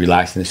position. Are they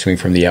relaxing the swing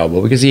from the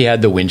elbow? Because he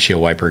had the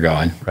windshield wiper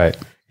going. Right.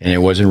 And it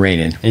wasn't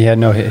raining. He had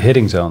no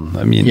hitting zone.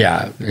 I mean,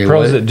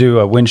 pros that do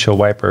a windshield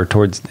wiper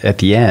at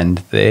the end,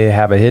 they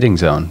have a hitting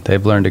zone.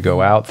 They've learned to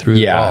go out through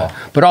the ball.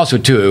 But also,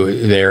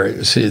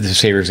 too,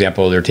 say, for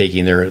example, they're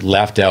taking their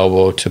left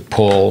elbow to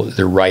pull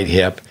their right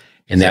hip,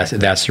 and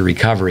that's the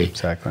recovery.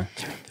 Exactly.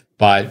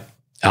 But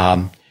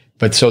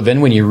so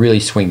then when you really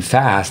swing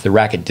fast, the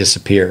racket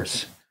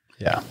disappears.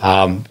 Yeah.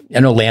 I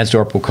know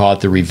Lansdorp will call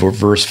it the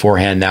reverse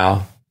forehand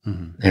now.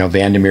 Mm-hmm.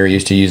 Vandermeer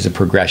used to use the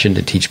progression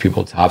to teach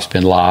people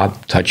topspin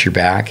lob, touch your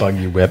back.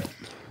 Buggy whip.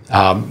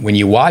 When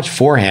you watch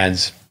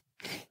forehands,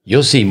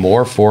 you'll see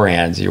more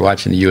forehands. You're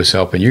watching the U.S.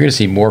 Open. You're going to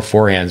see more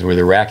forehands where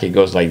the racket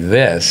goes like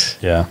this.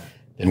 Yeah.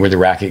 Than where the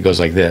racket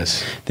goes like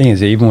this. Thing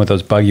is, even with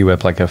those buggy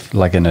whip, like a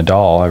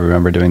Nadal, I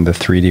remember doing the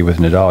 3D with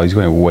Nadal. He's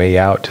going way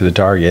out to the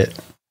target,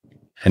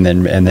 and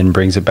then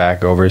brings it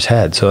back over his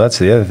head. So that's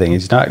the other thing.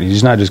 He's not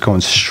just going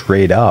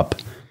straight up.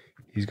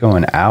 He's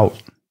going out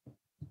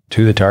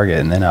to the target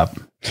and then up.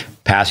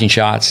 Passing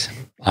shots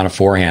on a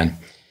forehand,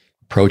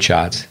 approach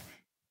shots.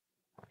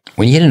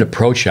 When you hit an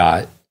approach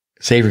shot,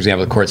 say for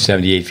example, the court's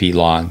 78 feet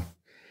long.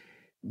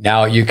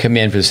 Now you come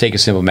in, for the sake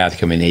of simple math, you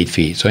come in 8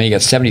 feet. So you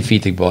got 70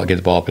 feet to get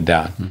the ball up and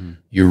down. Mm-hmm.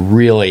 You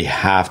really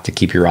have to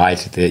keep your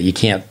eyes at it. You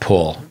can't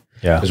pull.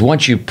 Yeah. Because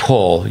once you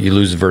pull, you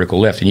lose the vertical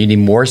lift, and you need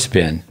more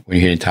spin when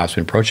you're hitting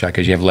topspin approach shot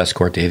because you have less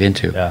court to hit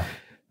into. Yeah.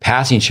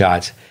 Passing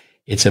shots,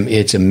 it's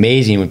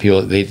amazing when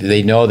people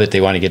they know that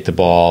they want to get the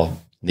ball.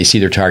 They see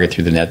their target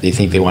through the net. They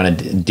think they want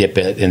to dip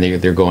it, and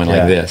they're going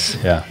like this.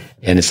 Yeah.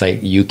 And it's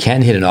like you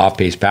can hit an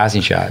off-base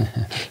passing shot,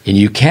 and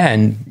you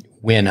can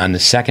win on the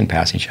second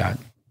passing shot.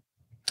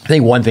 I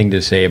think one thing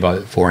to say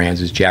about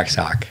forehands is jack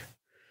sock.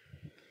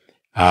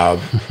 Now,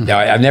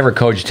 I've never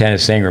coached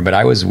tennis Sanger, but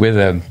I was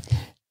with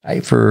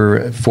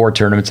for 4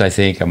 tournaments, I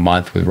think, a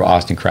month with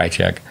Austin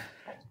Krajicek.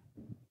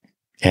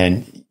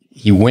 And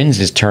he wins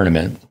his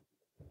tournament.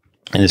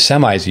 In the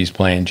semis, he's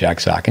playing Jack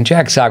Sock. And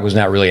Jack Sock was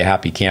not really a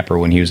happy camper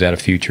when he was at a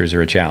Futures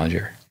or a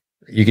Challenger.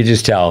 You could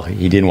just tell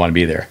he didn't want to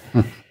be there.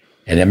 And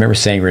I remember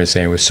saying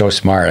it was so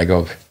smart. I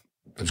told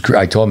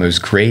him it was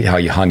great how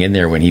you hung in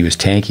there when he was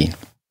tanking.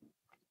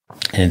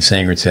 And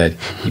Sangren said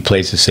he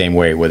plays the same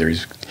way, whether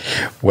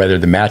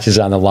the match is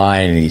on the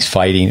line and he's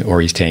fighting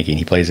or he's tanking.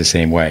 He plays the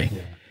same way.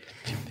 Yeah.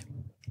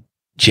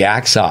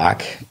 Jack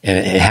Sock,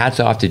 and hats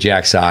off to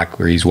Jack Sock,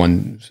 where he's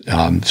won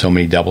so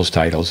many doubles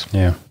titles.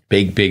 Yeah.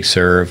 Big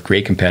serve,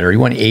 great competitor. He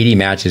won 80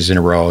 matches in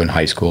a row in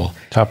high school.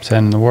 Top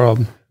 10 in the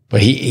world.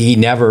 But he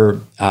never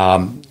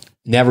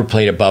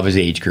played above his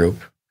age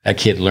group. That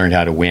kid learned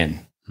how to win.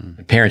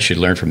 Parents should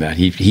learn from that.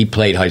 He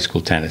played high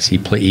school tennis. He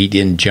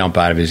didn't jump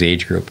out of his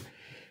age group.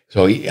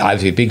 So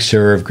obviously a big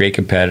serve, great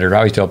competitor. I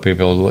always tell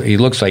people he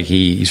looks like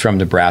he's from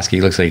Nebraska.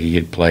 He looks like he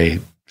could play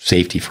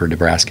safety for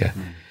Nebraska.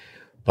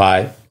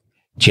 But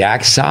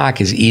Jack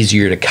Sock is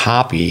easier to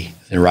copy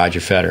than Roger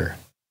Federer.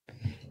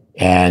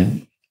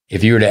 And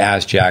if you were to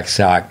ask Jack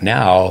Sock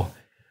now,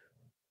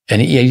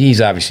 and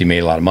he's obviously made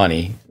a lot of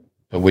money,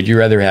 but would you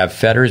rather have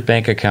Federer's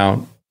bank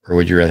account or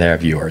would you rather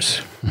have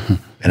yours?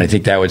 And I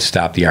think that would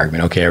stop the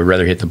argument. Okay, I'd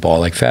rather hit the ball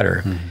like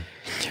Federer.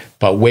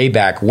 But way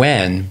back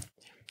when,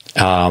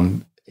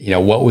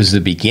 what was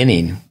the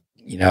beginning?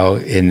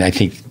 And I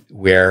think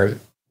where,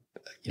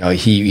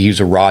 he was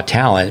a raw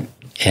talent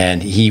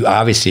and he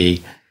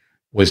obviously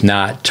was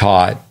not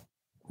taught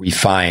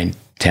refined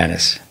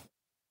tennis.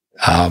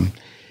 But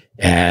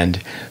then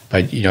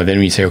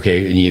when you say,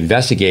 okay, and you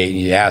investigate and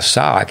you ask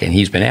Sock, and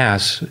he's been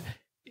asked,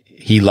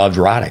 he loved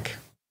Roddick.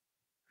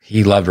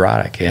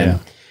 And,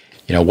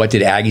 what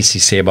did Agassi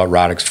say about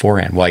Roddick's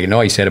forehand?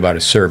 Well, he said about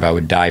his serve, I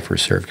would die for a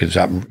serve because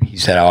he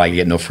said, I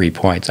get no free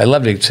points. I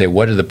love to say,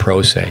 what do the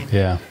pros say?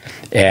 Yeah.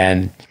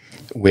 And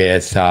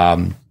with,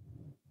 when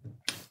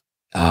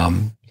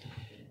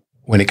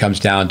it comes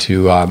down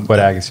to what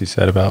Agassi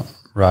said about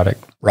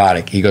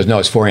Roddick, he goes, no,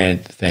 his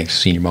forehand. Thanks,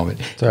 senior moment.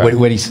 Right.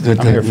 What he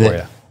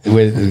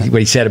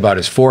said about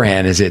his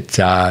forehand is it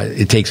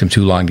takes him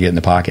too long to get in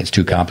the pocket. It's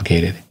too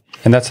complicated.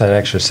 And that's that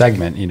extra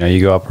segment.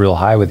 You go up real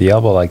high with the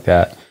elbow like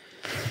that.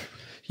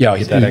 Yeah,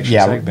 that extra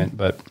segment.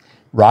 But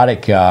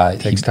Roddick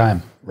takes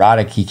time.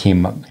 Roddick, he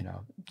came up.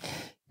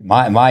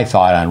 My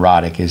thought on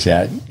Roddick is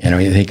that,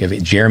 you think of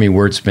it, Jeremy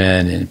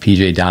Wurtzman and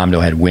PJ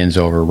Domdo had wins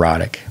over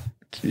Roddick,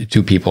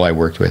 two people I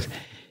worked with,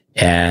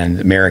 and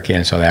American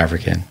and South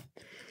African.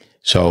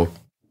 So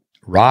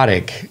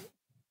Roddick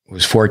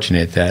was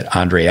fortunate that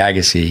Andre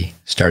Agassi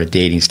started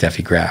dating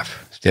Steffi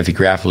Graf. Steffi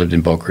Graf lived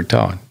in Boca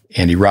Raton.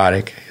 Andy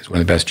Roddick is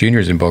one of the best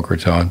juniors in Boca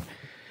Raton.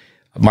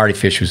 Marty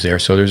Fish was there.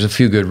 So there's a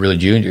few good, really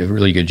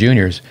good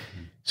juniors.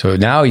 So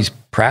now he's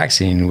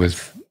practicing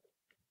with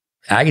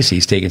Agassi.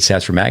 He's taking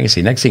sets from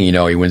Agassi. Next thing you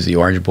know, he wins the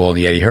Orange Bowl and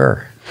the Eddie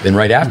Herr. Then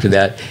right after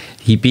that,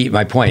 he beat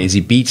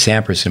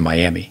Sampras in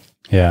Miami.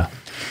 Yeah.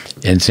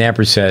 And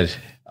Sampras said,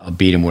 I'll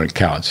beat him when it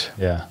counts.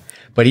 Yeah.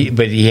 But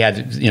he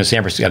had,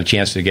 Sampras got a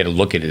chance to get a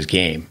look at his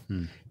game.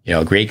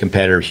 Great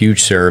competitor,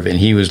 huge serve, and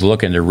he was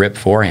looking to rip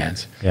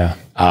forehands. Yeah.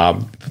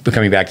 But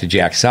coming back to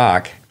Jack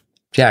Sock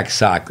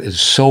is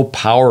so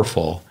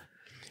powerful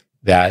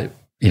that,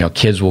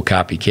 kids will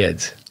copy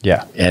kids.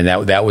 Yeah. And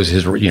that was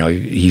his,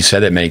 he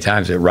said that many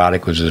times that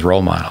Roddick was his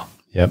role model.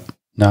 Yep.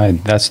 No,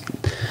 that's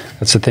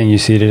the thing you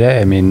see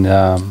today. I mean,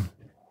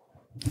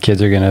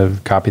 kids are going to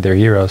copy their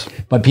heroes.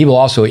 But people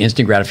also,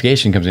 instant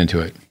gratification comes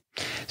into it.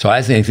 So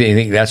I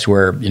think that's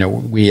where,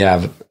 we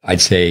have,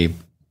 I'd say,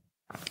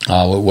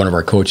 one of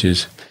our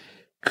coaches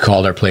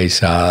called our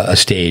place a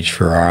stage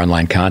for our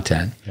online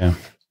content. Yeah.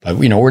 But,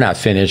 we're not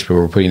finished, but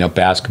we're putting up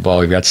basketball.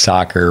 We've got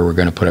soccer. We're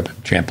going to put up a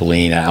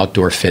trampoline,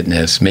 outdoor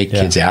fitness, make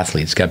kids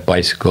athletes, got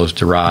bicycles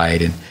to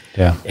ride.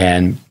 But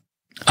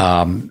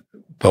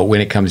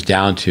when it comes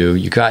down to,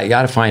 you got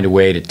to find a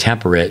way to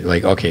temper it.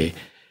 Like, okay,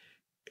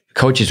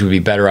 coaches would be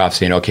better off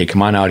saying, okay,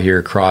 come on out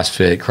here,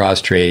 CrossFit,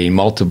 cross training,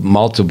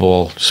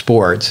 multiple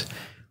sports.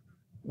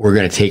 We're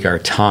going to take our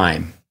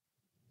time,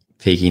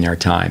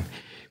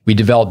 We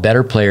develop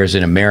better players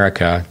in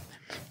America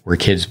where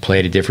kids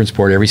played a different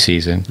sport every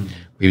season.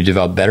 We've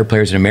developed better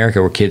players in America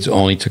where kids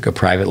only took a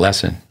private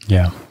lesson.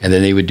 Yeah. And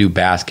then they would do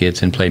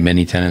baskets and play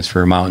mini tennis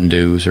for Mountain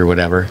Dews or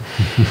whatever.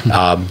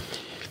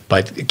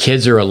 But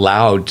kids are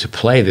allowed to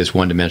play this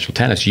one-dimensional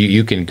tennis.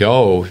 You can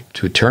go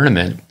to a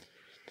tournament,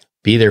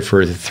 be there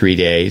for the 3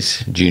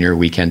 days, junior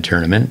weekend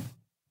tournament,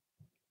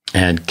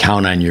 and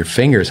count on your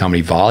fingers how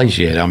many volleys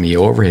you hit, how many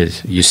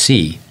overhits you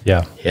see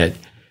hit.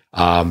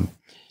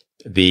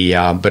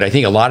 But I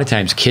think a lot of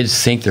times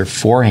kids think their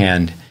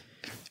forehand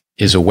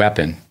is a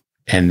weapon,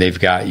 and they've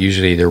got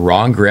usually the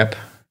wrong grip.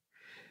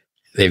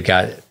 They've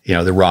got,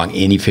 the wrong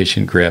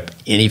inefficient grip,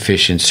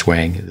 inefficient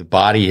swing. The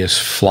body is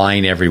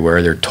flying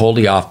everywhere. They're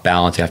totally off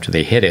balance after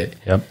they hit it.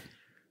 Yep.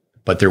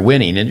 But they're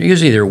winning. And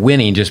usually they're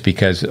winning just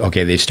because,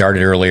 okay, they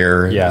started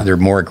earlier. Yeah. They're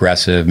more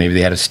aggressive. Maybe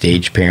they had a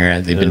stage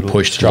parent. They've been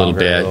pushed a little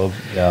bit. A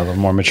little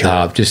more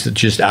mature.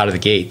 Just out of the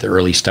gate, the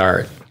early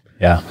start.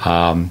 Yeah.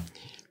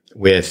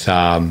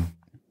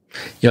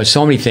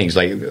 So many things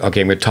like,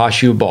 okay, I'm going to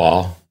toss you a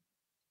ball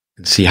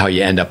and see how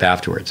you end up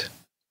afterwards.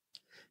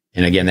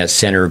 And again, that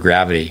center of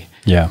gravity.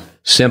 Yeah.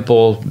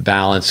 Simple,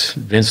 balance,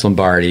 Vince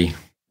Lombardi,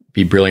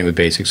 be brilliant with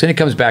basics. And it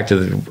comes back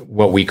to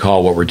what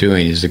we're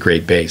doing is the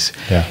great base.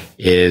 Yeah.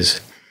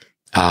 Is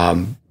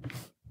the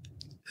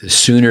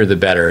sooner the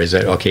better. Is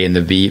that, okay, in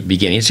the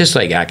beginning, it's just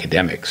like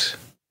academics.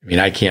 I mean,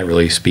 I can't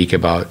really speak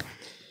about,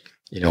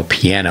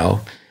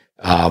 piano.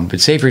 But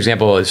say, for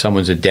example, if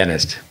someone's a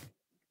dentist,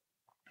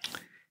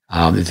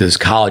 this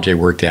college I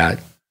worked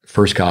at,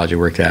 first college I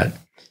worked at,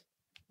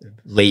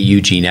 late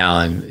Eugene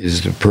Allen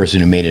is the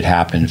person who made it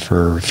happen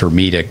for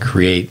me to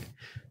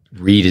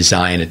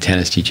redesign a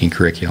tennis teaching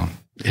curriculum.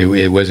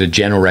 It was a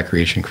general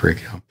recreation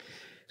curriculum.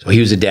 So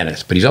he was a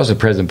dentist, but he's also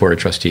president of the board of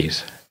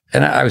trustees.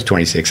 and I was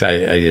 26. I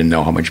didn't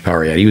know how much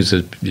power he had. He was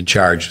in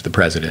charge of the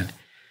president.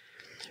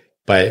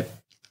 But,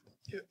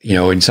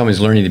 when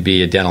someone's learning to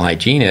be a dental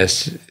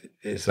hygienist,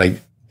 it's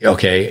like,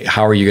 okay,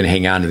 how are you going to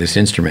hang on to this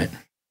instrument?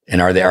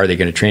 And are they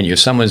going to train you? If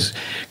someone's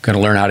going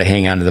to learn how to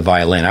hang on to the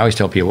violin, I always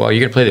tell people, well,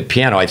 you're going to play the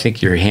piano. I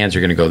think your hands are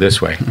going to go this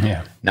way,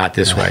 not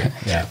this way.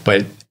 Yeah.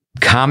 But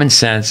common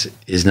sense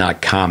is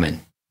not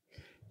common.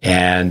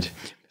 And,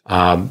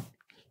 I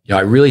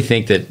really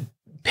think that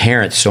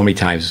parents, so many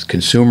times,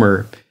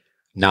 consumer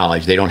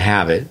knowledge, they don't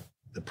have it.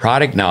 The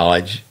product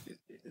knowledge,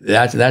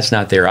 that's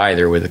not there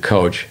either with a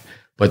coach.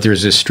 But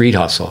there's this street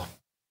hustle,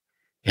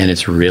 and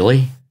it's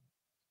really,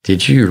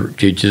 did you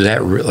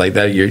that like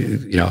that?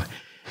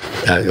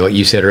 What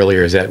you said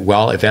earlier is that,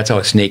 well, if that's how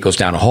a snake goes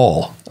down a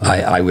hole,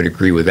 I would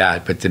agree with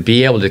that. But to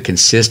be able to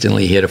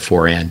consistently hit a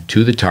forehand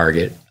to the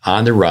target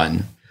on the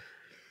run,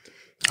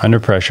 under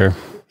pressure.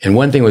 And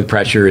one thing with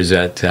pressure is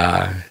that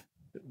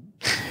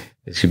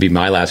this should be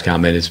my last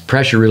comment: is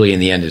pressure really in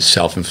the end is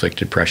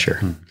self-inflicted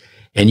pressure,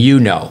 and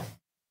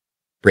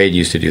Braden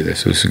used to do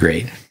this. It was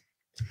great.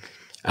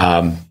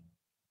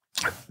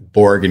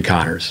 Borg and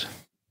Connors.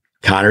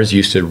 Connors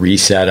used to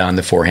reset on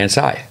the forehand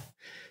side.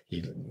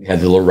 He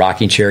had the little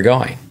rocking chair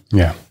going.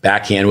 Yeah.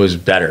 Backhand was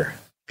better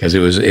because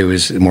it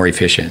was more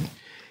efficient.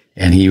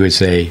 And he would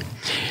say,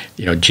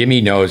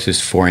 Jimmy knows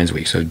his forehand's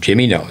weak. So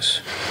Jimmy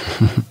knows.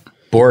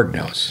 Borg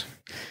knows.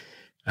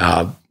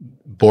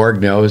 Borg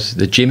knows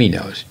that Jimmy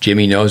knows.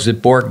 Jimmy knows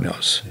that Borg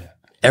knows. Yeah.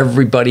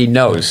 Everybody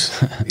knows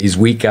he's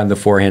weak on the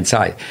forehand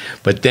side.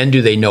 But then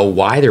do they know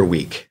why they're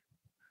weak?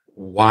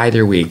 Why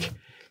they're weak?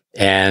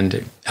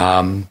 And,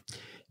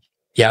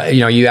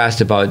 you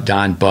asked about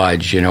Don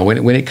Budge,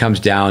 when it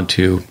comes down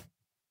to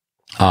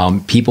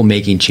people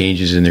making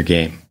changes in their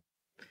game,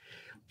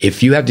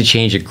 if you have to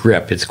change a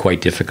grip, it's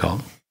quite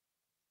difficult.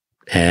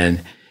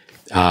 And,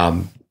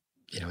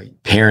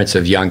 parents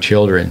of young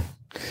children,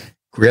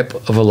 grip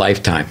of a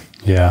lifetime.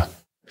 Yeah.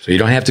 So you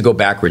don't have to go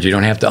backwards. You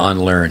don't have to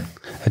unlearn.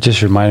 It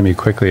just reminded me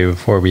quickly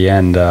before we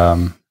end,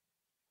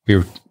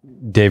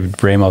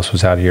 David Ramos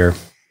was out here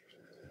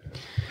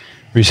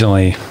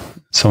recently,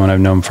 someone I've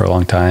known for a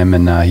long time,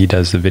 and he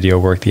does the video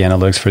work, the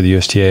analytics for the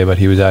USTA, but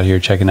he was out here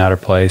checking out her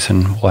place,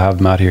 and we'll have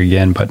him out here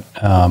again. But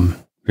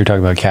we were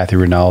talking about Kathy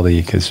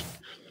Rinaldi because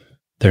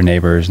they're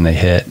neighbors and they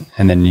hit.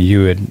 And then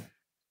I'm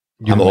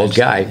an old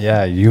guy.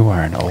 Yeah, you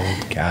are an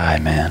old guy,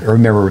 man. I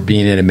remember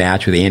being in a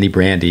match with Andy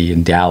Brandy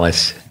in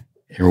Dallas,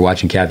 and we're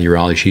watching Kathy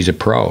Rinaldi. She's a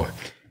pro.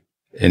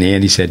 And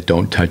Andy said,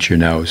 don't touch your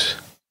nose.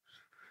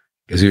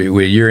 Because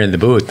when you're in the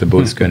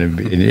booth's going to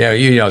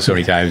be, so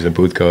many times the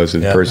booth goes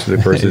and the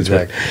person's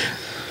exactly.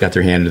 Got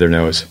their hand to their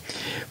nose.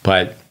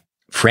 But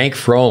Frank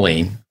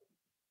Froling,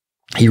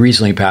 he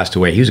recently passed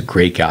away. He was a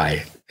great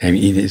guy. I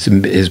mean, he's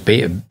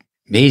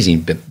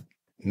amazing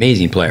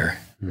player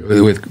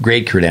with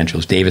great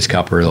credentials, Davis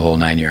Cupper, the whole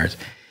 9 yards.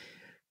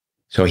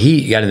 So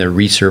he got in the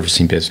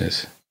resurfacing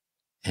business,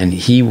 and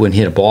he wouldn't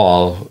hit a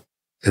ball,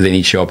 and then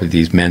he'd show up at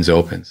these men's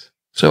opens.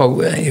 So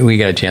we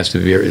got a chance to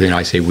be,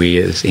 I say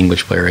we, this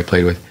English player I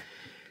played with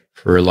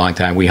for a long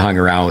time, we hung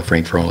around with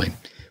Frank Froling.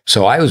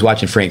 So I was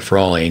watching Frank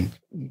Froling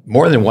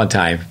more than one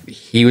time.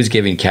 He was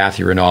giving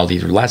Kathy Rinaldi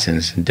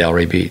lessons in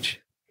Delray Beach.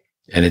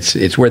 And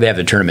it's where they have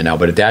the tournament now.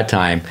 But at that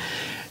time,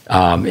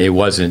 it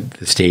wasn't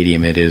the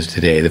stadium it is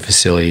today. The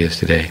facility is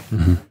today.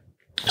 Mm-hmm.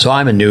 So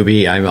I'm a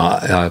newbie.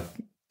 I'm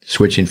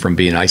switching from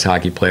being an ice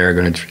hockey player,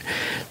 going to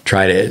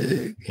try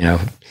to,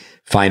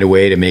 find a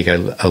way to make a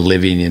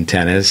living in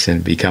tennis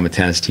and become a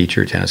tennis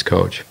teacher, tennis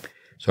coach.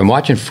 So I'm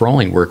watching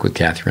Froling work with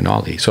Kathy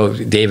Rinaldi. So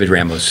David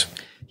Ramos,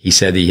 he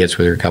said that he hits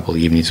with her a couple of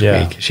evenings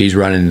a week. She's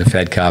running the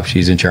Fed Cup.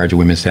 She's in charge of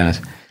women's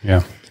tennis.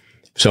 Yeah.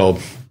 So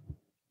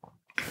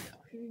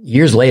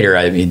years later,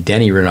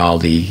 Denny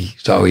Rinaldi,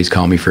 he's always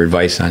calling me for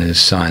advice on his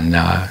son,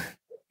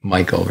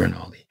 Michael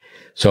Rinaldi.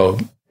 So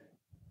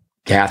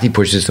Kathy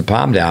pushes the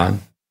palm down.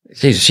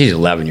 She's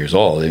 11 years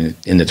old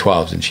in the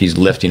 12s, and she's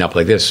lifting up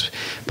like this.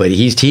 But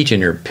he's teaching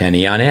her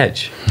penny on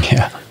edge.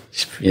 Yeah.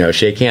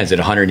 Shake hands at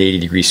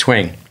 180-degree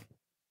swing.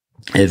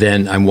 And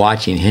then I'm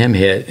watching him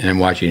hit, and I'm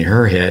watching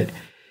her hit.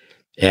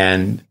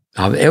 And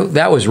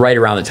that was right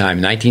around the time,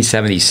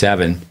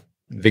 1977,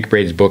 Vic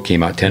Braden's book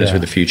came out, Tennis for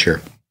the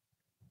Future.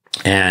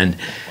 And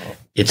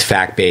it's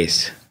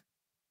fact-based.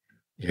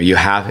 You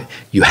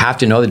have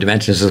to know the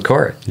dimensions of the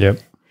court. Yep.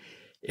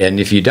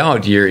 And if you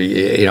don't,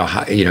 you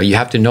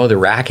have to know the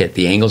racket,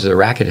 the angles of the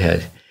racket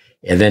head.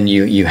 And then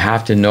you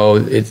have to know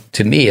it.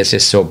 To me, it's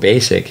just so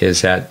basic,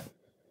 is that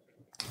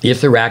if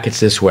the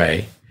racket's this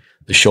way,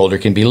 the shoulder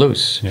can be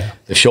loose. Yeah.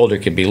 The shoulder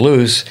can be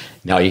loose.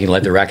 Now you can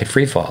let the racket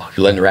free fall. If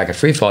you let the racket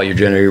free fall, you're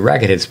generating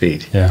racket head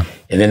speed. Yeah.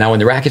 And then now when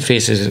the racket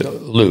face is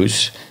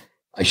loose,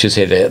 I should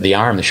say the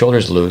arm, the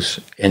shoulder's loose,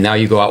 and now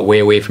you go out way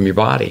away from your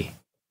body.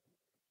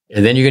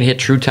 And then you're going to hit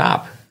true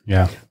top.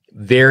 Yeah.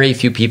 Very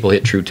few people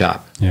hit true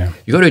top. Yeah.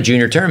 You go to a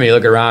junior tournament, you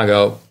look around and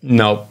go,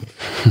 nope.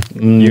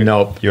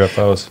 Nope.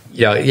 UFOs.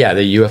 Yeah,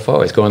 the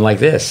UFO is going like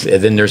this.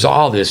 And then there's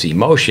all this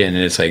emotion,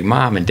 and it's like,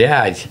 Mom and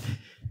Dad,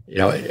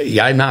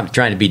 I'm not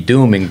trying to be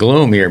doom and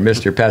gloom here,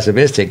 Mr.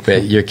 Pessimistic,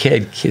 but your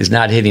kid is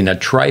not hitting a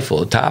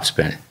trifle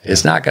topspin.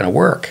 It's not going to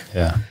work.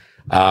 Yeah.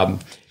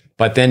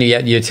 But then you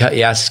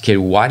ask the kid,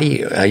 why do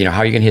you, how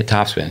are you going to hit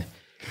topspin?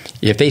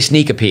 If they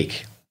sneak a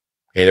peek,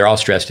 okay, they're all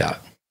stressed out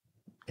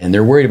and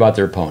they're worried about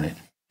their opponent.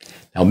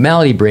 Now,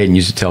 Vic Braden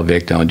used to tell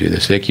Vic, don't do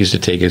this. Vic used to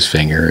take his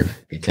finger,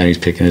 pretend he's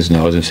picking his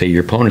nose and say,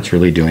 your opponent's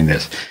really doing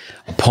this.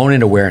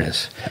 Opponent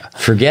awareness.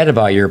 Forget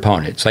about your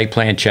opponent. It's like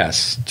playing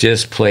chess.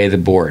 Just play the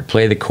board,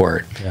 play the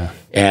court. Yeah.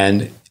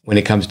 And when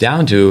it comes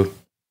down to,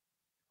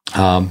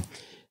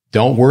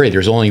 don't worry,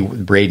 there's only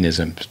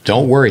Bradenism.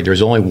 Don't worry,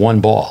 there's only one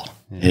ball.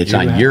 And it's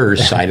on your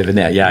side of the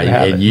net. Yeah,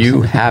 and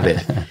you have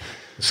it.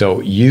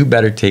 So you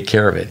better take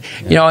care of it.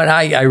 Yeah. And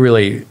I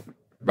really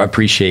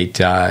appreciate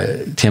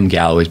Tim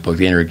Galloway's book,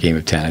 The Inner Game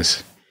of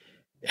Tennis.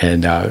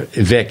 And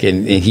Vic,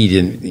 and he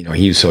didn't,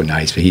 he was so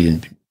nice, but he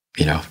didn't,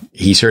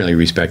 he certainly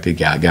respected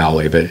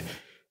Galloway, but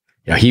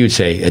he would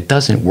say, it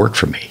doesn't work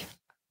for me.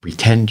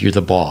 Pretend you're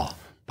the ball.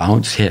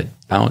 Bounce, hit.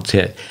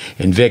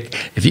 And Vic,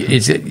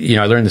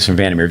 I learned this from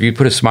Vandermeer. If you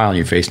put a smile on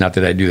your face, not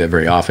that I do that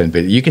very often,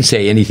 but you can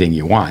say anything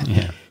you want.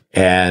 Yeah.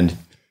 And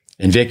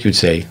Vic would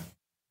say,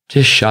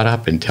 just shut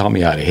up and tell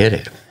me how to hit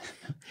it.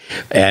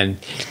 And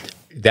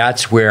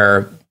that's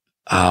where,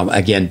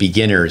 again,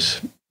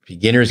 beginners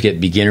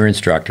get beginner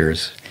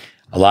instructors.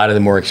 A lot of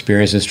the more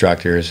experienced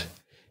instructors,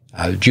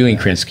 Julian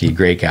Krinsky,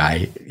 great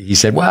guy. He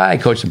said, well, I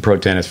coached some pro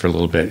tennis for a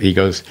little bit. He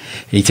goes,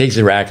 he takes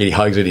the racket, he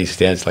hugs it, he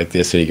stands like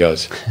this, and he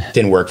goes,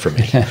 didn't work for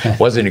me.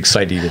 Wasn't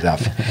exciting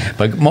enough.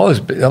 But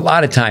a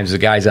lot of times the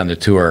guys on the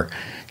tour,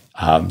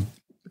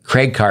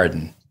 Craig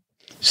Carden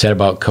said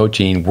about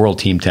coaching world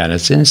team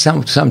tennis, and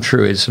some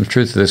truth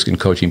to this in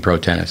coaching pro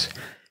tennis.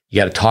 You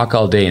got to talk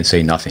all day and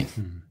say nothing.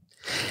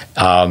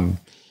 Mm-hmm.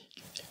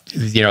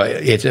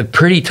 It's a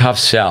pretty tough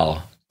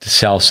sell to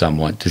tell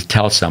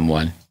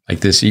someone, like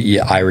this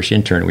Irish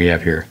intern we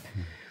have here.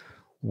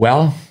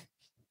 Well,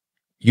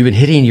 you've been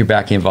hitting your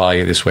backhand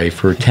volley this way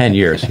for 10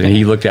 years. And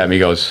he looked at me, he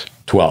goes,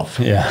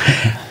 12.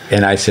 Yeah.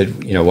 And I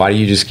said, why do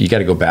you got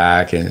to go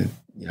back and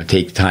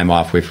take time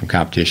off away from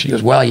competition? He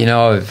goes, well,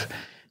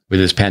 with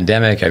this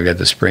pandemic, I've got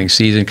the spring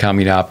season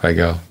coming up. I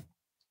go,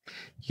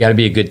 you got to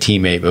be a good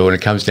teammate. But when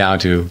it comes down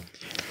to,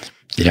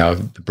 the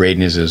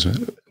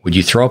Bradenism, would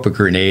you throw up a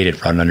grenade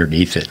and run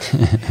underneath it?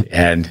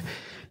 And,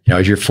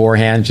 is your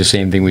forehand the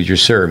same thing with your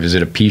serve? Is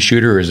it a pea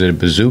shooter or is it a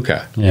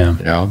bazooka?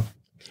 Yeah.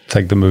 It's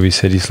like the movie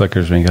City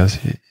Slickers when he goes,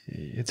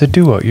 it's a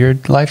do-over. Your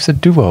life's a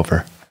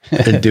do-over.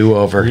 A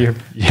do-over.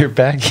 Your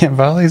backhand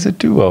volley is a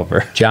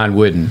do-over. John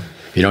Wooden.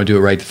 If you don't do it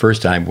right the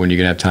first time, when you're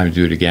going to have time to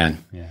do it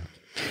again. Yeah.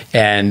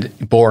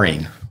 And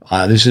boring.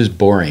 This is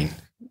boring.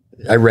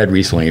 I read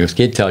recently, if a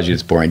kid tells you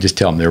it's boring, just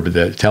tell them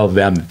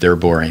that they're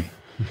boring.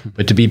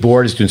 But to be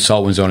bored is to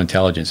insult one's own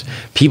intelligence.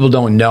 People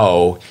don't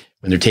know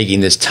when they're taking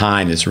this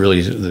time, it's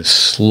really the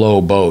slow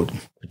boat,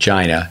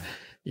 China.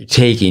 You're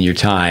taking your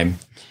time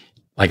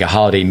like a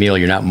holiday meal.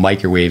 You're not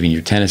microwaving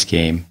your tennis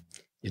game.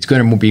 It's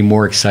going to be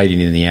more exciting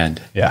in the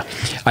end. Yeah.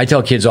 I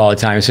tell kids all the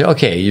time, I say,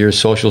 okay, your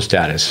social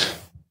status.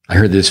 I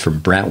heard this from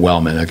Brent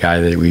Wellman, a guy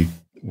that we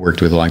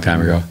worked with a long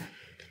time ago.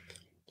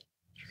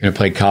 You're going to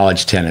play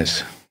college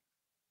tennis.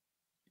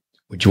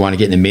 Would you want to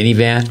get in a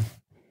minivan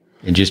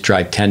and just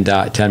drive 10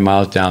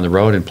 miles down the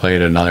road and play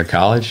at another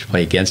college,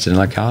 play against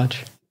another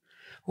college?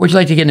 Or would you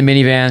like to get in a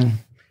minivan?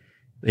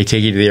 They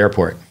take you to the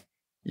airport.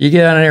 You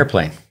get on an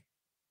airplane.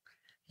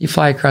 You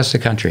fly across the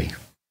country.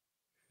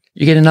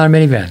 You get another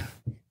minivan.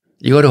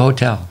 You go to a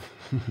hotel.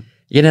 You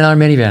get another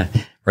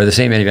minivan, or the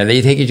same minivan.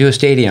 They take you to a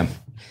stadium,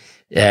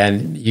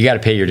 and you got to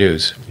pay your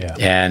dues. Yeah.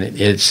 And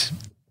it's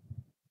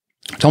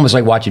almost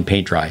like watching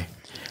paint dry,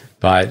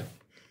 but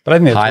I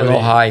think high, low,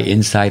 high,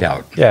 inside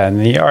out. Yeah, and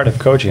the art of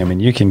coaching.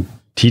 You can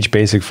teach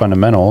basic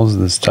fundamentals,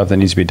 the stuff that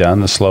needs to be done,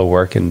 the slow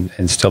work,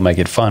 and still make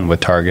it fun with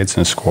targets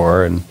and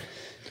score and.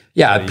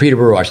 Yeah, Peter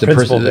Burwash, the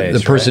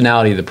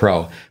personality of the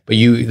pro. But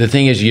the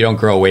thing is, you don't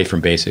grow away from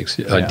basics.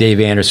 Dave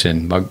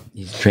Anderson,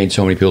 he's trained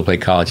so many people to play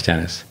college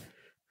tennis.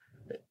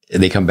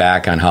 They come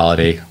back on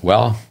holiday.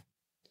 Well,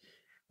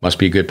 must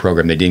be a good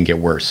program. They didn't get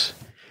worse.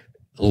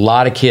 A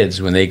lot of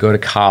kids, when they go to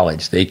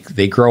college,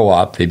 they grow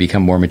up, they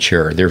become more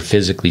mature. They're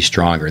physically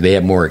stronger. They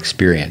have more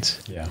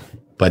experience. Yeah.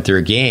 But their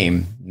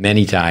game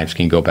many times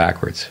can go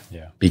backwards.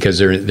 Yeah. Because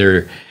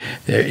they're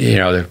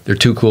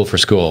too cool for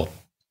school.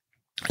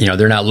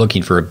 They're not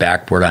looking for a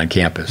backboard on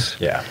campus.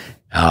 Yeah.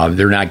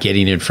 They're not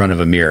getting in front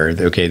of a mirror.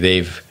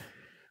 Okay,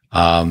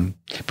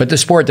 but the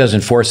sport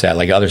doesn't force that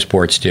like other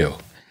sports do.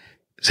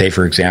 Say,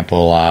 for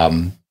example,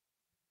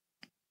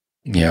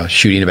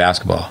 shooting a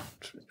basketball,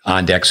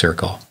 on deck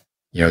circle,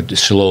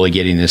 just slowly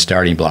getting the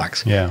starting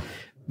blocks. Yeah.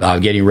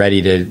 Getting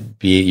ready to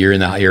you're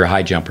a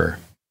high jumper.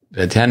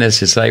 The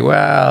tennis, it's like,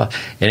 well,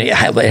 and it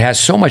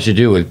has so much to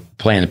do with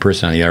playing the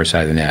person on the other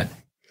side of the net.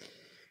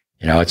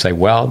 It's like,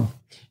 well,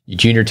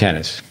 junior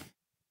tennis,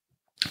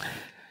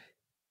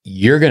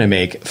 you're going to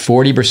make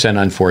 40%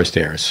 unforced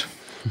errors.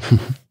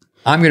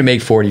 I'm going to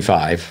make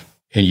 45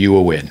 and you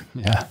will win.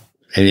 Yeah.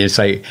 And it's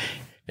like,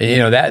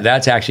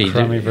 That's actually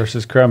crummy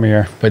versus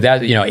crummier. But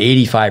that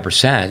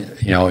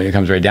 85%, when it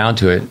comes right down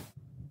to it,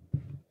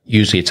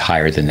 usually it's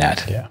higher than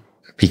that. Yeah,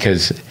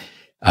 because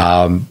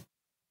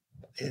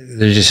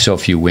there's just so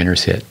few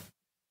winners hit.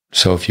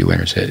 So few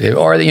winners hit,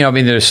 or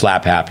they're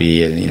slap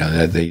happy,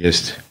 and they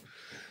just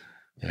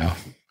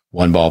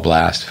one ball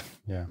blast.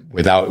 Yeah,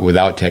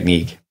 without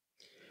technique.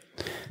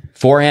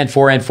 Forehand.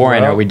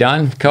 Well, are we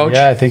done, Coach?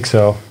 Yeah, I think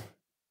so.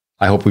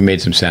 I hope we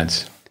made some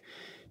sense.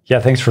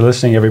 Yeah, thanks for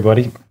listening,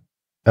 everybody.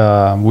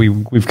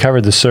 We've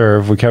covered the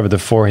serve, we covered the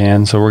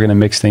forehand, so we're going to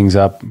mix things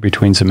up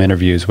between some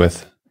interviews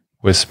with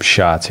some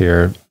shots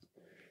here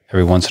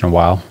every once in a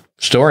while.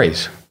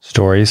 Stories.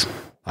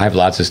 I have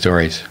lots of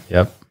stories.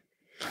 Yep.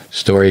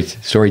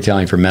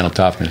 Storytelling for mental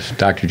toughness.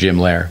 Dr. Jim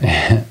Lair.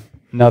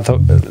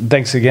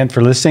 Thanks again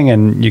for listening,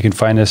 and you can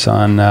find us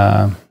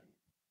on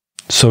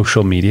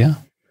social media,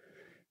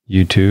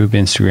 YouTube,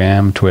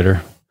 Instagram,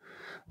 Twitter,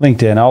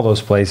 LinkedIn, all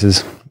those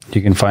places.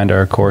 You can find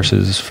our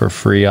courses for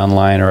free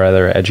online or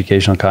other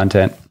educational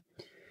content.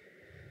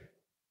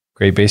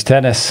 GreatBase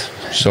Tennis.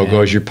 So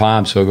goes your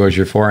palm, so goes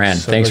your forehand.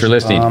 Thanks for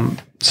listening.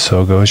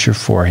 So goes your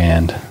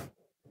forehand.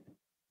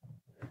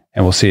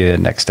 And we'll see you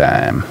next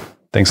time.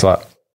 Thanks a lot.